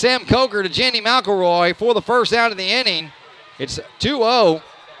down Sam Coker to Jenny McElroy for the first out of the inning. It's 2-0.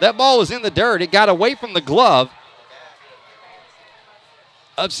 That ball was in the dirt. It got away from the glove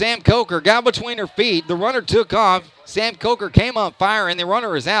of Sam Coker, got between her feet. The runner took off. Sam Coker came up firing. The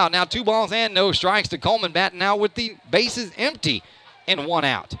runner is out. Now 2 balls and no strikes to Coleman batting now with the bases empty and 1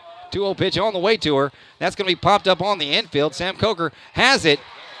 out. 2-0 pitch on the way to her. That's going to be popped up on the infield. Sam Coker has it.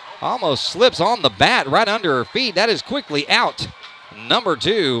 Almost slips on the bat right under her feet. That is quickly out. Number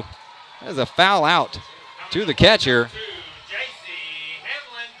 2. That is a foul out to the catcher.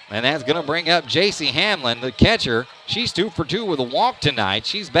 And that's going to bring up J.C. Hamlin, the catcher. She's 2 for 2 with a walk tonight.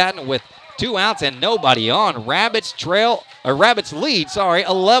 She's batting with 2 outs and nobody on. Rabbits lead,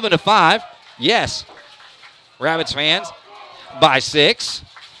 11-5. Yes, Rabbits fans, by 6.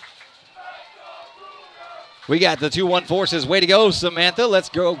 We got the 2-1-4 says, way to go, Samantha. Let's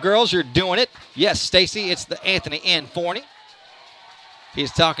go, girls. You're doing it. Yes, Stacy, it's the Anthony N. Forney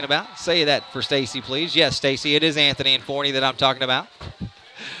he's talking about. Say that for Stacy, please. Yes, Stacy, it is Anthony N. Forney that I'm talking about.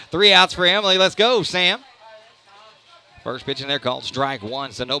 3 outs for Emily. Let's go, Sam. First pitch in there called strike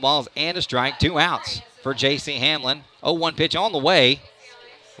 1. So no balls and a strike. 2 outs for J.C. Hamlin. 0-1 pitch on the way.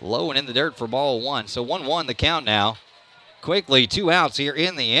 Low and in the dirt for ball 1. So 1-1 the count now. Quickly 2 outs here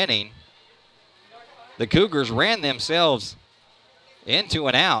in the inning. The Cougars ran themselves into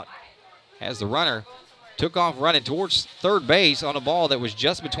an out as the runner took off running towards third base on a ball that was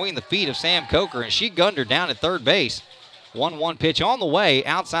just between the feet of Sam Coker, and she gunned her down at third base. 1-1 pitch on the way,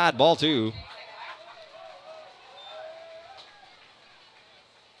 outside, ball 2.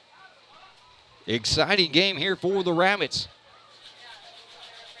 Exciting game here for the Rabbits.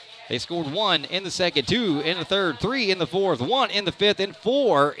 They scored 1 in the second, 2 in the third, 3 in the fourth, 1 in the fifth, and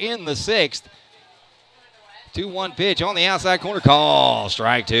 4 in the sixth. 2-1 pitch on the outside corner, call,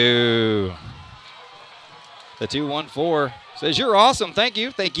 strike 2. The 2-1-4 says, you're awesome, thank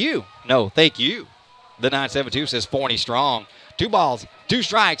you, thank you. No, thank you. The 9-7-2 says Forney strong. 2 balls, 2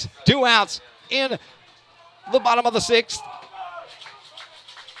 strikes, 2 outs in the bottom of the 6th.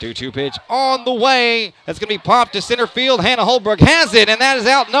 2-2 pitch on the way. That's going to be popped to center field. Hannah Holbrook has it, and that is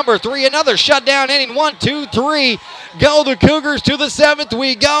out number 3. Another shutdown inning. 1, 2, 3. Go the Cougars to the 7th.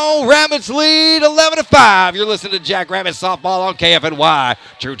 We go. Rabbits lead 11-5. You're listening to Jack Rabbit Softball on KFNY,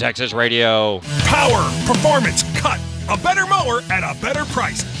 True Texas Radio. Power, performance, cut. A better mower at a better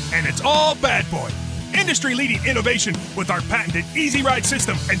price. And it's all Bad Boy. Industry-leading innovation with our patented Easy Ride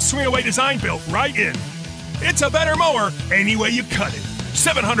system and swing-away design built right in. It's a better mower any way you cut it.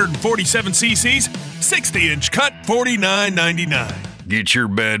 747 cc's, 60-inch cut, $49.99. Get your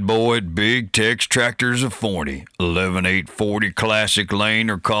Bad Boy at Big Tex Tractors of Forney, 11840 Classic Lane,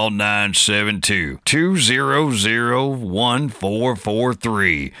 or call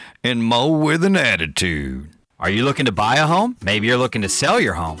 972-200-1443 and mow with an attitude. Are you looking to buy a home? Maybe you're looking to sell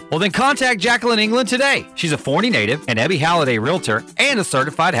your home. Well, then contact Jacqueline England today. She's a Forney native, an Ebby Halliday realtor, and a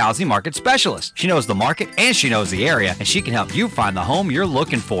certified housing market specialist. She knows the market and she knows the area, and she can help you find the home you're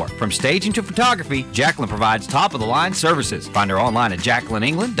looking for. From staging to photography, Jacqueline provides top-of-the-line services. Find her online at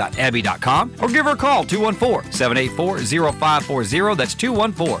jacquelineengland.ebby.com or give her a call, 214-784-0540. That's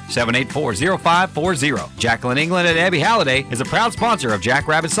 214-784-0540. Jacqueline England at Ebby Halliday is a proud sponsor of Jack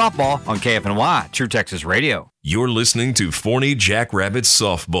Rabbit Softball on KFNY, True Texas Radio. You're listening to Forney Jackrabbit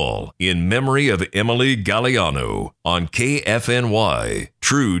Softball in memory of Emily Galliano on KFNY,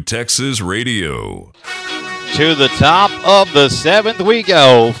 True Texas Radio. To the top of the 7th we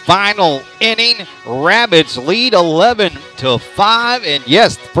go. Final inning. Rabbits lead 11-5. And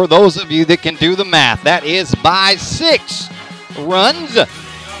yes, for those of you that can do the math, that is by 6 runs.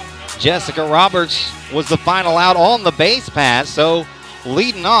 Jessica Roberts was the final out on the base pass. So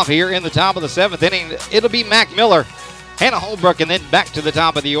leading off here in the top of the 7th inning, it'll be Mac Miller, Hannah Holbrook, and then back to the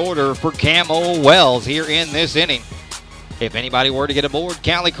top of the order for Camo Wells here in this inning. If anybody were to get aboard,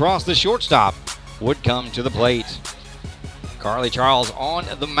 Callie Cross, the shortstop, would come to the plate. Carly Charles on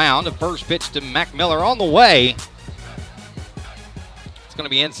the mound. The first pitch to Mac Miller on the way. It's going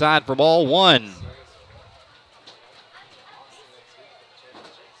to be inside for ball 1.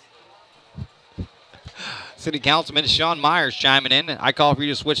 City Councilman Sean Myers chiming in. I call for you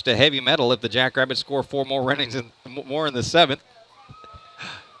to switch to heavy metal if the Jackrabbits score 4 more runnings more in the 7th.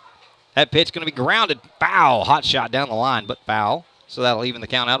 That pitch going to be grounded. Foul. Hot shot down the line, but foul. So that'll even the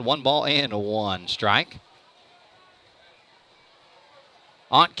count out. 1 ball and 1 strike.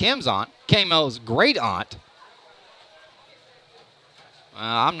 Aunt Kim's aunt, Camo's great aunt.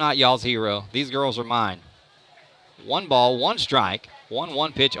 I'm not y'all's hero. These girls are mine. 1 ball, 1 strike.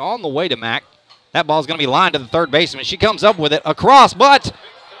 1-1 pitch on the way to Mack. That ball's going to be lined to the third baseman. She comes up with it across, but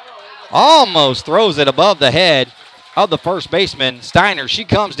almost throws it above the head of the first baseman, Steiner. She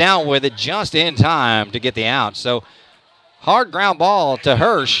comes down with it just in time to get the out. So hard ground ball to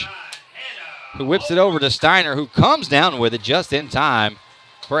Hirsch, who whips it over to Steiner, who comes down with it just in time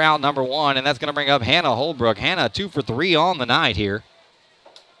for out number 1, and that's going to bring up Hannah Holbrook. Hannah 2 for 3 on the night here.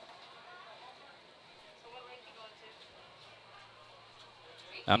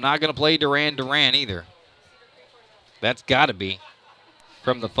 I'm not going to play Duran Duran either. That's got to be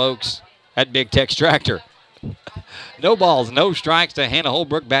from the folks at Big Tex Tractor. No balls, no strikes to Hannah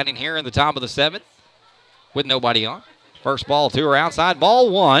Holbrook batting here in the top of the 7th with nobody on. First ball to her outside. Ball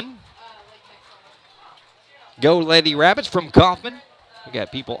 1. Go Lady Rabbits from Kaufman. We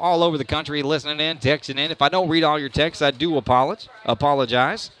got people all over the country listening in, texting in. If I don't read all your texts, I do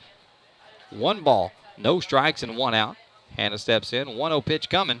apologize. 1 ball, no strikes and 1 out. Hannah steps in. 1-0 pitch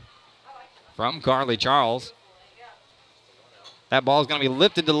coming from Carly Charles. That ball is going to be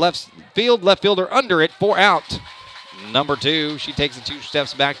lifted to left field. Left fielder under it. 4 out. Number 2. She takes it 2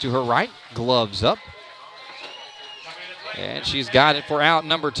 steps back to her right. Gloves up. And she's got it for out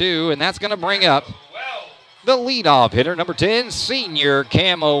number 2. And that's going to bring up the leadoff hitter, number 10, senior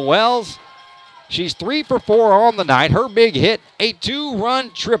Camo Wells. She's 3 for 4 on the night. Her big hit, a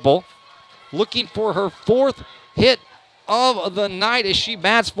 2-run triple. Looking for her 4th hit of the night as she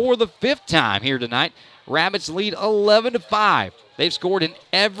bats for the 5th time here tonight. Rabbits lead 11-5. They've scored in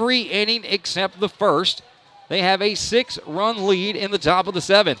every inning except the first. They have a 6-run lead in the top of the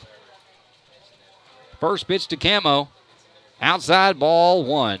 7th. First pitch to Camo. Outside, ball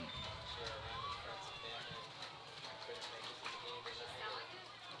 1.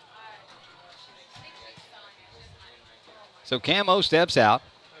 So Camo steps out.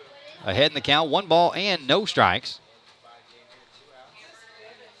 Ahead in the count, 1 ball and no strikes.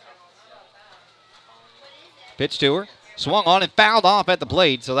 Pitch to her. Swung on and fouled off at the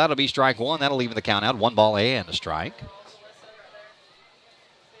plate, so that'll be strike 1. That'll even the count out. 1 ball and a strike.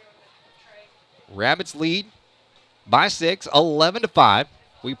 Rabbits lead by 6, 11-5.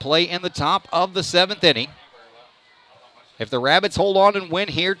 We play in the top of the 7th inning. If the Rabbits hold on and win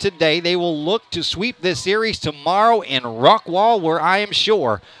here today, they will look to sweep this series tomorrow in Rockwall, where I am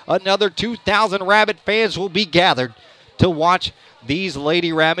sure another 2,000 Rabbit fans will be gathered to watch these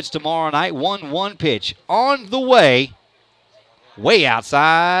Lady Rabbits tomorrow night. 1-1 pitch on the way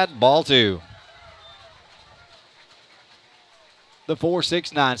outside, ball 2. The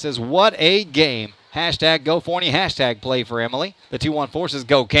 469 says, what a game. Hashtag go Forney, hashtag play for Emily. The 214 says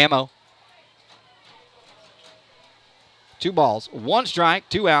go Camo. 2 balls, 1 strike,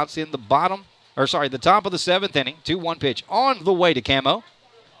 2 outs in the the top of the 7th inning. 2-1 pitch on the way to Camo.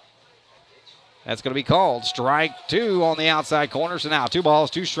 That's going to be called strike 2 on the outside corner. So now 2 balls,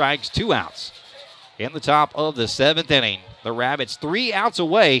 2 strikes, 2 outs in the top of the 7th inning. The Rabbits 3 outs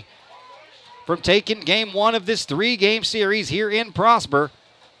away from taking game 1 of this 3-game series here in Prosper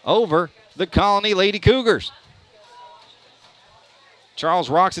over the Colony Lady Cougars. Charles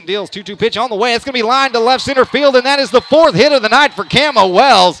rocks and deals. 2-2 pitch on the way. It's going to be lined to left center field, and that is the 4th hit of the night for Camo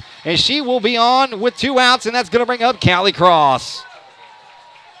Wells. And she will be on with 2 outs, and that's going to bring up Callie Cross.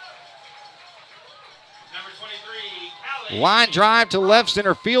 Line drive to left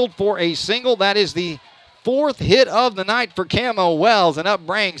center field for a single. That is the 4th hit of the night for Camo Wells, and up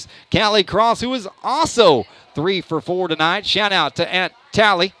brings Callie Cross, who is also 3 for 4 tonight. Shout out to Aunt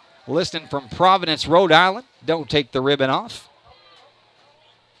Tally, listening from Providence, Rhode Island. Don't take the ribbon off.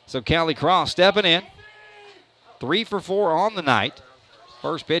 So Callie Cross stepping in. 3 for 4 on the night.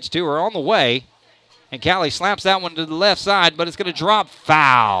 First pitch to her on the way. And Callie slaps that one to the left side, but it's going to drop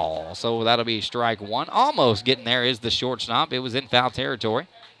foul. So that'll be strike 1. Almost getting there is the shortstop. It was in foul territory.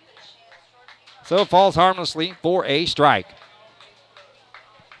 So it falls harmlessly for a strike.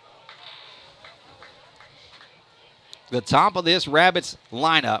 The top of this Rabbits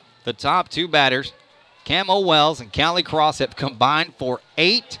lineup, the top 2 batters, Camo Wells and Callie Cross, have combined for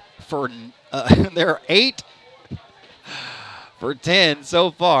 8 for they're 8 for 10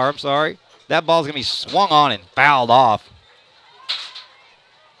 so far. I'm sorry. That ball's going to be swung on and fouled off.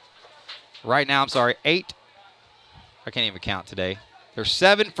 Right now, 8. I can't even count today. They're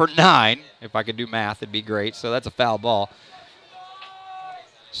 7 for 9. If I could do math, it'd be great. So that's a foul ball.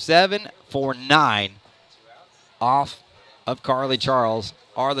 7 for 9 off of Carly Charles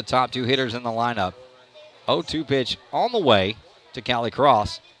are the top two hitters in the lineup. 0-2 pitch on the way to Callie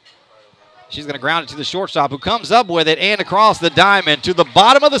Cross. She's going to ground it to the shortstop, who comes up with it and across the diamond. To the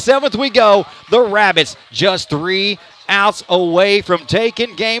bottom of the 7th we go. The Rabbits just 3 outs away from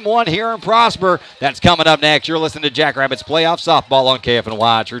taking game 1 here in Prosper. That's coming up next. You're listening to Jackrabbits Playoff Softball on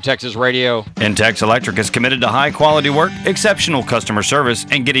KFNY, True Texas Radio. Intex Electric is committed to high-quality work, exceptional customer service,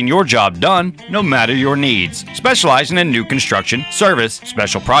 and getting your job done no matter your needs. Specializing in new construction, service,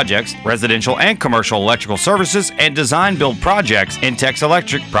 special projects, residential and commercial electrical services, and design-build projects, Intex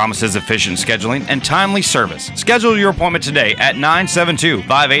Electric promises efficient scheduling and timely service. Schedule your appointment today at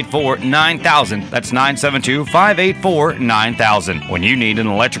 972-584-9000. That's 972-584-9000. When you need an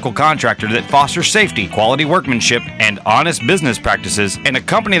electrical contractor that fosters safety, quality workmanship, and honest business practices, and a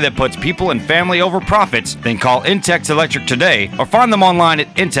company that puts people and family over profits, then call Intex Electric today or find them online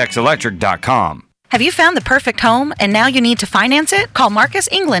at intexelectric.com. Have you found the perfect home and now you need to finance it? Call Marcus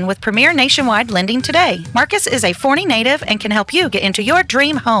England with Premier Nationwide Lending today. Marcus is a Forney native and can help you get into your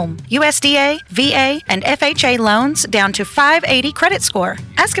dream home. USDA, VA, and FHA loans down to 580 credit score.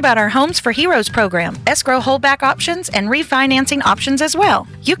 Ask about our Homes for Heroes program, escrow holdback options, and refinancing options as well.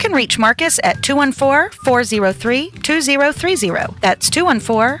 You can reach Marcus at 214-403-2030. That's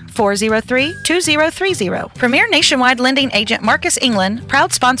 214-403-2030. Premier Nationwide Lending agent Marcus England,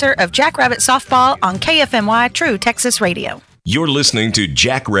 proud sponsor of Jackrabbit Softball on KFNY True Texas Radio. You're listening to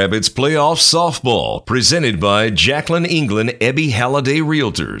Jackrabbits Playoff Softball, presented by Jacqueline England Ebby Halliday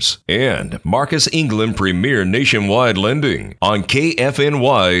Realtors and Marcus England Premier Nationwide Lending on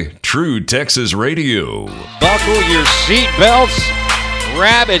KFNY True Texas Radio. Buckle your seatbelts,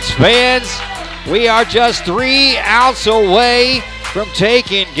 Rabbits fans. We are just 3 outs away from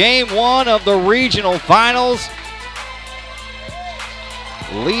taking game 1 of the regional finals.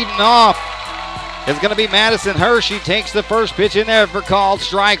 Leading off is going to be Madison Hirsch. She takes the first pitch in there for called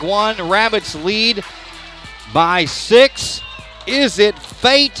strike 1. Rabbits lead by 6. Is it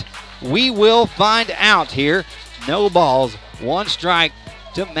fate? We will find out here. No balls, 1 strike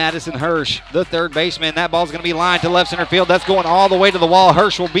to Madison Hirsch, the third baseman. That ball's going to be lined to left center field. That's going all the way to the wall.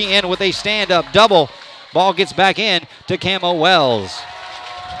 Hirsch will be in with a stand-up double. Ball gets back in to Camo Wells.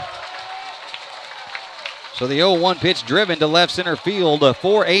 So the 0-1 pitch driven to left center field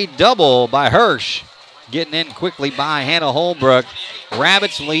for a double by Hirsch. Getting in quickly by Hannah Holbrook.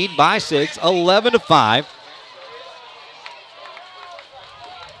 Rabbits lead by 6, 11-5.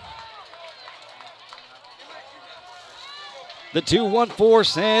 The 2-1-4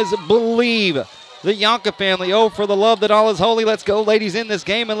 says believe. The Yonka family, oh, for the love that all is holy. Let's go, ladies, in this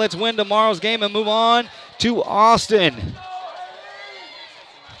game, and let's win tomorrow's game and move on to Austin.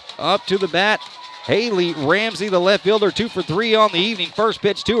 Up to the bat, Haley Ramsey, the left fielder, 2 for 3 on the evening. First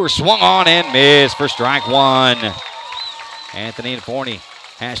pitch to her, swung on and missed for strike 1. Anthony and Forney,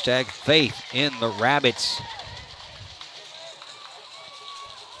 hashtag faith in the Rabbits.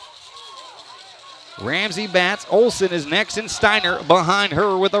 Ramsey bats, Olsen is next, and Steiner behind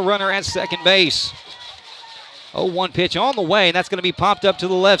her with a runner at second base. 0-1 pitch on the way, and that's going to be popped up to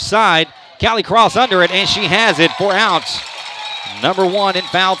the left side. Callie Cross under it, and she has it for outs. Number 1 in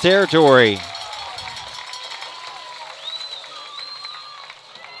foul territory.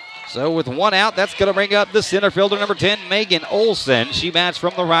 So with 1 out, that's going to bring up the center fielder, number 10, Megan Olsen. She bats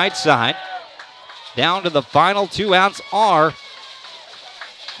from the right side. Down to the final 2 outs are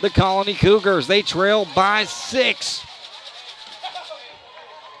the Colony Cougars. They trail by 6.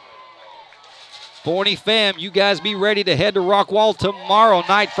 Forney fam, you guys be ready to head to Rockwall tomorrow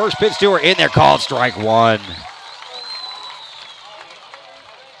night. First pitch to her in there, called strike 1.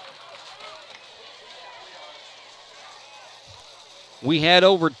 We had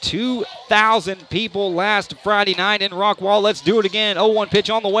over 2,000 people last Friday night in Rockwall. Let's do it again. 0-1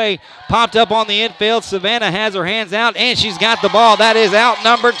 pitch on the way. Popped up on the infield. Savannah has her hands out, and she's got the ball. That is out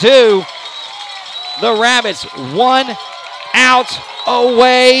number 2. The Rabbits 1 out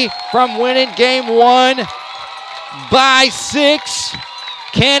away from winning game 1 by 6.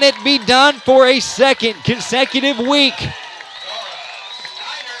 Can it be done for a second consecutive week?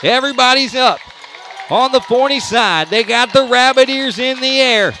 Everybody's up. On the Forney side, they got the rabbit ears in the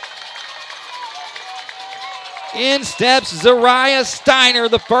air. In steps Zariah Steiner,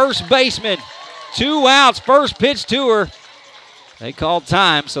 the first baseman. 2 outs, first pitch to her. They called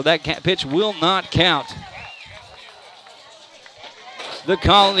time, so that pitch will not count. The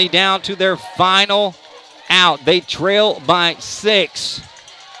Colony down to their final out. They trail by 6.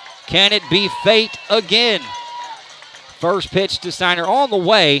 Can it be fate again? First pitch to Steiner on the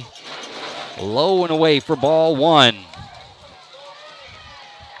way. Low and away for ball 1.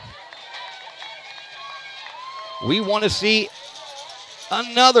 We want to see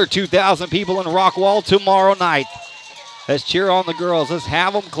another 2,000 people in Rockwall tomorrow night. Let's cheer on the girls. Let's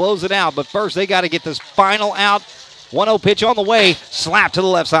have them close it out. But first, they got to get this final out. 1-0 pitch on the way. Slap to the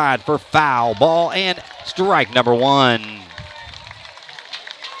left side for foul ball and strike number 1.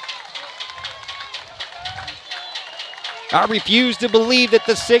 I refuse to believe that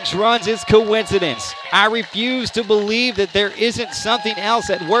the 6 runs is coincidence. I refuse to believe that there isn't something else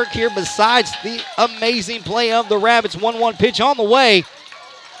at work here besides the amazing play of the Rabbits. 1-1 pitch on the way.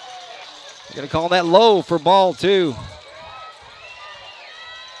 They're going to call that low for ball 2.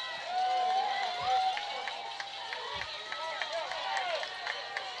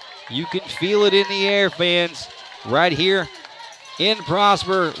 You can feel it in the air, fans, right here in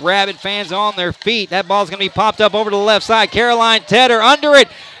Prosper. Rabbit fans on their feet. That ball's going to be popped up over to the left side. Caroline Tedder under it.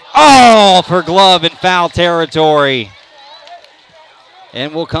 Oh, for glove in foul territory.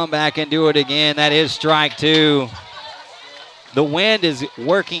 And we'll come back and do it again. That is strike 2. The wind is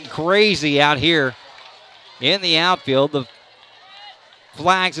working crazy out here in the outfield. The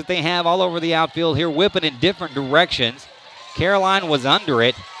flags that they have all over the outfield here whipping in different directions. Caroline was under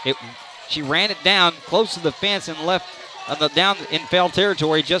it. She ran it down close to the fence and left down in foul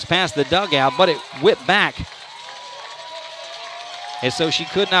territory just past the dugout, but it whipped back. And so she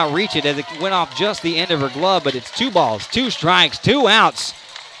could not reach it as it went off just the end of her glove, but it's 2 balls, 2 strikes, 2 outs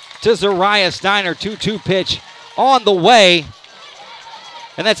to Zariah Steiner. 2-2 pitch on the way.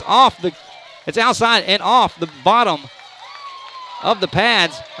 And that's it's outside and off the bottom of the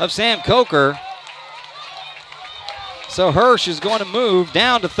pads of Sam Coker. So Hirsch is going to move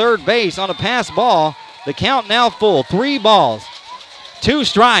down to third base on a pass ball. The count now full. 3 balls, 2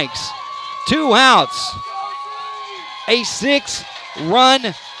 strikes, 2 outs. A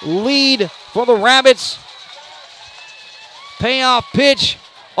 6-run lead for the Rabbits. Payoff pitch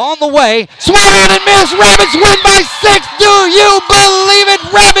on the way. Swung on and missed. Rabbits win by 6. Do you believe it?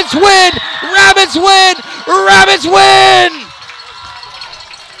 Rabbits win. Rabbits win. Rabbits win.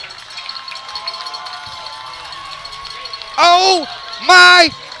 Oh my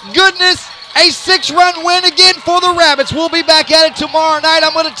goodness. A 6-run win again for the Rabbits. We'll be back at it tomorrow night.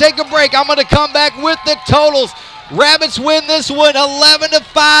 I'm going to take a break. I'm going to come back with the totals. Rabbits win this one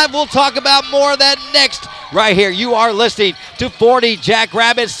 11-5. We'll talk about more of that next right here. You are listening to 40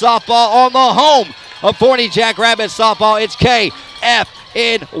 Jackrabbits Softball on the home of 40 Jackrabbits Softball. It's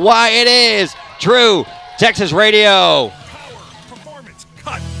KFNY. It is True Texas Radio. Power, performance,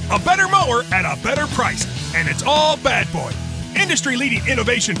 cut. A better mower at a better price. And it's all Bad Boy. Industry-leading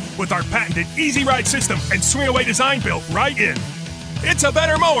innovation with our patented Easy Ride system and swing-away design built right in. It's a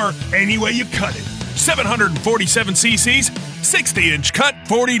better mower any way you cut it. 747 cc's, 60-inch cut,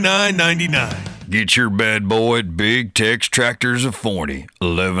 $49.99. Get your Bad Boy at Big Tex Tractors of 40,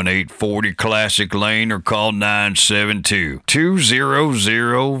 11840 Classic Lane, or call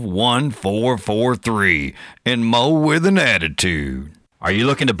 972-200-1443 and mow with an attitude. Are you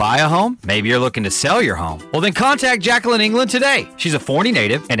looking to buy a home? Maybe you're looking to sell your home. Well, then contact Jacqueline England today. She's a Forney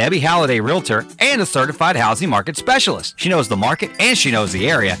native, an Ebby Halliday realtor, and a certified housing market specialist. She knows the market and she knows the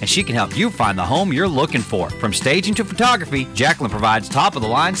area, and she can help you find the home you're looking for. From staging to photography, Jacqueline provides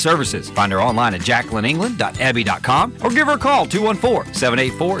top-of-the-line services. Find her online at jacquelineengland.ebby.com or give her a call,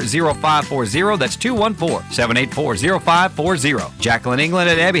 214-784-0540. That's 214-784-0540. Jacqueline England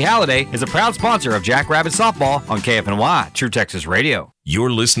at Ebby Halliday is a proud sponsor of Jackrabbit Softball on KFNY, True Texas Radio.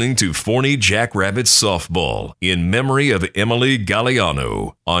 You're listening to Forney Jackrabbits Softball in memory of Emily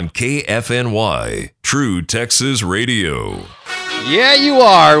Galliano on KFNY, True Texas Radio. Yeah, you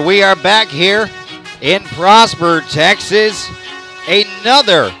are. We are back here in Prosper, Texas.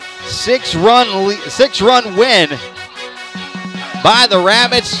 Another 6-run win by the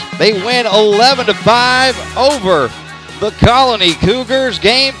Rabbits. They win 11-5 over the Colony Cougars.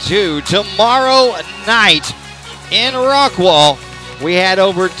 Game 2 tomorrow night in Rockwall. We had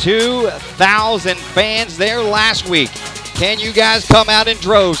over 2,000 fans there last week. Can you guys come out in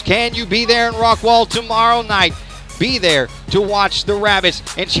droves? Can you be there in Rockwall tomorrow night? Be there to watch the Rabbits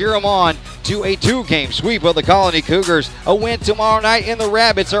and cheer them on to a 2-game sweep of the Colony Cougars. A win tomorrow night, and the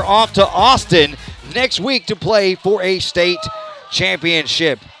Rabbits are off to Austin next week to play for a state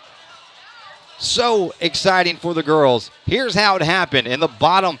championship. So exciting for the girls. Here's how it happened in the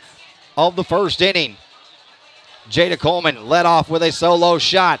bottom of the first inning. Jada Coleman led off with a solo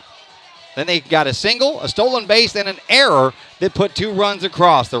shot. Then they got a single, a stolen base, and an error that put 2 runs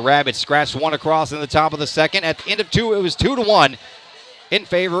across. The Rabbits scratched 1 across in the top of the second. At the end of 2, it was 2-1 in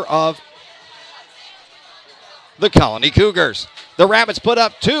favor of the Colony Cougars. The Rabbits put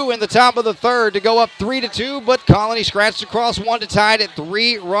up 2 in the top of the third to go up 3-2, but Colony scratched across 1 to tie it at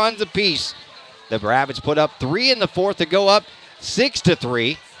 3 runs apiece. The Rabbits put up 3 in the fourth to go up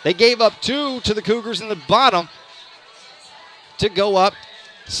 6-3. They gave up 2 to the Cougars in the bottom to go up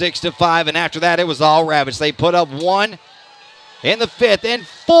 6-5. And after that, it was all Rabbits. They put up 1 in the 5th and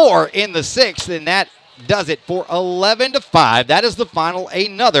 4 in the 6th. And that does it for 11-5. That is the final.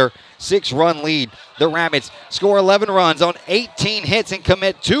 Another 6-run lead. The Rabbits score 11 runs on 18 hits and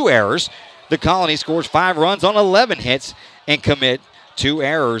commit 2 errors. The Colony scores 5 runs on 11 hits and commit 2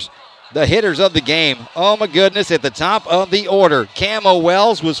 errors. The hitters of the game, oh my goodness, at the top of the order. Camo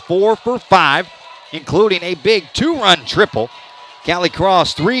Wells was 4 for 5, including a big 2-run triple. Callie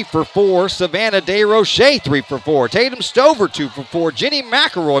Cross 3 for 4. Savannah DeRoche 3 for 4. Tatum Stover 2 for 4. Jenny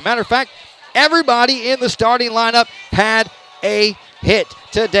McElroy. Matter of fact, everybody in the starting lineup had a hit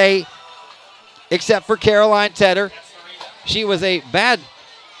today, except for Caroline Tedder. She was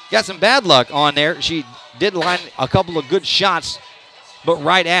got some bad luck on there. She did line a couple of good shots, but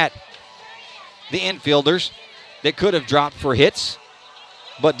right at the infielders that could have dropped for hits,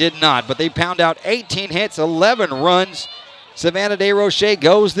 but did not. But they pound out 18 hits, 11 runs. Savannah DeRoche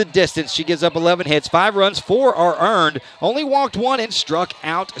goes the distance. She gives up 11 hits, 5 runs, 4 are earned, only walked 1 and struck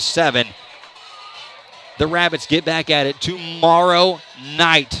out 7. The Rabbits get back at it tomorrow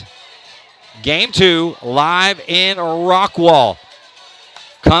night. Game 2, live in Rockwall.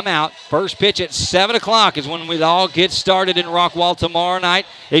 Come out. First pitch at 7 o'clock is when we all get started in Rockwall tomorrow night.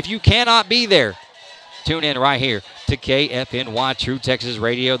 If you cannot be there, tune in right here to KFNY True Texas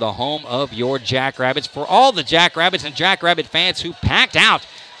Radio, the home of your Jackrabbits. For all the Jackrabbits and Jackrabbit fans who packed out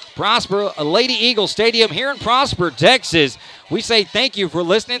Prosper Lady Eagle Stadium here in Prosper, Texas, we say thank you for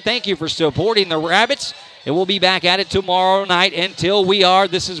listening. Thank you for supporting the Rabbits. And we'll be back at it tomorrow night. Until we are,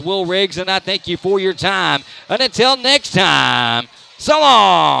 this is Will Riggs, and I thank you for your time. And until next time, so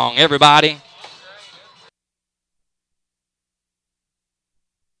long, everybody.